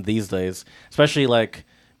least these days, especially like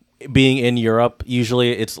being in Europe,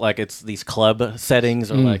 usually it's these club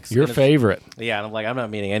settings or your favorite. Yeah, and I'm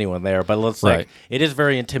not meeting anyone there, but it is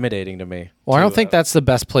very intimidating to me. Well, I don't think that's the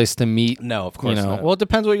best place to meet. No, of course not. Well, it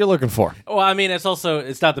depends what you're looking for. Well, I mean, it's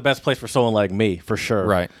not the best place for someone like me, for sure.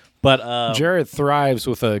 Right. But Jared thrives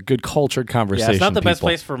with a good cultured conversation. Yeah, it's not the best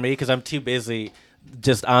place for me because I'm too busy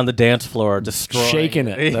just on the dance floor destroying. Shaking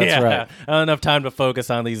it. That's right. I don't have enough time to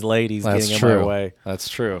focus on these ladies getting in my way. That's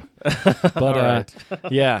true. But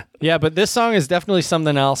yeah, but this song is definitely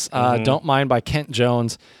something else. Don't Mind by Kent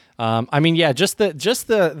Jones. I mean, yeah, just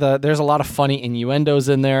the there's a lot of funny innuendos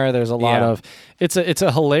in there. There's a lot of it's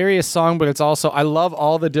a hilarious song, but it's also, I love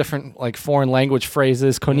all the different like foreign language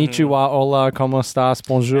phrases. Konnichiwa, hola, ¿cómo estás,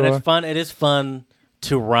 bonjour. And it's fun. It is fun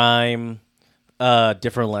to rhyme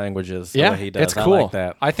different languages. Yeah, he does. it's cool. I like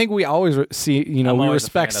that. I think we always see, we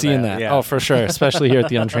respect seeing that. Yeah. Oh, for sure, especially here at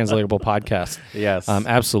the Untranslatable Podcast. Yes,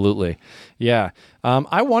 absolutely. Yeah.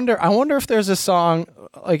 I wonder if there's a song,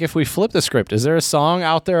 like if we flip the script, is there a song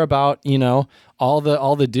out there about all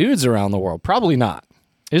the dudes around the world? Probably not.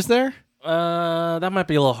 Is there? That might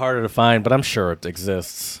be a little harder to find, but I'm sure it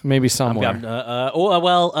exists. Maybe somewhere.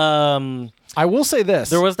 I will say this.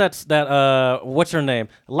 There was that what's her name?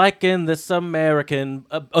 Like in this American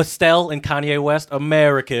Estelle and Kanye West,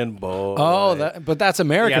 American boy. Oh, but that's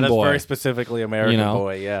American yeah, that's boy. very specifically American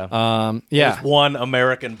boy. Yeah, yeah, just one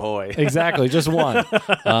American boy. Exactly, just one.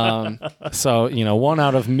 So one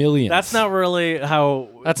out of millions. That's not really how.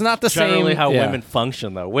 That's not the generally same. how yeah. women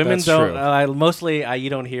function, though. Women That's don't. true. Mostly, you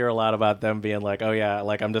don't hear a lot about them being like, "Oh yeah,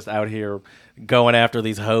 like I'm just out here going after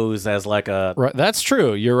these hoes as like a." Right, that's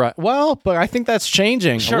true. You're right. Well, but I think that's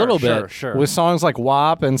changing a little bit sure. with songs like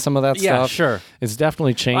WAP and some of that Yeah, stuff. sure. It's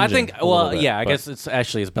definitely changing. I think. a little bit, I guess it's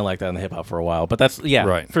been like that in the hip hop for a while, but that's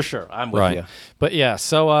Right. for sure. I'm with you. But yeah,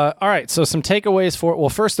 so all right, so some takeaways for well,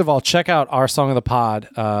 first of all, check out our Song of the Pod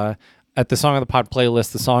at the Song of the Pod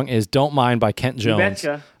playlist. The song is "Don't Mind" by Kent Jones.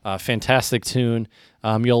 Fantastic tune.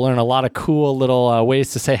 You'll learn a lot of cool little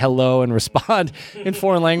ways to say hello and respond in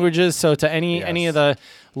foreign languages. So to any of the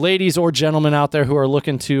ladies or gentlemen out there who are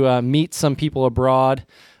looking to meet some people abroad,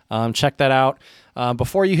 check that out.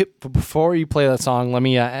 Before you play that song, let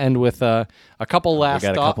me end with a couple last we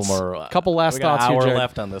got thoughts. Couple last thoughts. An hour here,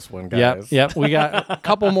 left on this one, guys. Yep. We got a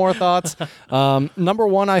couple more thoughts. Number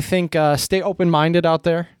one, I think stay open-minded out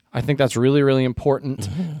there. I think that's really, really important.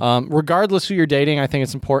 Regardless who you're dating, I think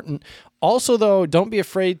it's important. Also, though, don't be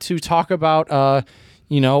afraid to talk about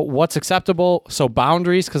what's acceptable. So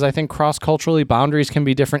boundaries, because I think cross-culturally boundaries can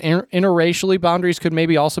be different. Interracially boundaries could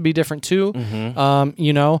maybe also be different too.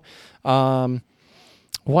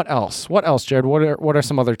 What else? What else, Jared? What are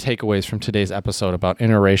some other takeaways from today's episode about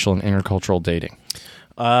interracial and intercultural dating,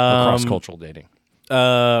 or cross-cultural dating?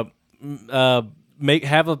 Have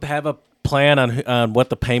a plan on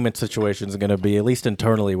what the payment situation is going to be, at least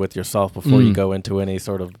internally with yourself, before you go into any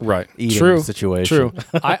sort of eating situation. True.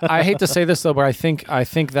 I hate to say this though, but I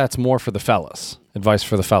think that's more for the fellas. Advice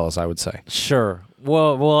for the fellas, I would say. Sure.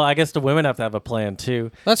 Well, I guess the women have to have a plan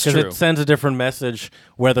too. That's true. Because it sends a different message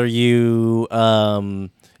whether you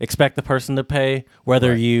expect the person to pay,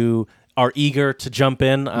 whether you are eager to jump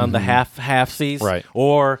in on the half-seas, right,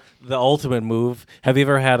 or the ultimate move. Have you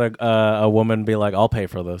ever had a woman be like, "I'll pay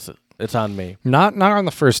for this. It's on me"? Not on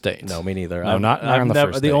the first date. No, me neither. No, not on the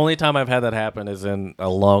first date. The only time I've had that happen is in a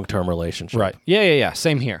long-term relationship. Right. Yeah.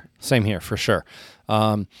 Same here, for sure.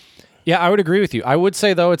 Yeah, I would agree with you. I would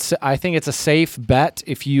say though, I think it's a safe bet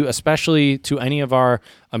if you, especially to any of our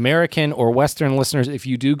American or Western listeners, if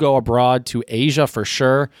you do go abroad to Asia for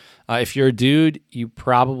sure. If you're a dude, you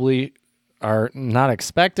probably are not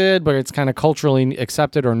expected, but it's kind of culturally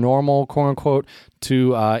accepted or normal, quote unquote,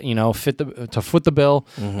 to foot the bill.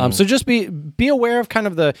 So just be aware of kind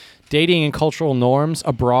of the dating and cultural norms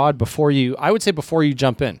abroad before you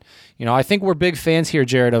jump in. I think we're big fans here,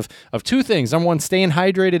 Jared, of two things. Number one, staying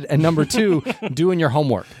hydrated, and number two, doing your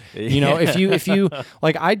homework. If you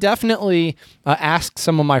like, I definitely asked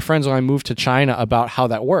some of my friends when I moved to China about how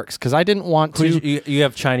that works, because I didn't want to. You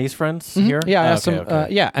have Chinese friends here? Yeah, I asked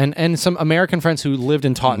and some American friends who lived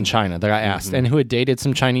and taught in China that I asked, and who had dated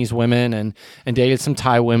some Chinese women and dated some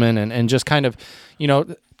Thai women, and just kind of,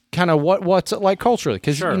 what's it like culturally,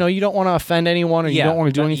 because you don't want to offend anyone, or you don't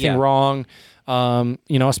want to do anything wrong.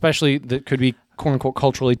 Especially that could be quote unquote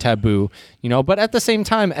culturally taboo, but at the same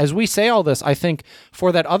time, as we say all this, I think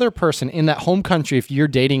for that other person in that home country, if you're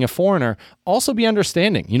dating a foreigner, also be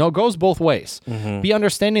understanding. It goes both ways. Be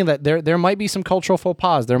understanding that there might be some cultural faux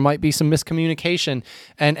pas, there might be some miscommunication,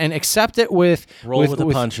 and accept it with the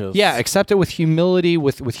punches. Yeah, accept it with humility,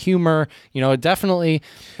 with humor. Definitely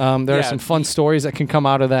there are some fun stories that can come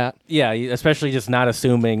out of that. Yeah, especially just not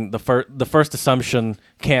assuming the first assumption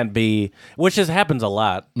can't be, which happens a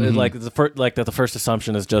lot. Like the first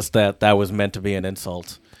assumption is just that was meant to be an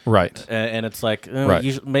insult. Right. And it's like,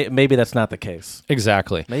 Right. Maybe that's not the case.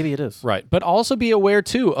 Exactly. Maybe it is. Right. But also be aware,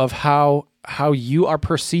 too, of how you are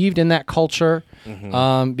perceived in that culture,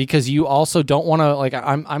 because you also don't want to, like,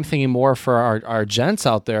 I'm thinking more for our gents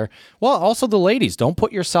out there. Well, also the ladies, don't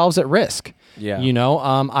put yourselves at risk. Yeah.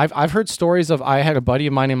 I've heard stories of, I had a buddy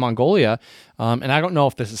of mine in Mongolia, and I don't know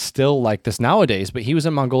if this is still like this nowadays, but he was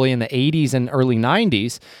in Mongolia in the 80s and early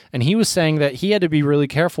 90s, and he was saying that he had to be really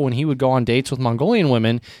careful when he would go on dates with Mongolian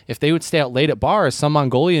women. If they would stay out late at bars, some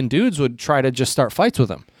Mongolian dudes would try to just start fights with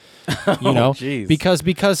him.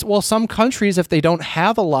 Because some countries, if they don't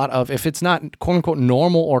have a lot of, if it's not quote unquote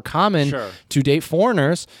normal or common to date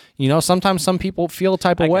foreigners, sometimes some people feel a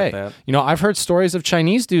type of way. I've heard stories of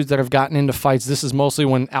Chinese dudes that have gotten into fights. This is mostly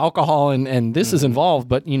when alcohol and this is involved,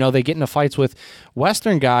 but they get into fights with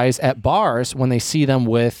Western guys at bars when they see them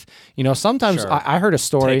with, sometimes I heard a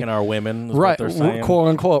story, taking our women, right, what they're saying. Quote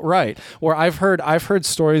unquote, right, where I've heard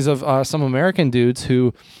stories of some American dudes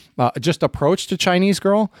who just approached a Chinese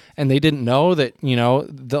girl and they didn't know that,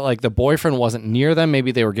 the boyfriend wasn't near them.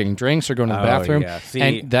 Maybe they were getting drinks or going to the bathroom. Yeah. See,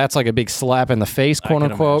 and that's like a big slap in the face, quote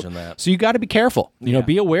unquote. So you got to be careful.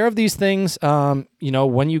 Be aware of these things,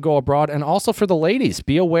 when you go abroad. And also for the ladies,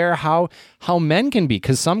 be aware how men can be,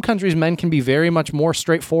 because some countries men can be very much more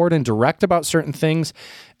straightforward and direct about certain things.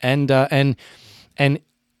 And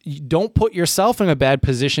you don't put yourself in a bad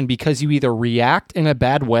position because you either react in a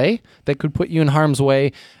bad way that could put you in harm's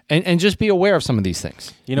way, and just be aware of some of these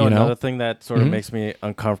things. Another thing that sort of makes me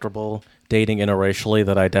uncomfortable dating interracially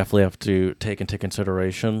that I definitely have to take into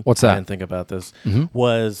consideration. What's that? I didn't think about this.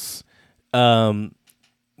 Was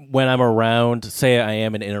when I'm around, say I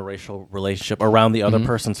am in an interracial relationship, around the other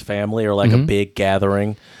person's family or like a big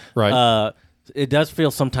gathering. Right. It does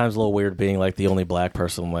feel sometimes a little weird being like the only black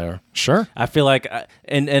person there. Sure. I feel like,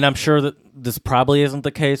 and I'm sure that this probably isn't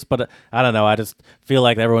the case, but I don't know. I just feel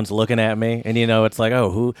like everyone's looking at me, and it's like, oh,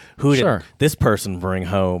 who did this person bring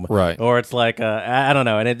home? Right. Or it's like, I don't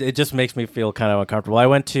know, and it just makes me feel kind of uncomfortable.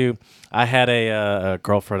 I had a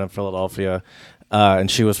girlfriend in Philadelphia, and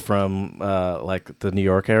she was from like the New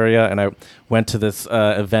York area, and I went to this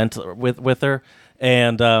event with her.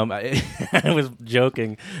 And I was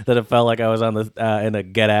joking that it felt like I was on the in a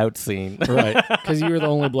Get Out scene, right? Because you were the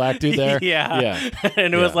only black dude there. Yeah.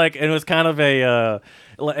 And it was kind of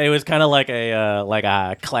like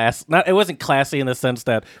a class. It wasn't classy in the sense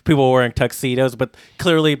that people were wearing tuxedos, but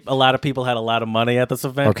clearly a lot of people had a lot of money at this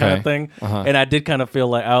event, kind of thing. And I did kind of feel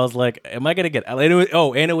like I was like, am I gonna get? And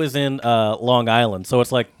it was in Long Island, so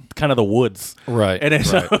it's like kind of the woods, right? And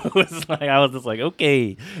so it was like I was just like,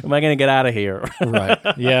 okay, am I gonna get out of here? Right.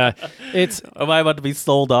 Yeah. Am I about to be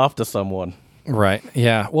sold off to someone? Right.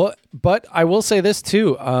 Yeah. Well, but I will say this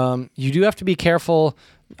too. You do have to be careful.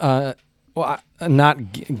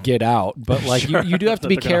 Not get out, but like you do have to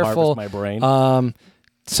be careful. My brain.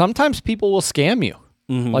 Sometimes people will scam you.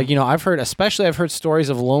 Like, I've heard stories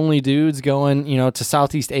of lonely dudes going, to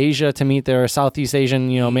Southeast Asia to meet their Southeast Asian,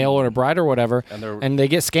 male or bride or whatever, and they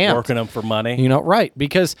get scammed. Working them for money. Right.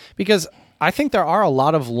 Because I think there are a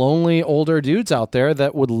lot of lonely older dudes out there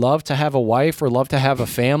that would love to have a wife or love to have a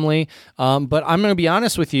family. But I'm going to be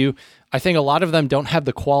honest with you. I think a lot of them don't have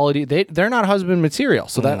the quality. They're not husband material.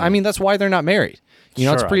 So that's why they're not married.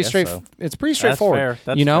 Sure, it's pretty it's pretty straightforward.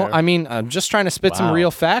 That's fair. I mean, I'm just trying to spit some real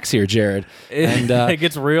facts here, Jared. And it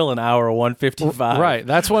gets real in hour 155. Right.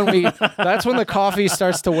 That's when the coffee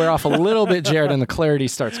starts to wear off a little bit, Jared, and the clarity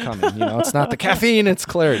starts coming. It's not the caffeine, it's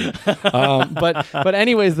clarity. But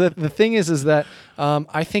anyways, the thing is that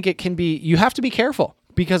I think it can be. You have to be careful.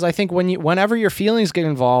 Because I think whenever your feelings get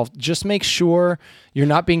involved, just make sure you're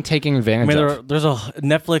not being taken advantage of. There's a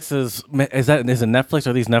Netflix is it Netflix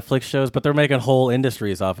or these Netflix shows, but they're making whole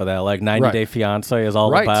industries off of that. Like 90 Day Fiance is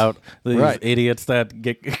all about these idiots that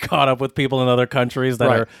get caught up with people in other countries that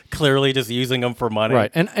are clearly just using them for money.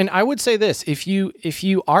 Right. And I would say this, if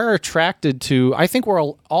you are attracted to, I think we're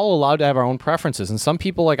all allowed to have our own preferences. And some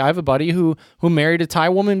people, like I have a buddy who married a Thai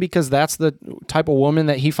woman because that's the type of woman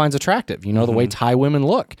that he finds attractive. The way Thai women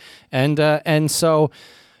look. And so,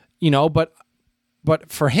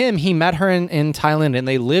 but for him, he met her in Thailand, and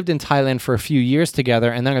they lived in Thailand for a few years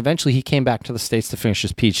together, and then eventually he came back to the States to finish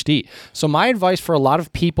his PhD. So my advice for a lot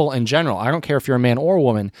of people in general, I don't care if you're a man or a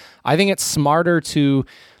woman, I think it's smarter to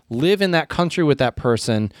live in that country with that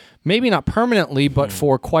person, maybe not permanently, but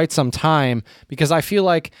for quite some time, because I feel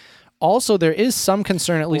like also there is some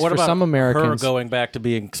concern, at least for some Americans. Her going back to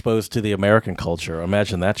being exposed to the American culture?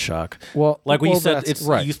 Imagine that shock. Well, you said, it's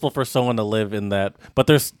useful for someone to live in that, but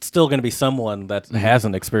there's still going to be someone that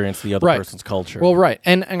hasn't experienced the other person's culture. Well, right,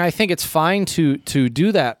 and I think it's fine to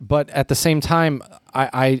do that, but at the same time,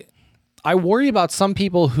 I worry about some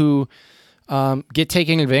people who get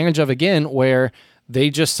taken advantage of again, where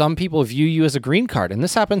some people view you as a green card. And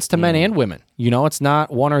this happens to men and women. It's not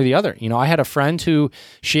one or the other. I had a friend who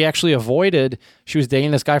she actually she was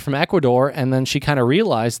dating this guy from Ecuador, and then she kind of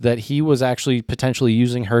realized that he was actually potentially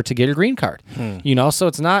using her to get a green card. So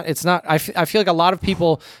it's not, I feel like a lot of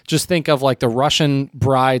people just think of like the Russian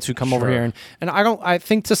brides who come over here. And I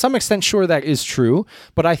think to some extent, sure, that is true.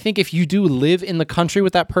 But I think if you do live in the country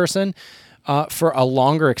with that person for a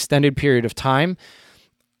longer extended period of time,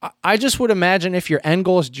 I just would imagine if your end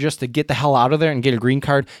goal is just to get the hell out of there and get a green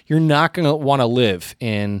card, you're not going to want to live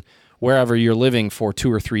in wherever you're living for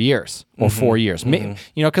 2 or 3 years. or 4 years.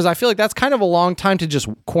 Because I feel like that's kind of a long time to just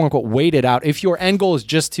quote unquote wait it out. If your end goal is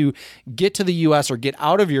just to get to the U.S. or get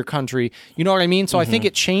out of your country, you know what I mean? So I think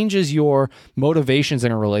it changes your motivations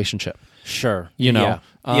in a relationship. Sure. Yeah.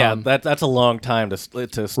 That's a long time to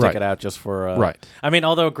stick it out just for. Right. I mean,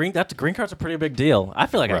 although green card's a pretty big deal. I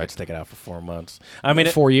feel like I could stick it out for 4 months. I mean,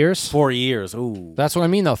 4 years. 4 years. Ooh. That's what I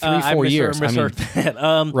mean, though. 3-4 years. Misheard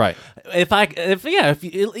that. Right. If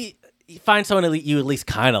you find someone that you at least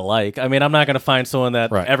kind of like. I mean, I'm not going to find someone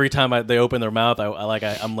that every time they open their mouth,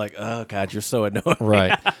 I'm like, oh God, you're so annoying.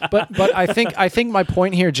 Right. But I think my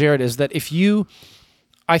point here, Jared, is that it's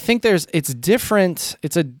different.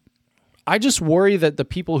 I just worry that the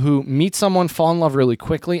people who meet someone, fall in love really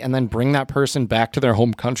quickly, and then bring that person back to their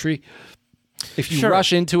home country. If you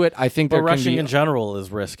rush into it, I think rushing in general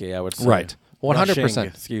is risky. I would say. Right. 100%.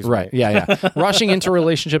 Excuse me. Right. Yeah. Rushing into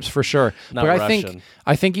relationships for sure. Not but Russian.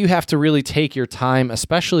 I think you have to really take your time,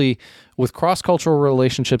 especially with cross-cultural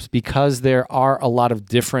relationships, because there are a lot of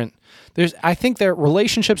different. I think their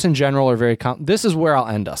relationships in general are very. This is where I'll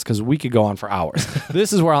end us because we could go on for hours.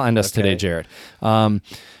 This is where I'll end us today, Jared.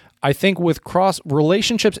 I think with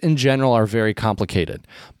relationships in general are very complicated,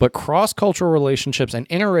 but cross-cultural relationships and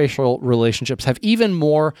interracial relationships have even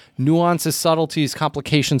more nuances, subtleties,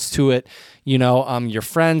 complications to it. Your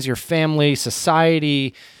friends, your family,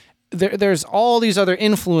 society. There's all these other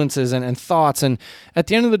influences and thoughts. And at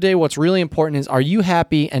the end of the day, what's really important is, are you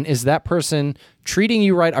happy? And is that person treating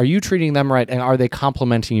you right? Are you treating them right? And are they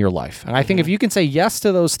complementing your life? And I think if you can say yes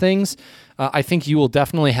to those things, I think you will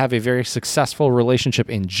definitely have a very successful relationship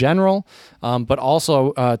in general, but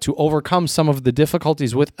also to overcome some of the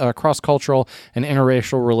difficulties with cross-cultural and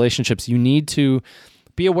interracial relationships. You need to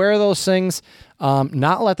be aware of those things,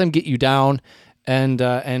 not let them get you down,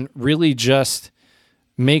 and really just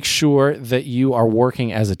make sure that you are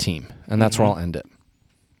working as a team. And that's where I'll end it.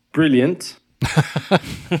 Brilliant.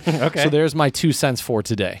 Okay. So there's my 2 cents for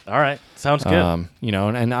today. All right. Sounds good.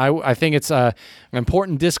 And I think it's an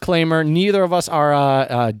important disclaimer. Neither of us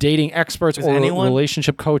are dating experts or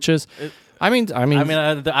relationship coaches. I mean,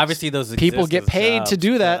 obviously those people exist get as paid jobs, to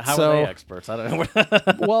do that. How so are they experts? I don't know.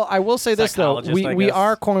 Well, I will say this though: we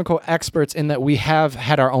are quote unquote experts in that we have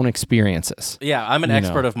had our own experiences. Yeah, I'm an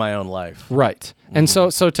expert of my own life. Right, and so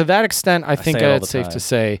to that extent, I think it's safe to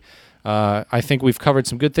say. I think we've covered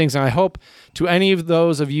some good things, and I hope to any of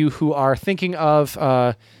those of you who are thinking of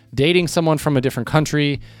dating someone from a different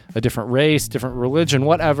country, a different race, different religion,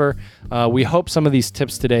 whatever, we hope some of these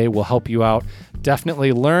tips today will help you out.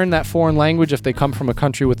 Definitely learn that foreign language if they come from a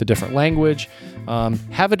country with a different language.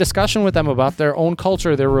 Have a discussion with them about their own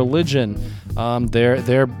culture, their religion,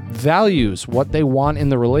 their values, what they want in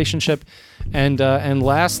the relationship, and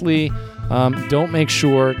lastly, don't make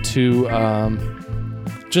sure to.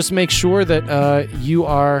 Just make sure that you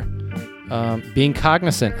are being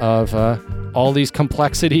cognizant of all these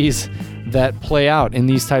complexities that play out in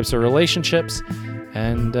these types of relationships.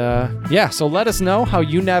 And so let us know how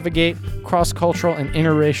you navigate cross-cultural and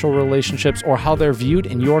interracial relationships, or how they're viewed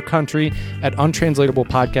in your country at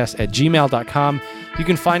untranslatablepodcast@gmail.com. You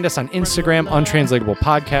can find us on Instagram, Untranslatable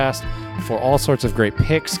Podcast, for all sorts of great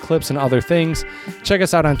pics, clips, and other things. Check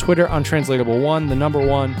us out on Twitter, Untranslatable1, the number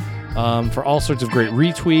 1. For all sorts of great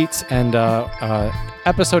retweets and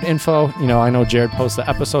episode info. I know Jared posts the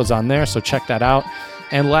episodes on there, so check that out.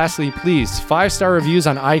 And lastly, please, 5-star reviews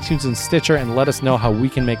on iTunes and Stitcher, and let us know how we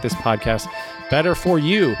can make this podcast better for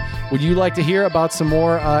you. Would you like to hear about some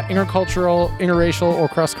more intercultural, interracial, or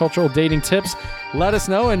cross-cultural dating tips? Let us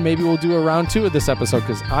know, and maybe we'll do a round 2 of this episode,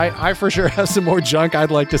 because I for sure have some more junk I'd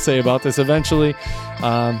like to say about this eventually.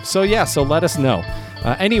 So let us know.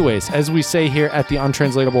 Anyways, as we say here at the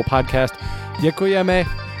Untranslatable Podcast, dziękujemy,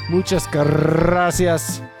 muchas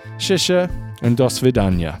gracias, shisha, and do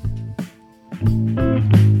svidania.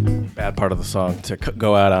 Bad part of the song to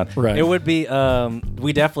go out on. Right. It would be.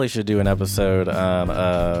 We definitely should do an episode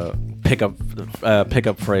on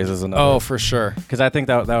pickup phrases and. Oh, for sure. Because I think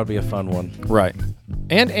that would be a fun one. Right.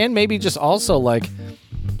 And maybe just also like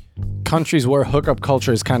countries where hookup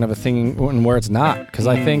culture is kind of a thing and where it's not. Because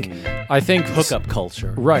I think hookup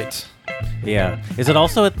culture. Right. Yeah. Is it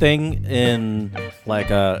also a thing in like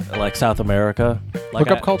South America?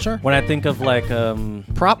 Hookup culture? When I think of like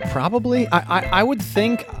probably. I would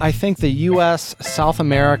think. I think the U.S., South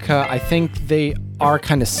America. I think they are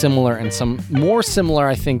kind of similar, and some more similar.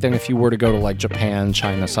 I think than if you were to go to like Japan,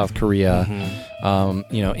 China, South Korea,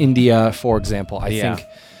 India, for example. I think.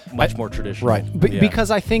 much more traditional. Right.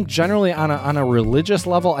 Because I think generally on a religious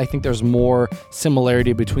level, I think there's more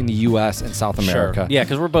similarity between the U.S. and South America. Sure. Yeah,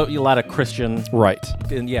 because we're both a lot of Christian. Right.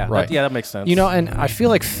 And yeah, Right. that makes sense. And I feel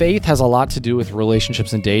like faith has a lot to do with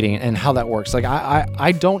relationships and dating and how that works. Like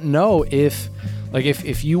I don't know if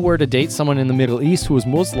you were to date someone in the Middle East who was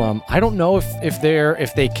Muslim, I don't know if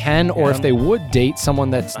they can or if they would date someone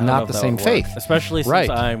that's not the same faith. Especially since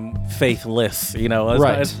I'm faithless,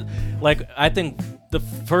 Right. It's, like, I think the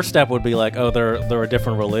first step would be like, oh, they're a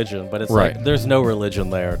different religion, but it's like there's no religion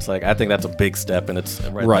there. It's like I think that's a big step, and it's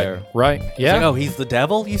right there. Right. Yeah. It's like, oh, he's the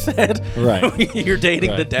devil, you said? Right. You're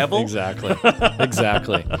dating the devil? Exactly.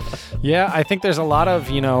 Exactly. Yeah, I think there's a lot of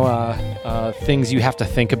things you have to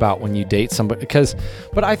think about when you date somebody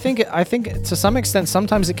but I think to some extent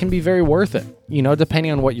sometimes it can be very worth it,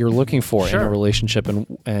 depending on what you're looking for in a relationship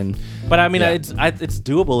and. But I mean, it's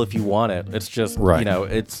doable if you want it. It's just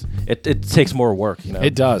it takes more work.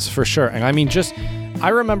 It does, for sure. And I mean, I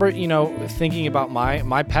remember, thinking about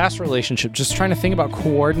my past relationship, just trying to think about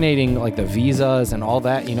coordinating like the visas and all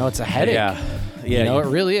that. It's a headache. Yeah. It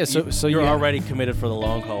really is. So you're already committed for the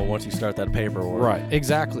long haul once you start that paperwork. Right.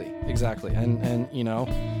 Exactly. And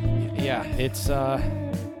it's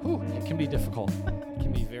it can be difficult. It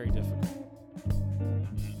can be very difficult.